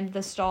 And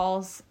the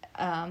stalls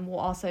will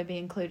also be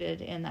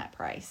included in that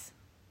price,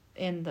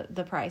 in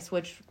the price,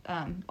 which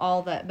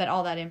all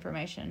that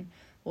information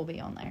will be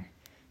on there.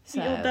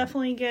 So you'll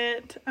definitely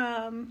get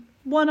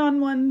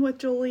one-on-one with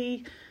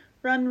Julie,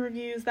 run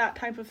reviews, that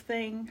type of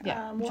thing.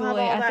 Yeah, we'll Julie, have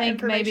all that I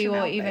think maybe information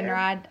we'll out even there.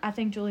 ride. I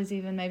think Julie's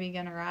even maybe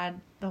going to ride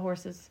the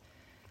horses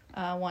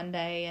one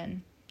day,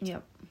 and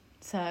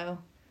so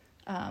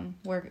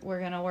we're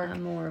going to work.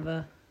 I'm more of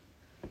a,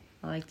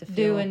 I like to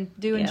feel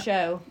do and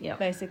show,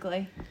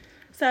 basically.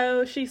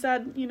 So she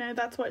said,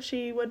 that's what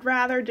she would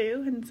rather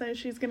do, and so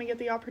she's going to get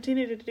the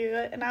opportunity to do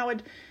it. And I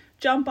would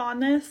jump on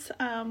this.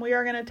 We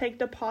are going to take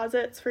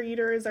deposits for you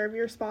to reserve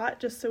your spot,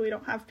 just so we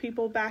don't have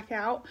people back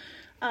out.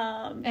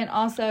 And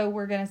also,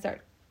 we're going to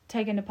start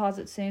taking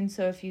deposits soon,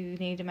 so if you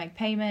need to make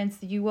payments,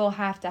 you will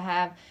have to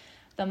have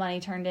the money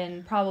turned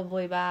in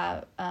probably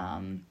by,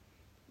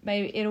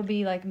 maybe it'll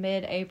be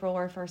mid-April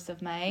or 1st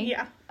of May.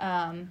 Yeah.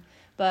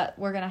 But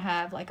we're going to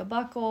have a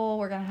buckle,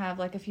 we're going to have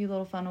a few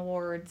little fun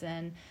awards,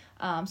 and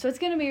so it's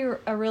going to be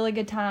a really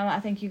good time. I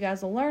think you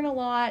guys will learn a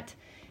lot,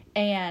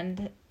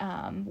 and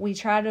we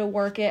try to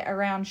work it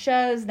around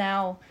shows.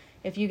 Now,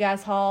 if you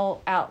guys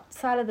haul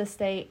outside of the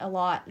state a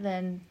lot,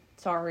 then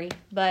sorry.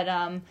 But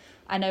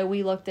I know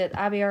we looked at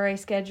IBRA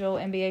schedule,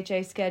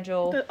 MBHA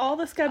schedule. All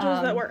the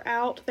schedules that were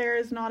out, there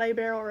is not a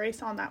barrel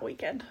race on that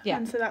weekend. Yeah.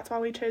 And so that's why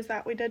we chose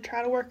that. We did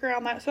try to work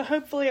around that. So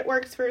hopefully it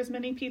works for as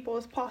many people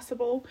as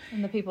possible.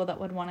 And the people that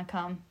would want to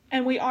come.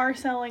 And we are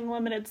selling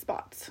limited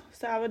spots.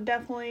 So I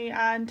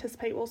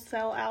anticipate we'll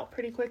sell out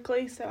pretty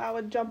quickly. So I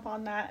would jump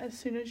on that as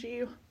soon as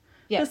you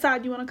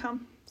decide you want to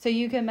come. So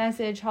you can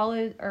message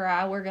Holly or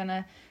I. We're going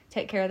to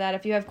take care of that.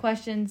 If you have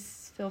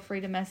questions, feel free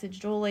to message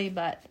Julie.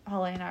 But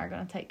Holly and I are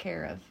going to take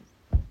care of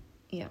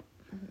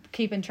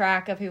keeping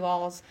track of who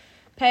all's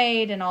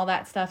paid and all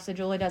that stuff. So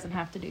Julie doesn't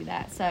have to do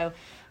that. So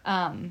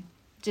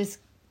just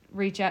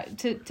reach out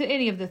to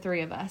any of the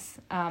three of us.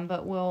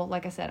 But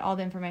like I said, all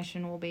the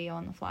information will be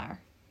on the flyer.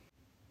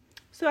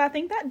 So I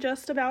think that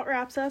just about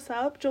wraps us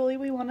up. Julie,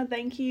 we want to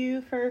thank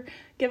you for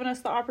giving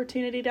us the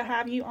opportunity to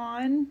have you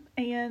on.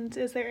 And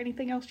is there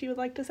anything else you would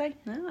like to say?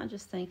 No, I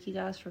just thank you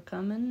guys for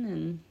coming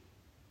and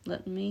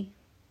letting me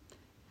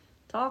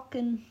talk.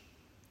 And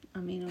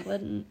it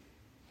wasn't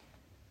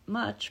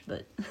much,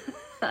 but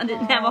I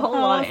didn't have a whole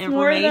lot of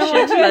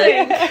information. But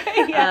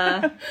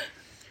it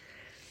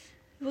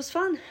was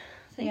fun.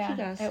 Thank you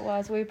guys. It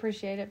was. We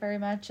appreciate it very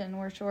much, and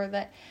we're sure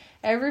that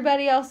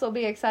everybody else will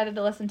be excited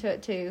to listen to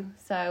it too.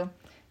 So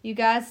you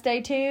guys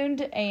stay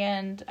tuned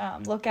and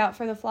look out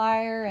for the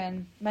flyer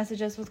and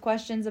message us with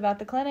questions about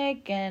the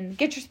clinic and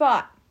get your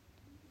spot.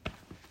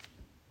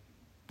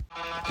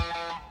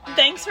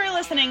 Thanks for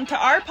listening to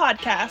our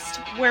podcast,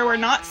 where we're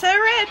not so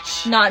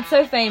rich, not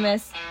so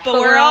famous, but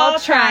we're all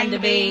trying to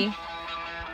be.